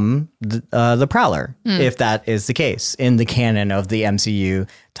become the Prowler, if that is the case in the canon of the MCU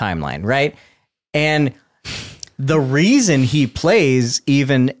timeline, right? And the reason he plays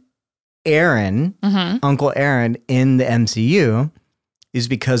even Aaron, Uncle Aaron in the MCU is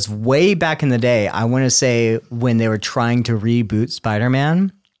because way back in the day, I want to say when they were trying to reboot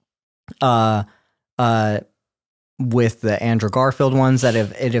Spider-Man, with the Andrew Garfield ones that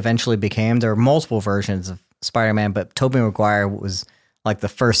it eventually became, there were multiple versions of Spider-Man, but Tobey Maguire was like the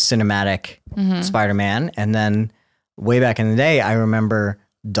first cinematic Spider-Man. And then way back in the day, I remember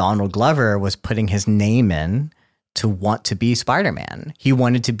Donald Glover was putting his name in to want to be Spider-Man. He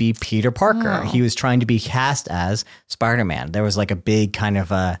wanted to be Peter Parker. He was trying to be cast as Spider-Man. There was like a big kind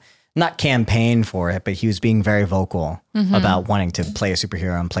of not campaign for it, but he was being very vocal about wanting to play a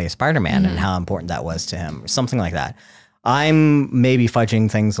superhero and play Spider-Man and how important that was to him, something like that. I'm maybe fudging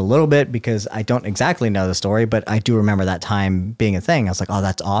things a little bit because I don't exactly know the story, but I do remember that time being a thing. I was like, oh,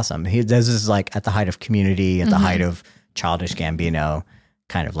 that's awesome. This is like at the height of Community, at the height of Childish Gambino,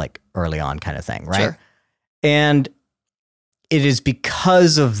 kind of like early on kind of thing, right? Sure. And it is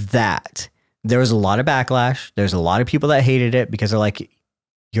because of that, there was a lot of backlash. There's a lot of people that hated it because they're like,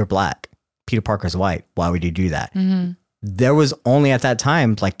 you're black. Peter Parker's white. Why would you do that? There was only at that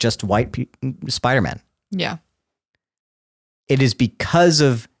time, like just white Spider-Man. Yeah. It is because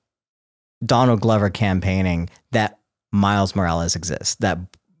of Donald Glover campaigning that Miles Morales exists, that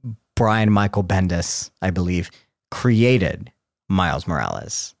Brian Michael Bendis, I believe, created Miles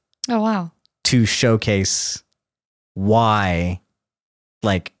Morales. Oh, wow. To showcase why,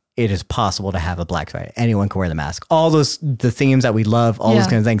 like, it is possible to have a black Spider. Anyone can wear the mask. All the themes that we love, all those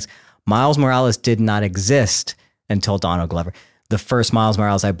kind of things. Miles Morales did not exist until Donald Glover. The first Miles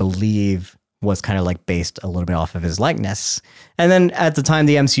Morales, I believe, was kind of like based a little bit off of his likeness. And then at the time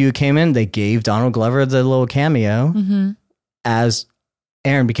the MCU came in, they gave Donald Glover the little cameo as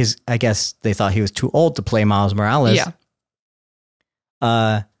Aaron, because I guess they thought he was too old to play Miles Morales.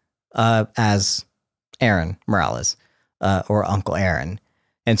 As Aaron Morales, or Uncle Aaron.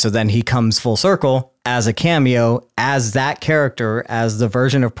 And so then he comes full circle as a cameo, as that character, as the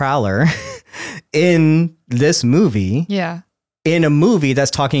version of Prowler in this movie. Yeah. In a movie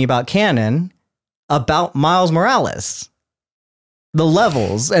that's talking about canon, about Miles Morales. The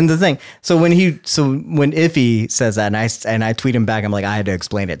levels and the thing. So when Iffy says that, and I tweet him back, I'm like, I had to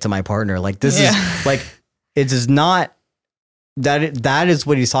explain it to my partner. Like, this is like, it is not that is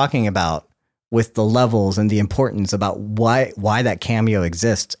what he's talking about with the levels and the importance about why that cameo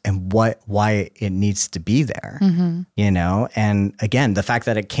exists and why it needs to be there, you know? And again, the fact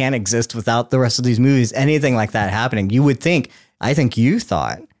that it can't exist without the rest of these movies, anything like that happening, I think you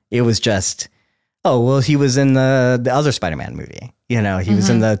thought it was just Oh, well, he was in the other Spider-Man movie. You know, he was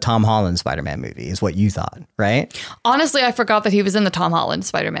in the Tom Holland Spider-Man movie is what you thought, right? Honestly, I forgot that he was in the Tom Holland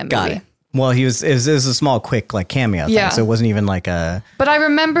Spider-Man movie. Got it. Well, it was a small, quick, like, cameo thing, so it wasn't even like a... But I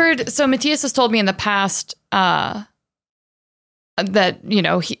remembered, so Matthias has told me in the past that, you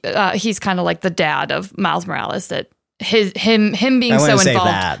know, he's kind of like the dad of Miles Morales, that him being so involved. Say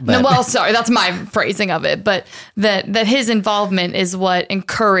that, no, well, sorry, that's my phrasing of it, but that his involvement is what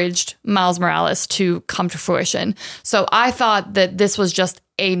encouraged Miles Morales to come to fruition. So I thought that this was just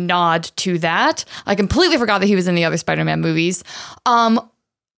a nod to that. I completely forgot that he was in the other Spider-Man movies.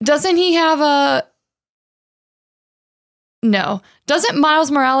 Doesn't he have No. Doesn't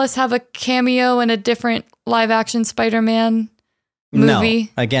Miles Morales have a cameo in a different live action Spider-Man movie? No.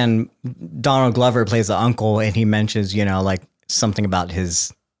 Again, Donald Glover plays the uncle, and he mentions, you know, like something about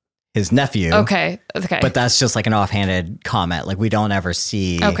his nephew. Okay. But that's just like an offhanded comment. Like, we don't ever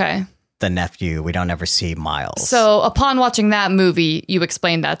see the nephew. We don't ever see Miles. So upon watching that movie, you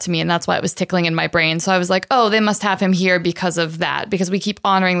explained that to me, and that's why it was tickling in my brain. So I was like, oh, they must have him here because of that, because we keep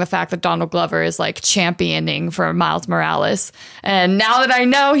honoring the fact that Donald Glover is like championing for Miles Morales. And now that I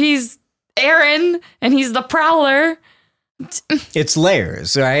know he's Aaron and he's the Prowler, it's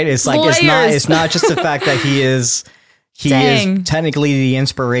layers, right? It's like it's not just the fact that he is technically the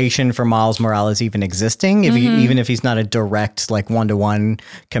inspiration for Miles Morales even existing. Even if he's not a direct like one-to-one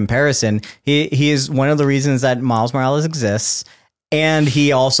comparison, he is one of the reasons that Miles Morales exists, and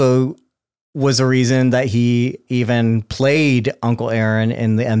he also was a reason that he even played Uncle Aaron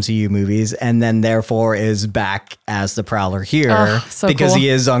in the MCU movies, and then therefore is back as the Prowler here because he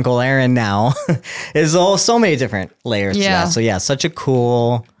is Uncle Aaron now. There's so many different layers to that. So yeah, such a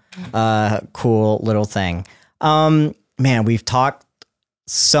cool little thing. Man, we've talked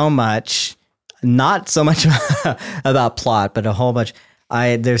so much, not so much about plot, but a whole bunch.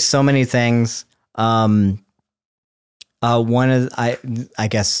 There's so many things. One of I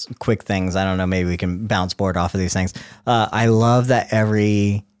guess quick things. I don't know. Maybe we can bounce board off of these things. I love that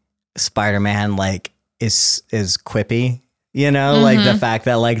every Spider-Man like is quippy. You know, like the fact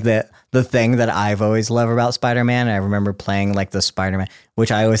that like the thing that I've always loved about Spider-Man. I remember playing like the Spider-Man, which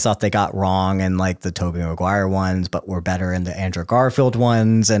I always thought they got wrong in like the Tobey Maguire ones, but were better in the Andrew Garfield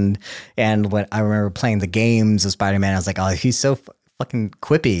ones. And when I remember playing the games of Spider-Man, I was like, oh, he's so fucking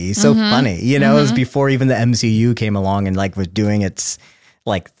quippy. He's so funny. You know, it was before even the MCU came along and like was doing its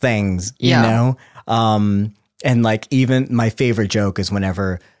like things, you know? And like even my favorite joke is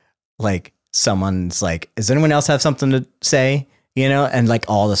whenever like someone's like, does anyone else have something to say? You know, and like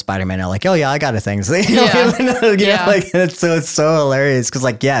all the Spider-Man are like, oh yeah, I got a thing. So, you know, like it's so hilarious because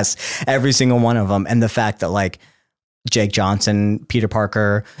like, yes, every single one of them. And the fact that like Jake Johnson, Peter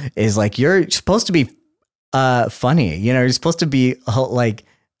Parker is like, you're supposed to be funny, you know, you're supposed to be like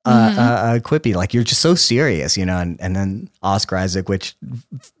quippy, like you're just so serious, you know, and then Oscar Isaac, which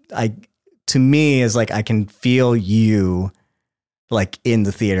to me is like, I can feel you like in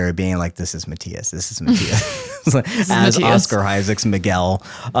the theater being like, this is Matthias. As Oscar Isaac's Miguel,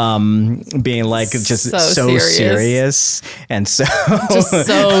 being like just so serious and so just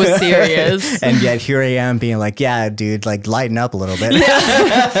so serious, and yet here I am being like, yeah, dude, like lighten up a little bit,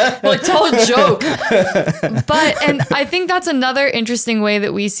 like tell a joke. But and I think that's another interesting way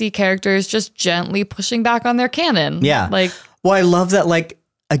that we see characters just gently pushing back on their canon. Yeah, like, well, I love that. Like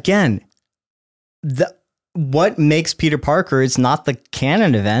again, what makes Peter Parker, it's not the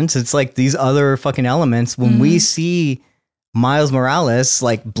canon events, it's like these other fucking elements. When we see Miles Morales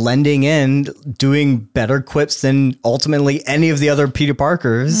like blending in, doing better quips than ultimately any of the other Peter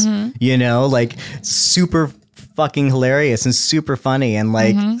Parkers, you know, like super fucking hilarious and super funny and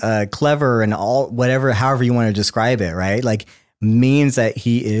like clever and all whatever, however you want to describe it, right? Like means that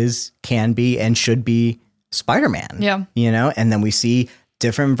he can be and should be Spider-Man. Yeah. You know, and then we see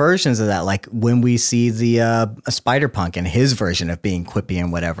different versions of that, like when we see the Spider-Punk and his version of being quippy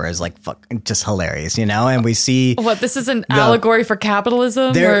and whatever is like fucking just hilarious, you know. And we see this is an allegory for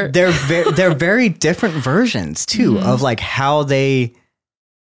capitalism. They're very different versions too of like how they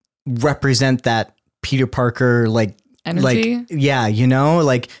represent that Peter Parker like energy. Like you know,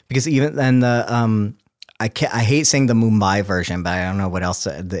 like because even then the I hate saying the Mumbai version, but I don't know what else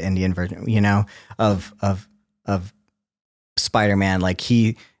the Indian version, you know, of Spider-Man, like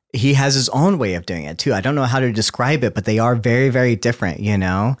he has his own way of doing it too. I don't know how to describe it, but they are very, very different, you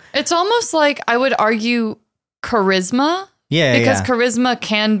know? It's almost like I would argue charisma. Yeah. Because charisma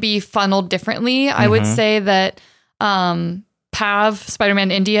can be funneled differently. I would say that Pav, Spider-Man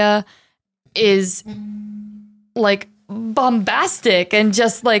India, is like bombastic and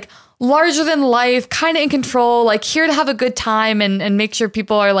just like larger than life, kind of in control, like here to have a good time and make sure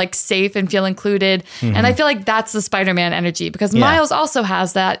people are like safe and feel included. And I feel like that's the Spider-Man energy, because Miles also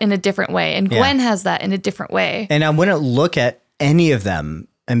has that in a different way, and Gwen has that in a different way. And I wouldn't look at any of them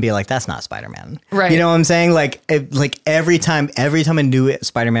and be like, that's not Spider-Man. Right. You know what I'm saying? Like every time a new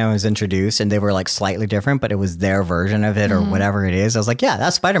Spider-Man was introduced and they were like slightly different, but it was their version of it or whatever it is, I was like, yeah,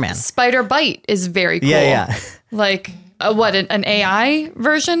 that's Spider-Man. Spider Bite is very cool. Yeah. Like an AI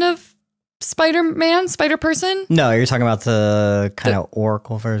version of Spider-Man, Spider-Person? No, you're talking about the kind of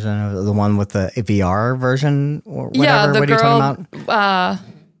Oracle version of the one with the VR version or whatever. Yeah, the what girl, are you talking about?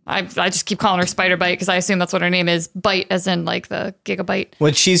 I just keep calling her Spider Bite because I assume that's what her name is. Bite as in like the gigabyte.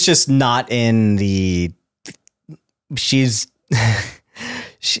 Well, she's just not in the... She's...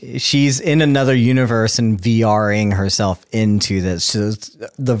 She's in another universe and VRing herself into this. So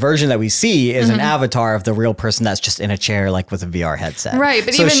the version that we see is an avatar of the real person that's just in a chair, like with a VR headset. Right,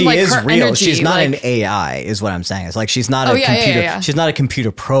 but so even she like is her real. energy, She's not like, an AI, is what I'm saying. It's like she's not a computer. Yeah. She's not a computer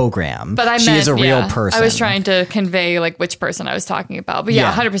program. But she is a real person. I was trying to convey like which person I was talking about. But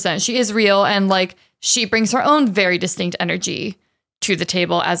yeah, 100%. She is real, and like she brings her own very distinct energy to the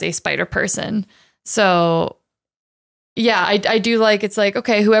table as a spider person. So yeah, I do like, it's like,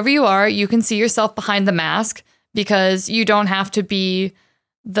 okay, whoever you are, you can see yourself behind the mask, because you don't have to be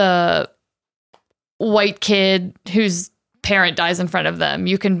the white kid whose parent dies in front of them.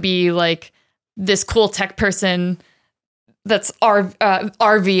 You can be like this cool tech person that's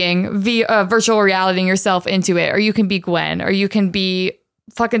RVing, virtual realitying yourself into it. Or you can be Gwen, or you can be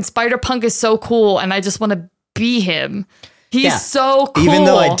fucking Spider-Punk is so cool, and I just want to be him. He's so cool. Even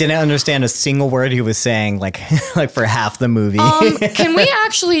though I didn't understand a single word he was saying, like for half the movie. Can we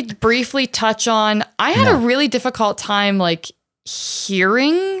actually briefly touch on, I had a really difficult time like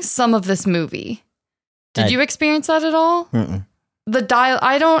hearing some of this movie. Did you experience that at all? Mm-mm. The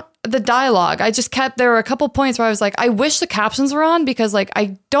dialogue. I just there were a couple points where I was like, I wish the captions were on, because like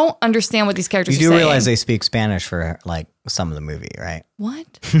I don't understand what these characters are saying. You do realize they speak Spanish for like some of the movie, right? What?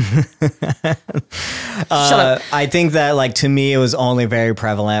 Shut up. I think that like to me it was only very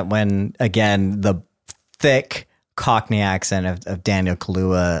prevalent when, again, the thick Cockney accent of Daniel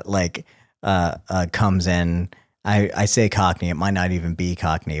Kaluuya like comes in. I say Cockney, it might not even be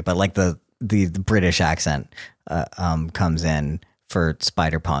Cockney, but like the British accent comes in for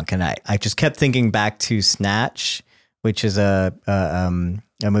Spider-Punk, and I just kept thinking back to Snatch, which is a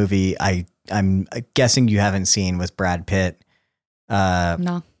movie I'm guessing you haven't seen, with Brad Pitt,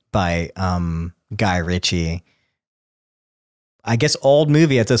 No. by Guy Ritchie. I guess old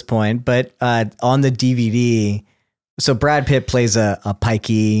movie at this point, but on the DVD, so Brad Pitt plays a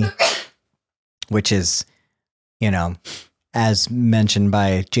pikey, which is, you know, as mentioned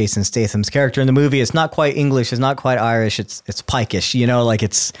by Jason Statham's character in the movie, it's not quite English, it's not quite Irish, it's pikish, you know, like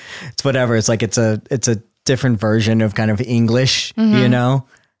it's whatever. It's like it's a different version of kind of English, you know?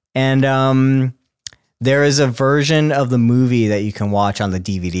 And there is a version of the movie that you can watch on the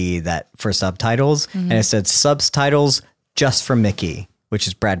DVD that for subtitles, and it said subtitles just for Mickey, which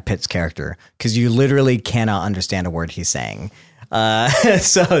is Brad Pitt's character, because you literally cannot understand a word he's saying.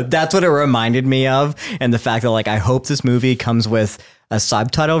 So that's what it reminded me of. And the fact that like, I hope this movie comes with a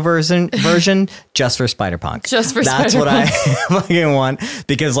subtitle version just for Spider-Punk. Just for That's Spider-Punk. what I fucking want,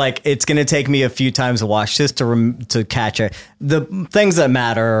 because like, it's going to take me a few times to watch this to catch it. The things that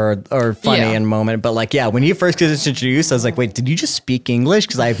matter are funny in moment. But like, yeah, when he first gets introduced, I was like, wait, did you just speak English?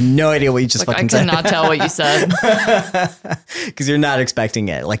 Because I have no idea what you just fucking said. I could not tell what you said. Because you're not expecting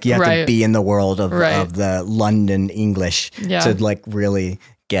it. Like you have to be in the world of the London English to like really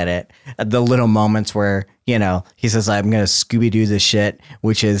get it. The little moments where, you know, he says, I'm going to Scooby-Doo this shit,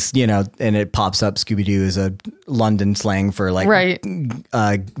 which is, you know, and it pops up. Scooby-Doo is a London slang for like,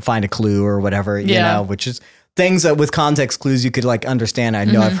 find a clue or whatever, you know, which is things that with context clues you could like understand. I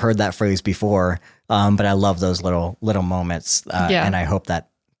know I've heard that phrase before, but I love those little moments. And I hope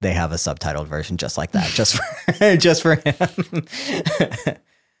that they have a subtitled version just like that, just for him.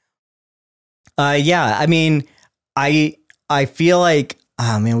 I mean, I feel like,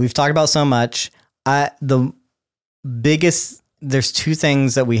 oh man, we've talked about so much. There's two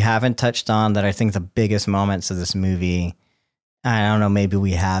things that we haven't touched on that I think the biggest moments of this movie. I don't know, maybe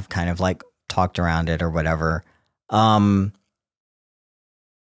we have kind of like talked around it or whatever. Let's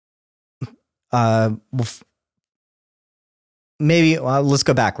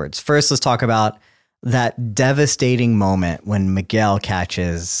go backwards. First, let's talk about that devastating moment when Miguel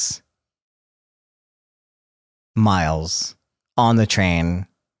catches Miles on the train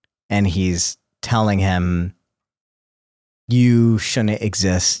and he's telling him, you shouldn't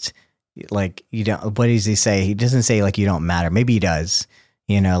exist. Like, you don't, what does he say? He doesn't say like, you don't matter. Maybe he does.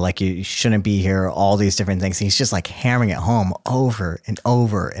 You know, like you shouldn't be here, all these different things. He's just like hammering it home over and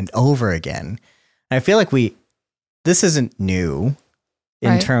over and over again. And I feel like this isn't new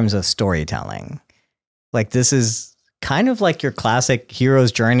in terms of storytelling. Like this is kind of like your classic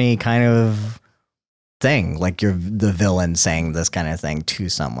hero's journey kind of thing. Like you're the villain saying this kind of thing to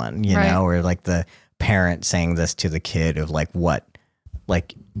someone, you know, or like the parent saying this to the kid of like what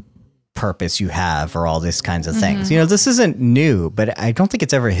like purpose you have or all these kinds of things. You know, this isn't new, but I don't think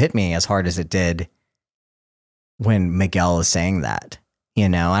it's ever hit me as hard as it did when Miguel is saying that. You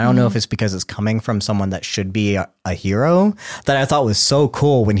know, I don't know if it's because it's coming from someone that should be a hero that I thought was so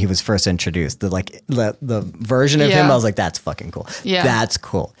cool when he was first introduced. The version of him, I was like, that's fucking cool. Yeah. That's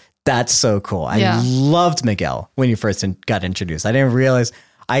cool. That's so cool. I loved Miguel when he first got introduced. I didn't realize,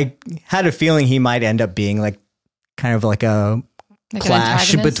 I had a feeling he might end up being like kind of like a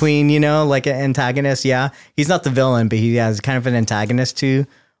clash between, you know, like an antagonist. Yeah. He's not the villain, but he has kind of an antagonist to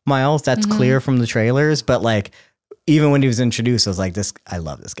Miles. That's clear from the trailers. But like, even when he was introduced, I was like, I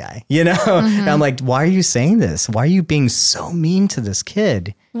love this guy, you know? And I'm like, why are you saying this? Why are you being so mean to this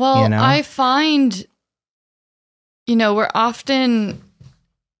kid? Well, you know? I find, you know, we're often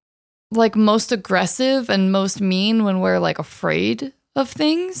like most aggressive and most mean when we're like afraid of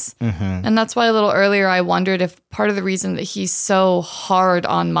things. And that's why a little earlier I wondered if part of the reason that he's so hard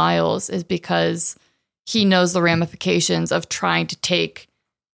on Miles is because he knows the ramifications of trying to take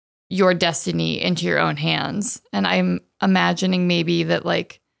your destiny into your own hands. And I'm imagining maybe that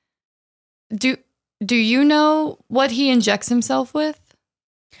like, do you know what he injects himself with?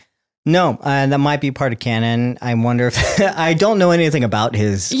 No, that might be part of canon. I wonder if I don't know anything about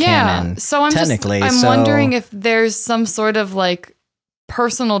his canon. So I'm wondering if there's some sort of like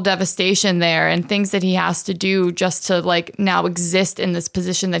personal devastation there and things that he has to do just to like now exist in this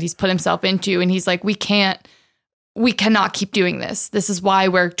position that he's put himself into. And he's like, we cannot keep doing this. This is why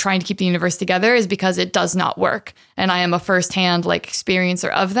we're trying to keep the universe together, is because it does not work. And I am a firsthand like experiencer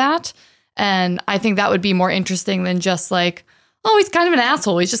of that. And I think that would be more interesting than just like, oh, he's kind of an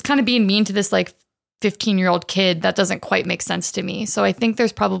asshole. He's just kind of being mean to this like 15-year-old kid. That doesn't quite make sense to me. So I think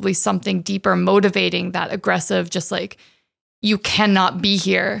there's probably something deeper motivating that aggressive, just like, you cannot be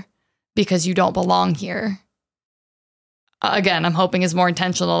here because you don't belong here. Again, I'm hoping is more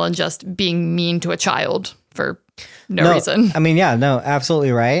intentional than just being mean to a child for no reason. I mean, yeah, no,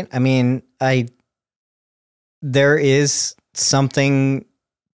 absolutely right. I mean, there is something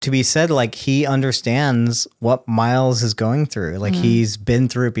to be said, like he understands what Miles is going through. Like he's been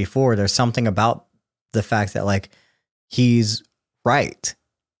through it before. There's something about the fact that like he's right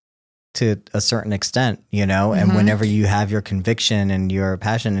to a certain extent, you know, and whenever you have your conviction and your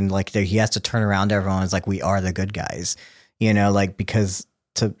passion and like he has to turn around to everyone, it's like, we are the good guys, you know, like, because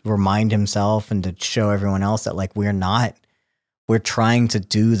to remind himself and to show everyone else that like, we're trying to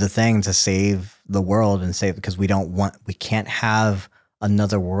do the thing to save the world and save, because we can't have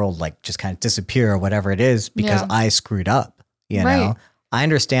another world like just kind of disappear or whatever it is because I screwed up, you know. I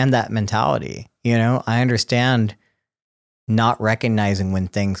understand that mentality, you know. I understand not recognizing when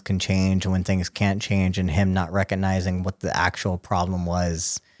things can change and when things can't change, and him not recognizing what the actual problem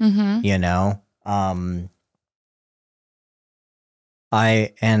was, you know. And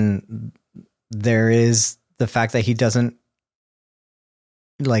there is the fact that he doesn't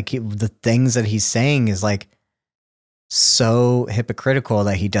like the things that he's saying is like so hypocritical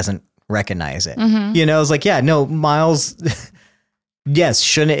that he doesn't recognize it. You know, it's like, yeah, no, Miles, yes,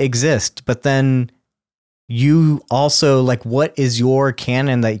 shouldn't exist. But then you also like, what is your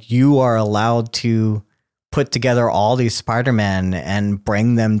canon that you are allowed to put together all these Spider-Men and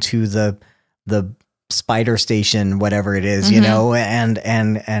bring them to the spider station, whatever it is, you know, and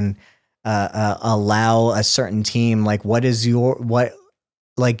allow a certain team, like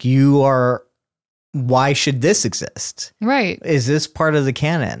why should this exist? Right. Is this part of the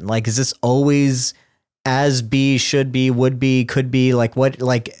canon? Like, is this always as be, should be, would be, could be, like what,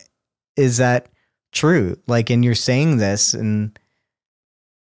 like, is that true? Like, and you're saying this and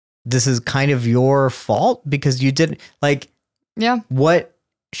this is kind of your fault because you didn't like, what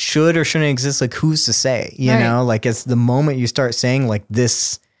should or shouldn't exist? Like, who's to say, you know, like it's the moment you start saying like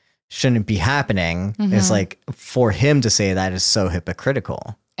this shouldn't be happening. It's like for him to say that is so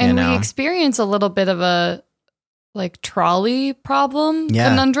hypocritical. And we experience a little bit of a like trolley problem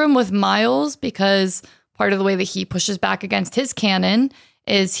conundrum with Miles, because part of the way that he pushes back against his canon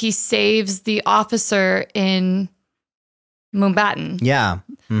is he saves the officer in Mumbattan. Yeah.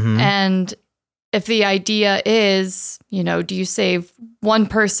 And if the idea is, you know, do you save one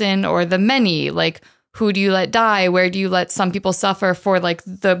person or the many? Like, who do you let die? Where do you let some people suffer for like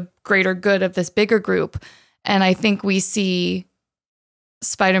the greater good of this bigger group? And I think we see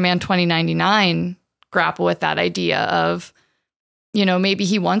Spider-Man 2099 grapple with that idea of, you know, maybe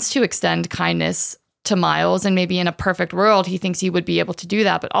he wants to extend kindness to Miles, and maybe in a perfect world, he thinks he would be able to do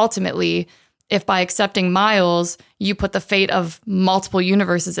that. But ultimately, if by accepting Miles, you put the fate of multiple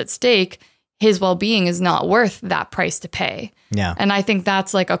universes at stake, his well-being is not worth that price to pay. Yeah. And I think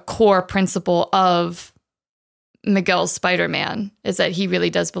that's like a core principle of Miguel's Spider-Man, is that he really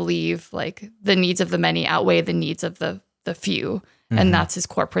does believe like the needs of the many outweigh the needs of the few. And that's his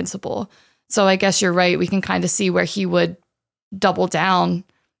core principle. So I guess you're right. We can kind of see where he would double down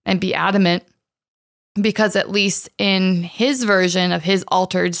and be adamant, because at least in his version of his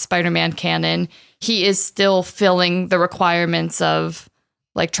altered Spider-Man canon, he is still filling the requirements of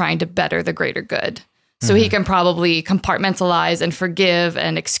like trying to better the greater good. So he can probably compartmentalize and forgive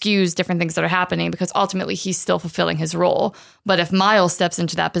and excuse different things that are happening, because ultimately he's still fulfilling his role. But if Miles steps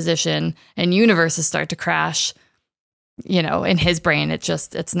into that position and universes start to crash, you know, in his brain,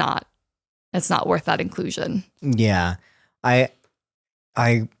 it's not worth that inclusion. Yeah. I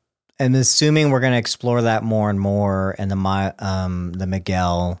am assuming we're going to explore that more and more in the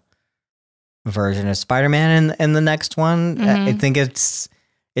Miguel version of Spider-Man in the next one. I think it's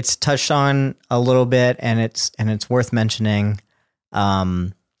touched on a little bit, and it's worth mentioning.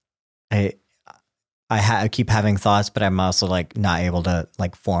 I keep having thoughts, but I'm also like not able to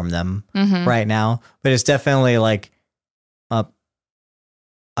like form them right now. But it's definitely like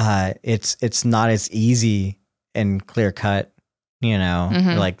it's not as easy and clear cut, you know.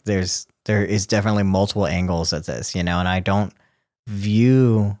 Like there is definitely multiple angles at this, you know, and I don't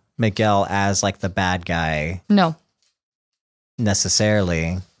view Miguel as like the bad guy. No.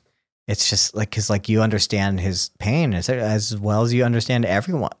 Necessarily. It's just like, because like you understand his pain as well as you understand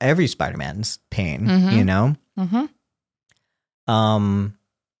every Spider-Man's pain, you know.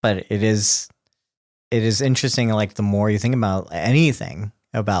 But it is interesting, like the more you think about anything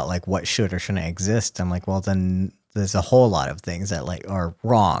about like what should or shouldn't exist, I'm like, well, then there's a whole lot of things that like are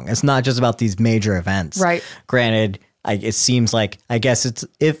wrong. It's not just about these major events, right? Granted, it seems like, I guess it's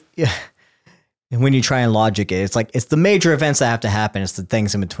when you try and logic it, it's like it's the major events that have to happen. It's the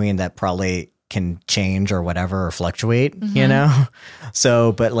things in between that probably can change or whatever or fluctuate, you know?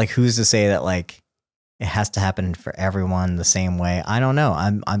 So, but like, who's to say that like it has to happen for everyone the same way? I don't know.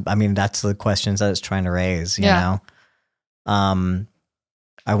 I mean, that's the questions that it's trying to raise, you know?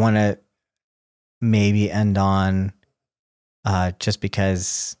 I want to maybe end on just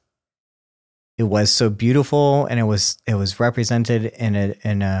because it was so beautiful, and it was represented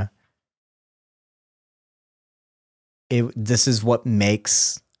in a this is what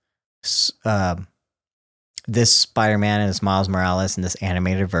makes this Spider-Man and this Miles Morales and this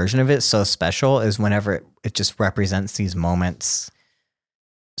animated version of it so special, is whenever it just represents these moments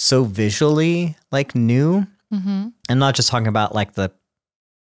so visually like new. And not just talking about like the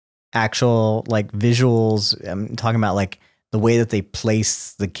actual like visuals. I'm talking about like the way that they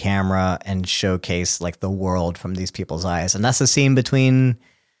place the camera and showcase like the world from these people's eyes. And that's the scene between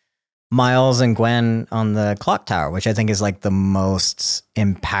Miles and Gwen on the clock tower, which I think is like the most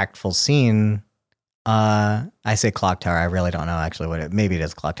impactful scene. I say clock tower. I really don't know actually maybe it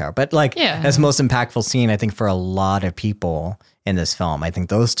is clock tower, but like that's the most impactful scene, I think, for a lot of people in this film. I think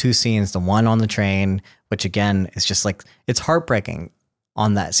those two scenes, the one on the train, which again is just like, it's heartbreaking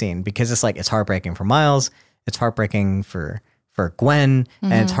on that scene, because it's like, it's heartbreaking for Miles, it's heartbreaking for Gwen,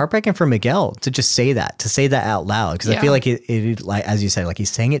 and it's heartbreaking for Miguel to just say that out loud. Because I feel like it, like, as you said, like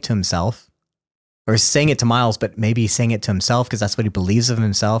he's saying it to himself, or saying it to Miles, but maybe he's saying it to himself because that's what he believes of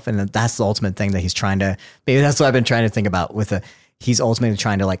himself. And that's the ultimate thing that he's trying to, maybe that's what I've been trying to think about he's ultimately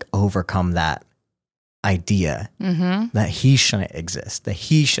trying to like overcome that idea that he shouldn't exist, that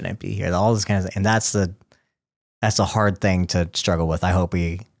he shouldn't be here, all this kind of, and that's a hard thing to struggle with. I hope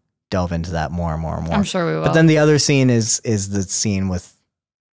we delve into that more and more and more. I'm sure we will. But then the other scene is the scene with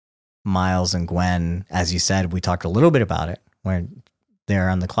Miles and Gwen. As you said, we talked a little bit about it, where they're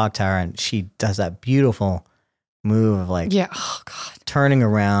on the clock tower and she does that beautiful move of like turning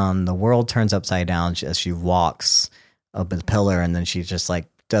around. The world turns upside down as she walks up the pillar, and then she just like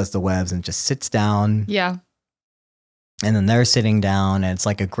does the webs and just sits down. Yeah. And then they're sitting down, and it's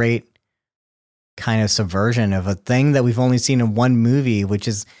like a great kind of subversion of a thing that we've only seen in one movie, which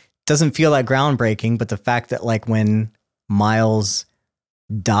doesn't feel that groundbreaking, but the fact that like when Miles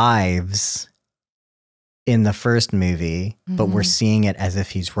dives in the first movie, but we're seeing it as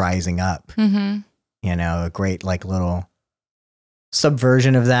if he's rising up, you know, a great like little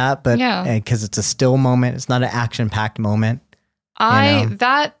subversion of that, but because it's a still moment, it's not an action-packed moment.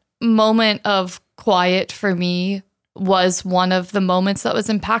 That moment of quiet for me was one of the moments that was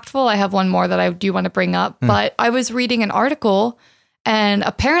impactful. I have one more that I do want to bring up, but I was reading an article, And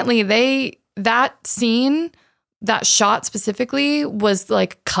apparently that scene, that shot specifically, was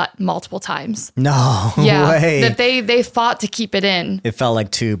like cut multiple times. No way. That they fought to keep it in. It felt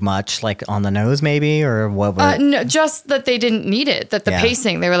like too much, like on the nose maybe, or what? No, just that they didn't need it, that the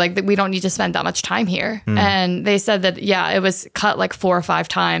pacing, they were like, we don't need to spend that much time here. And they said that, it was cut like 4 or 5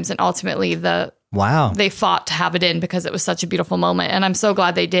 times. And ultimately they fought to have it in because it was such a beautiful moment. And I'm so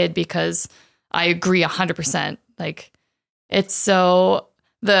glad they did, because I agree 100%. Like,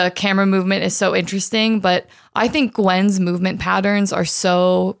 the camera movement is so interesting, but I think Gwen's movement patterns are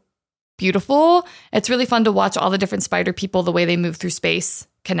so beautiful. It's really fun to watch all the different spider people, the way they move through space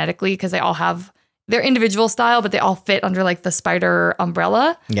kinetically, because they all have their individual style, but they all fit under like the spider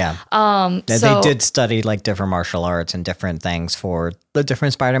umbrella. Yeah. They did study like different martial arts and different things for the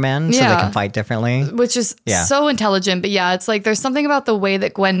different Spider-Man, so they can fight differently. Which is so intelligent. But it's like there's something about the way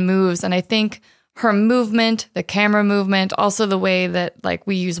that Gwen moves, and I think her movement, the camera movement, also the way that like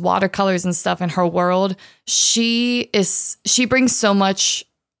we use watercolors and stuff in her world, she brings so much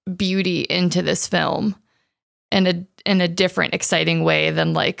beauty into this film in a different, exciting way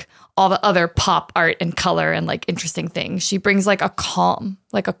than like all the other pop art and color and like interesting things. She brings like a calm,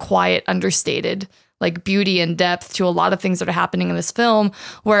 like a quiet, understated like beauty and depth to a lot of things that are happening in this film,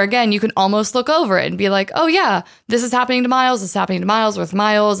 where again, you can almost look over it and be like, oh yeah, this is happening to Miles, this is happening to Miles with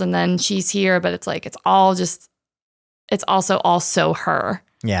Miles, and then she's here, but it's like, it's also her.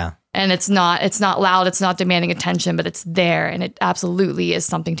 Yeah. And it's not loud, it's not demanding attention, but it's there, and it absolutely is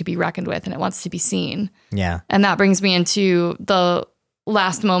something to be reckoned with, and it wants to be seen. Yeah. And that brings me into the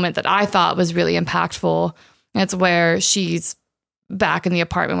last moment that I thought was really impactful. It's where she's back in the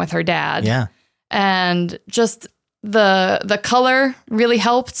apartment with her dad. Yeah. And just the color really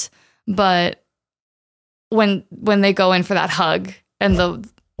helped, but when they go in for that hug and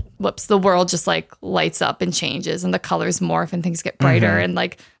the world just like lights up and changes and the colors morph and things get brighter and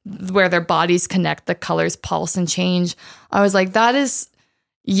like where their bodies connect, the colors pulse and change. I was like, that is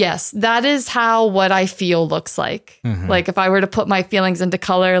how what I feel looks like. Like if I were to put my feelings into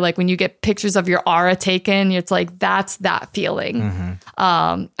color, like when you get pictures of your aura taken, it's like, that's that feeling.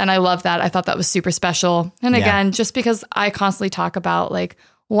 And I love that. I thought that was super special. And again, just because I constantly talk about like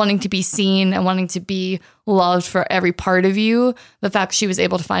wanting to be seen and wanting to be loved for every part of you, the fact she was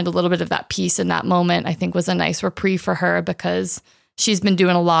able to find a little bit of that peace in that moment, I think was a nice reprieve for her, because she's been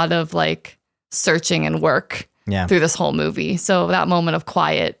doing a lot of like searching and work through this whole movie. So that moment of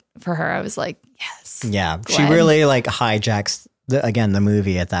quiet for her, I was like, yes. Yeah. Gwen. She really like hijacks the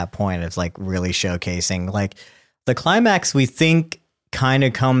movie at that point. It's like really showcasing like the climax we think kind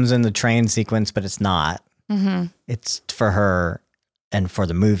of comes in the train sequence, but it's not. It's for her and for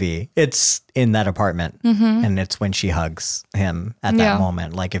the movie. It's in that apartment, and it's when she hugs him at that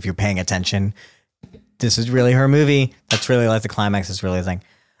moment. Like if you're paying attention, this is really her movie. That's really like the climax is really the thing.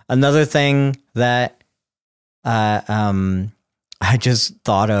 Another thing that I just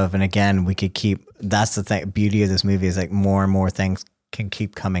thought of, and again, we could keep, that's the thing, beauty of this movie is like more and more things can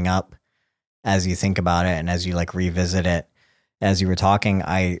keep coming up as you think about it and as you like revisit it. As you were talking,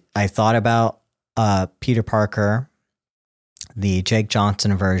 I thought about Peter Parker, the Jake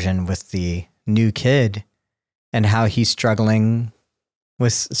Johnson version with the new kid, and how he's struggling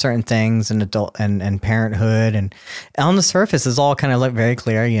with certain things and adult and parenthood, and on the surface is all kind of like very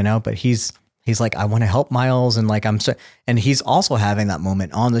clear, you know, but he's like, I want to help Miles, and like and he's also having that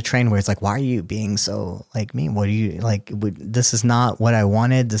moment on the train where it's like, why are you being so like mean? What do you like? This is not what I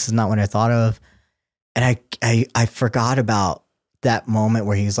wanted. This is not what I thought of. And I forgot about that moment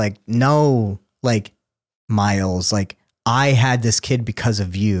where he's like, no, like Miles, like I had this kid because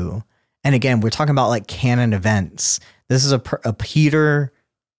of you. And again, we're talking about like canon events. This is a Peter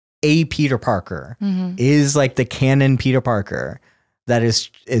Parker is like the canon Peter Parker that is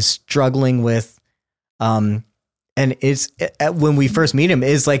struggling with, and is when we first meet him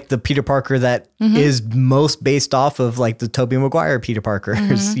is like the Peter Parker that is most based off of like the Tobey Maguire Peter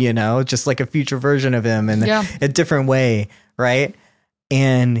Parkers, you know, just like a future version of him in a different way, right?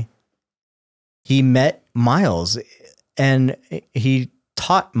 And he met Miles, and he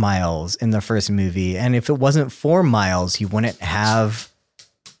taught Miles in the first movie, and if it wasn't for Miles, he wouldn't have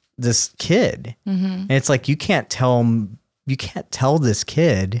this kid. And it's like you can't tell this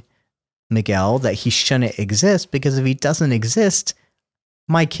kid, Miguel, that he shouldn't exist, because if he doesn't exist,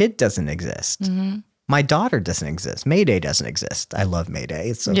 my kid doesn't exist. My daughter doesn't exist. Mayday doesn't exist. I love Mayday.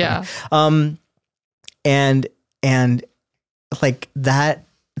 It's so funny. And like that,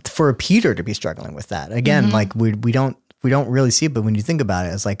 for Peter to be struggling with that again, like we don't really see it, but when you think about it,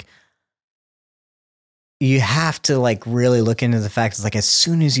 it's like you have to like really look into the fact it's like as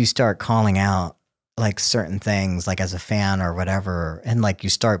soon as you start calling out like certain things, like as a fan or whatever, and like you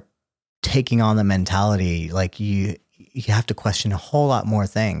start taking on the mentality, like you have to question a whole lot more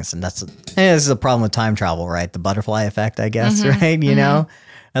things. And this is the problem with time travel, right? The butterfly effect, I guess, right? You know,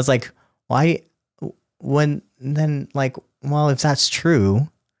 it's like, why, when, then like, well, if that's true,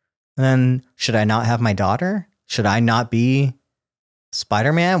 then should I not have my daughter? Should I not be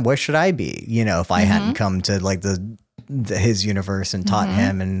Spider-Man? Where should I be? You know, if I hadn't come to like his universe and taught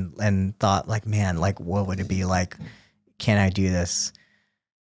him and thought like, man, like what would it be like? Can I do this?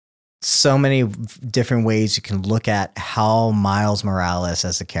 So many different ways you can look at how Miles Morales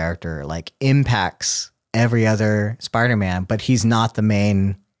as a character like impacts every other Spider-Man, but he's not the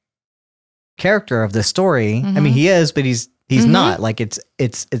main character of the story. I mean, he is, but he's not. Like it's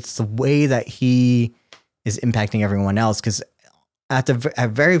the way that he is impacting everyone else. Because at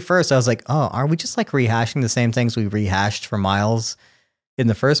very first, I was like, oh, are we just like rehashing the same things we rehashed for Miles in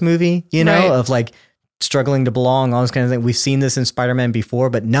the first movie? You know, of like struggling to belong, all this kind of thing. We've seen this in Spider-Man before,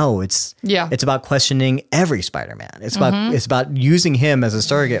 but no, it's about questioning every Spider-Man. It's about using him as a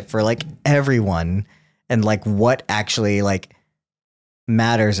surrogate for like everyone, and like what actually like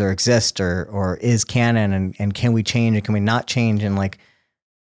matters or exists or is canon, and can we change and can we not change, and like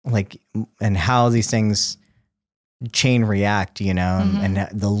and how these things chain react, you know, and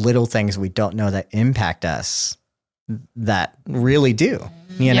the little things we don't know that impact us that really do,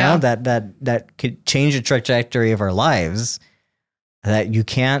 you know, that could change the trajectory of our lives, that you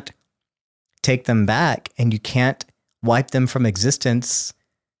can't take them back and you can't wipe them from existence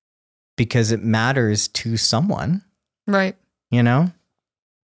because it matters to someone. Right. You know?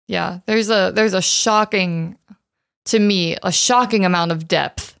 Yeah. There's a shocking, to me, a shocking amount of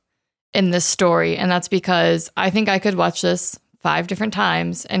depth in this story. And that's because I think I could watch this 5 different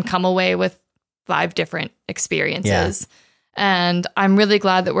times and come away with 5 different experiences. And I'm really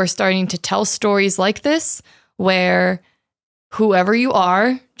glad that we're starting to tell stories like this, where whoever you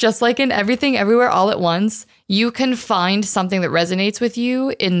are, just like in Everything Everywhere All at Once, you can find something that resonates with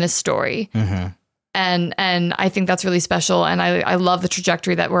you in this story. And I think that's really special. And I love the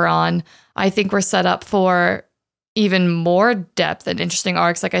trajectory that we're on. I think we're set up for even more depth and interesting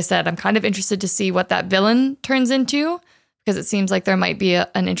arcs. Like I said, I'm kind of interested to see what that villain turns into, because it seems like there might be an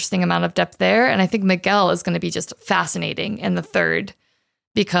interesting amount of depth there. And I think Miguel is going to be just fascinating in the 3rd,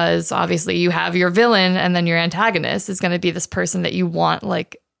 because obviously you have your villain and then your antagonist is going to be this person that you want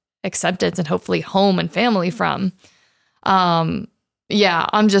like acceptance and hopefully home and family from. Yeah,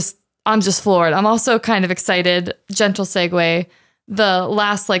 I'm just floored. I'm also kind of excited, gentle segue, the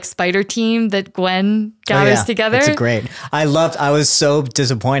last like spider team that Gwen gathers together. It's great. I was so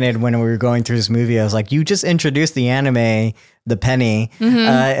disappointed when we were going through this movie. I was like, you just introduced the anime, the Penny. And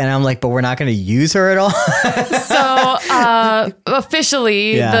I'm like, but we're not going to use her at all. So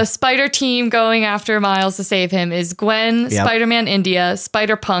officially the spider team going after Miles to save him is Gwen, Spider-Man India,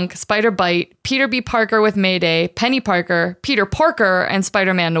 Spider-Punk, Spider-Bite, Peter B. Parker with Mayday, Penny Parker, Peter Porker, and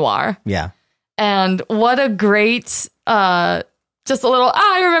Spider-Man Noir. Yeah. And what a great, just a little,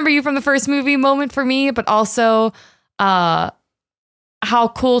 I remember you from the first movie moment for me, but also how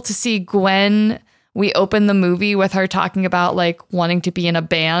cool to see Gwen. We open the movie with her talking about like wanting to be in a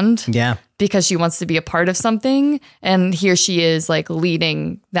band. Yeah. Because she wants to be a part of something. And here she is like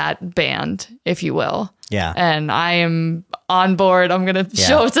leading that band, if you will. Yeah. And I am on board. I'm going to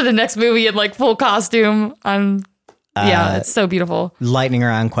show up to the next movie in like full costume. It's so beautiful. Lightning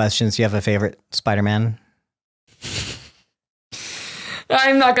round questions. Do you have a favorite Spider-Man?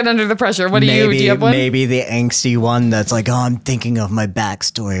 I'm not going under the pressure. What do you have one? Maybe the angsty one that's like, oh, I'm thinking of my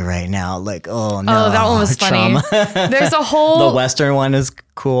backstory right now. Like, oh, no. Oh, that one was funny. There's a whole... The Western one is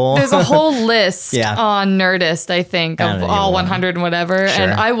cool. There's a whole list on Nerdist, I think, of all 100 and whatever. Sure.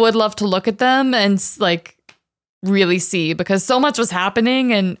 And I would love to look at them and like really see, because so much was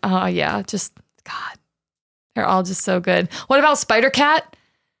happening. And just, God, they're all just so good. What about Spider-Cat?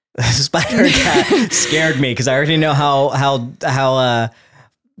 Spider-Cat scared me because I already know how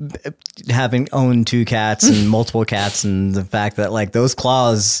having owned 2 cats and multiple cats, and the fact that like those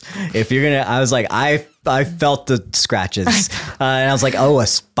claws, if you're gonna, I was like, I felt the scratches, and I was like, oh, a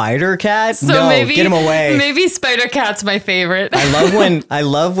spider cat? So no, maybe, get him away. Maybe Spider-Cat's my favorite. I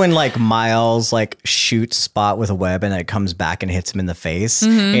love when like Miles like shoots Spot with a web and it comes back and hits him in the face,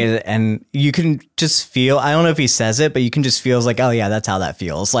 and you can just feel, I don't know if he says it, but you can just feel like, oh yeah, that's how that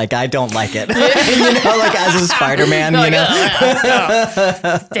feels. Like I don't like it, you know, like as a Spider-Man, you know.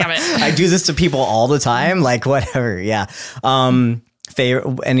 Damn it! I do this to people all the time. Like whatever, yeah.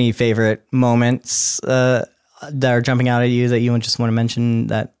 Any favorite moments that are jumping out at you that you just want to mention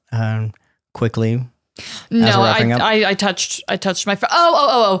that quickly? No, I touched my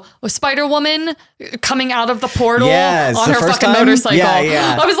Spider Woman coming out of the portal on her fucking motorcycle.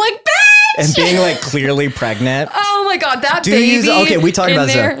 Yeah. I was like, bitch! And being like clearly pregnant. Oh my God, that baby. Okay, we talked about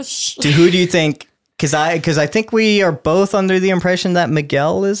there. this. Who do you think? Because I think we are both under the impression that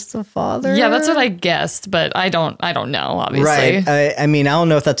Miguel is the father. Yeah, that's what I guessed, but I don't know, obviously. Right. I mean, I don't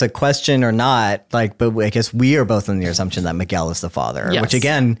know if that's a question or not. Like, but I guess we are both under the assumption that Miguel is the father. Yes. Which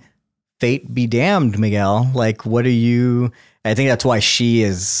again, fate be damned, Miguel. Like, what are you? I think that's why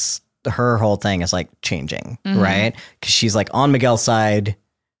her whole thing is like changing, right? Because she's like on Miguel's side,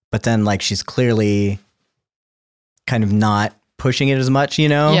 but then like she's clearly kind of not pushing it as much,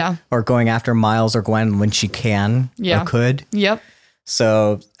 or going after Miles or Gwen when she can or could. Yep.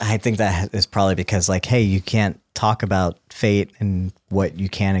 So I think that is probably because like, hey, you can't talk about fate and what you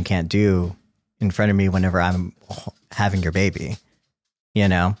can and can't do in front of me whenever I'm having your baby.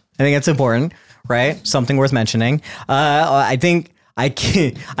 I think it's important, right? Something worth mentioning. I think I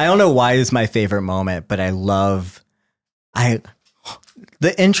don't know why this is my favorite moment, but I love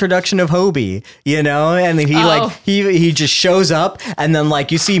the introduction of Hobie, and then he just shows up, and then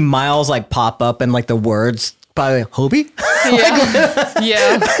like you see Miles like pop up and like the words by Hobie.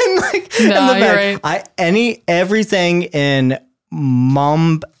 Yeah. You're right. Everything in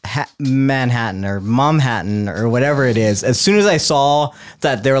Manhattan or Momhattan or whatever it is. As soon as I saw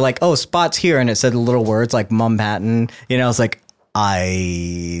that they were like, oh, Spot's here, and it said the little words like Momhattan, I was like,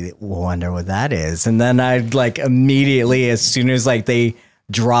 I wonder what that is. And then I'd like immediately, as soon as like they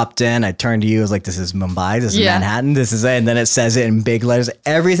dropped in, I turned to you. I was like, this is Mumbai. This is Manhattan. This is it. And then it says it in big letters.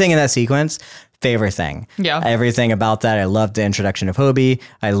 Everything in that sequence, favorite thing. Yeah. Everything about that. I loved the introduction of Hobie.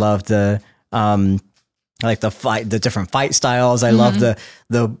 I loved the, like the different fight styles. I love the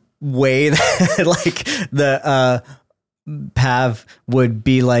way that like the, Pav would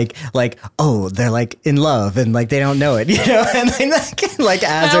be like, oh, they're like in love and like they don't know it, and then like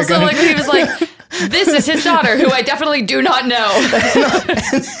as they're going, like he was like, this is his daughter, who I definitely do not know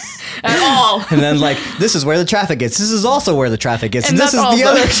at all. And then like, this is where the traffic is. This is also where the traffic is. And this is the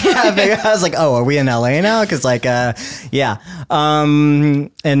other traffic. I was like, oh, are we in LA now? Because like, yeah.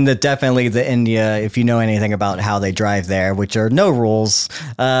 And definitely the India, if you know anything about how they drive there, which are no rules,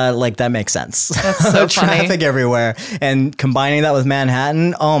 like that makes sense. That's so traffic funny. Everywhere. And combining that with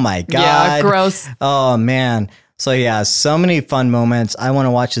Manhattan, oh my God. Yeah, gross. Oh man. So yeah, so many fun moments. I want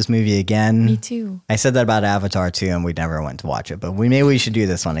to watch this movie again. Me too. I said that about Avatar too, and we never went to watch it, but maybe we should do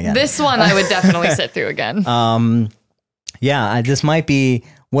this one again. This one I would definitely sit through again. Yeah, this might be.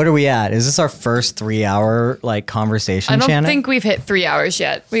 What are we at? Is this our first 3-hour like conversation? I don't Shannon? think we've hit 3 hours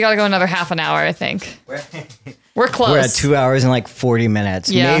yet. We got to go another half an hour, I think. We're close. We're at 2 hours and like 40 minutes.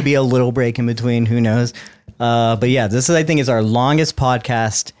 Yeah. Maybe a little break in between. Who knows? But yeah, this is, I think, is our longest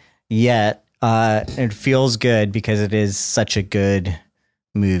podcast yet. It feels good because it is such a good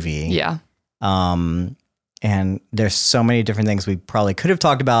movie. Yeah. And there's so many different things we probably could have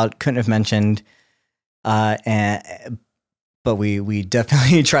talked about, couldn't have mentioned. But we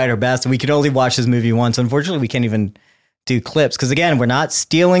definitely tried our best. We could only watch this movie once. Unfortunately, we can't even do clips because again, we're not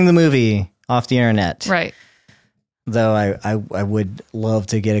stealing the movie off the internet. Right. Though I would love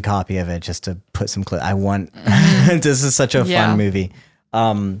to get a copy of it just to put some clips. I want, this is such a fun movie.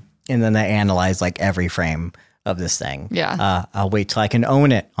 And then they analyze like every frame of this thing. Yeah. I'll wait till I can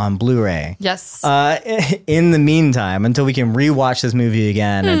own it on Blu-ray. Yes. In the meantime, until we can rewatch this movie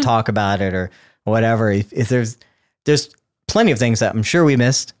again and talk about it or whatever, if there's plenty of things that I'm sure we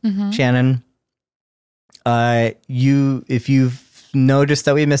missed, Shannon. If you've noticed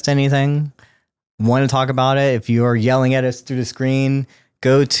that we missed anything, want to talk about it, if you are yelling at us through the screen,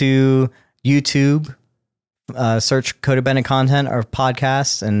 go to YouTube. Search Codependent Content or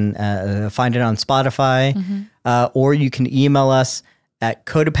podcasts and find it on Spotify. Or you can email us at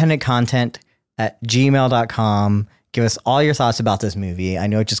codependentcontent@gmail.com. Give us all your thoughts about this movie. I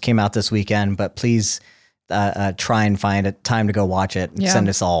know it just came out this weekend, but please try and find a time to go watch it. Yeah. Send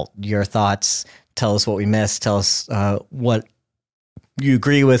us all your thoughts. Tell us what we missed. Tell us what you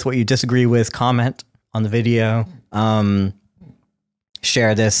agree with, what you disagree with. Comment on the video.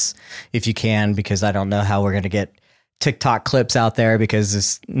 Share this if you can, because I don't know how we're going to get TikTok clips out there because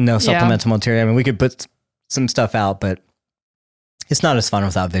there's no supplemental material. I mean, we could put some stuff out, but it's not as fun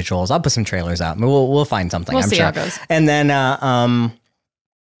without visuals. I'll put some trailers out. I mean, we'll find something. We'll I'm see sure. how it goes. And then, I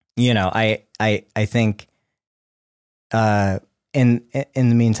think, in the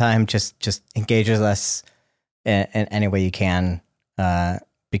meantime, just engage with us in any way you can,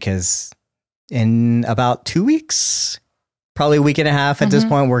 because in about 2 weeks, probably a week and a half at this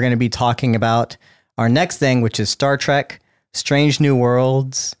point, we're going to be talking about our next thing, which is Star Trek, Strange New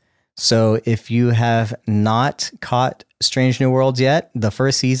Worlds. So if you have not caught Strange New Worlds yet, the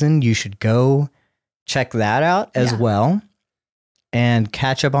first season, you should go check that out as well and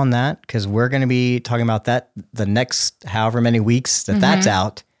catch up on that, because we're going to be talking about that the next however many weeks that's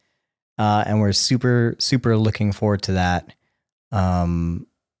out. And we're super, super looking forward to that.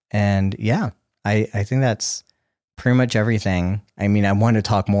 And yeah, I think that's pretty much everything. I mean, I want to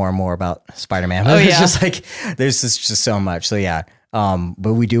talk more and more about Spider-Man, but it's just like, there's just so much. So yeah.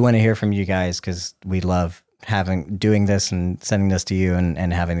 But we do want to hear from you guys, because we love doing this and sending this to you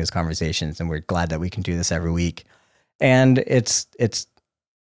and having these conversations. And we're glad that we can do this every week. And it's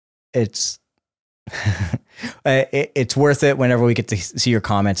it's worth it whenever we get to see your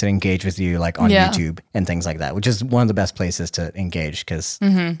comments and engage with you, like on YouTube and things like that, which is one of the best places to engage, because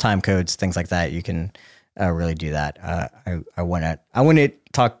time codes, things like that, you can really do that. I want to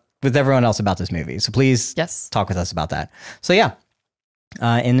talk with everyone else about this movie, so please talk with us about that. So yeah.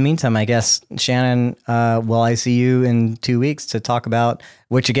 In the meantime, I guess, Shannon, will I see you in 2 weeks to talk about,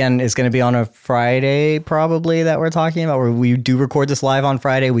 which again is going to be on a Friday probably that we're talking about, where we do record this live on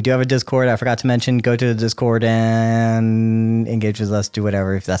Friday. We do have a Discord. I forgot to mention, go to the Discord and engage with us, do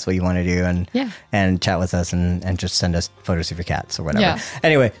whatever, if that's what you want to do, and chat with us and just send us photos of your cats or whatever. Yeah.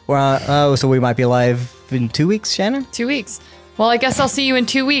 Anyway, so we might be live in 2 weeks, Shannon? 2 weeks. Well, I guess I'll see you in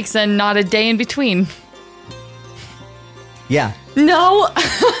 2 weeks and not a day in between. Yeah. No.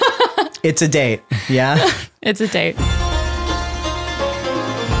 It's a date. Yeah. It's a date.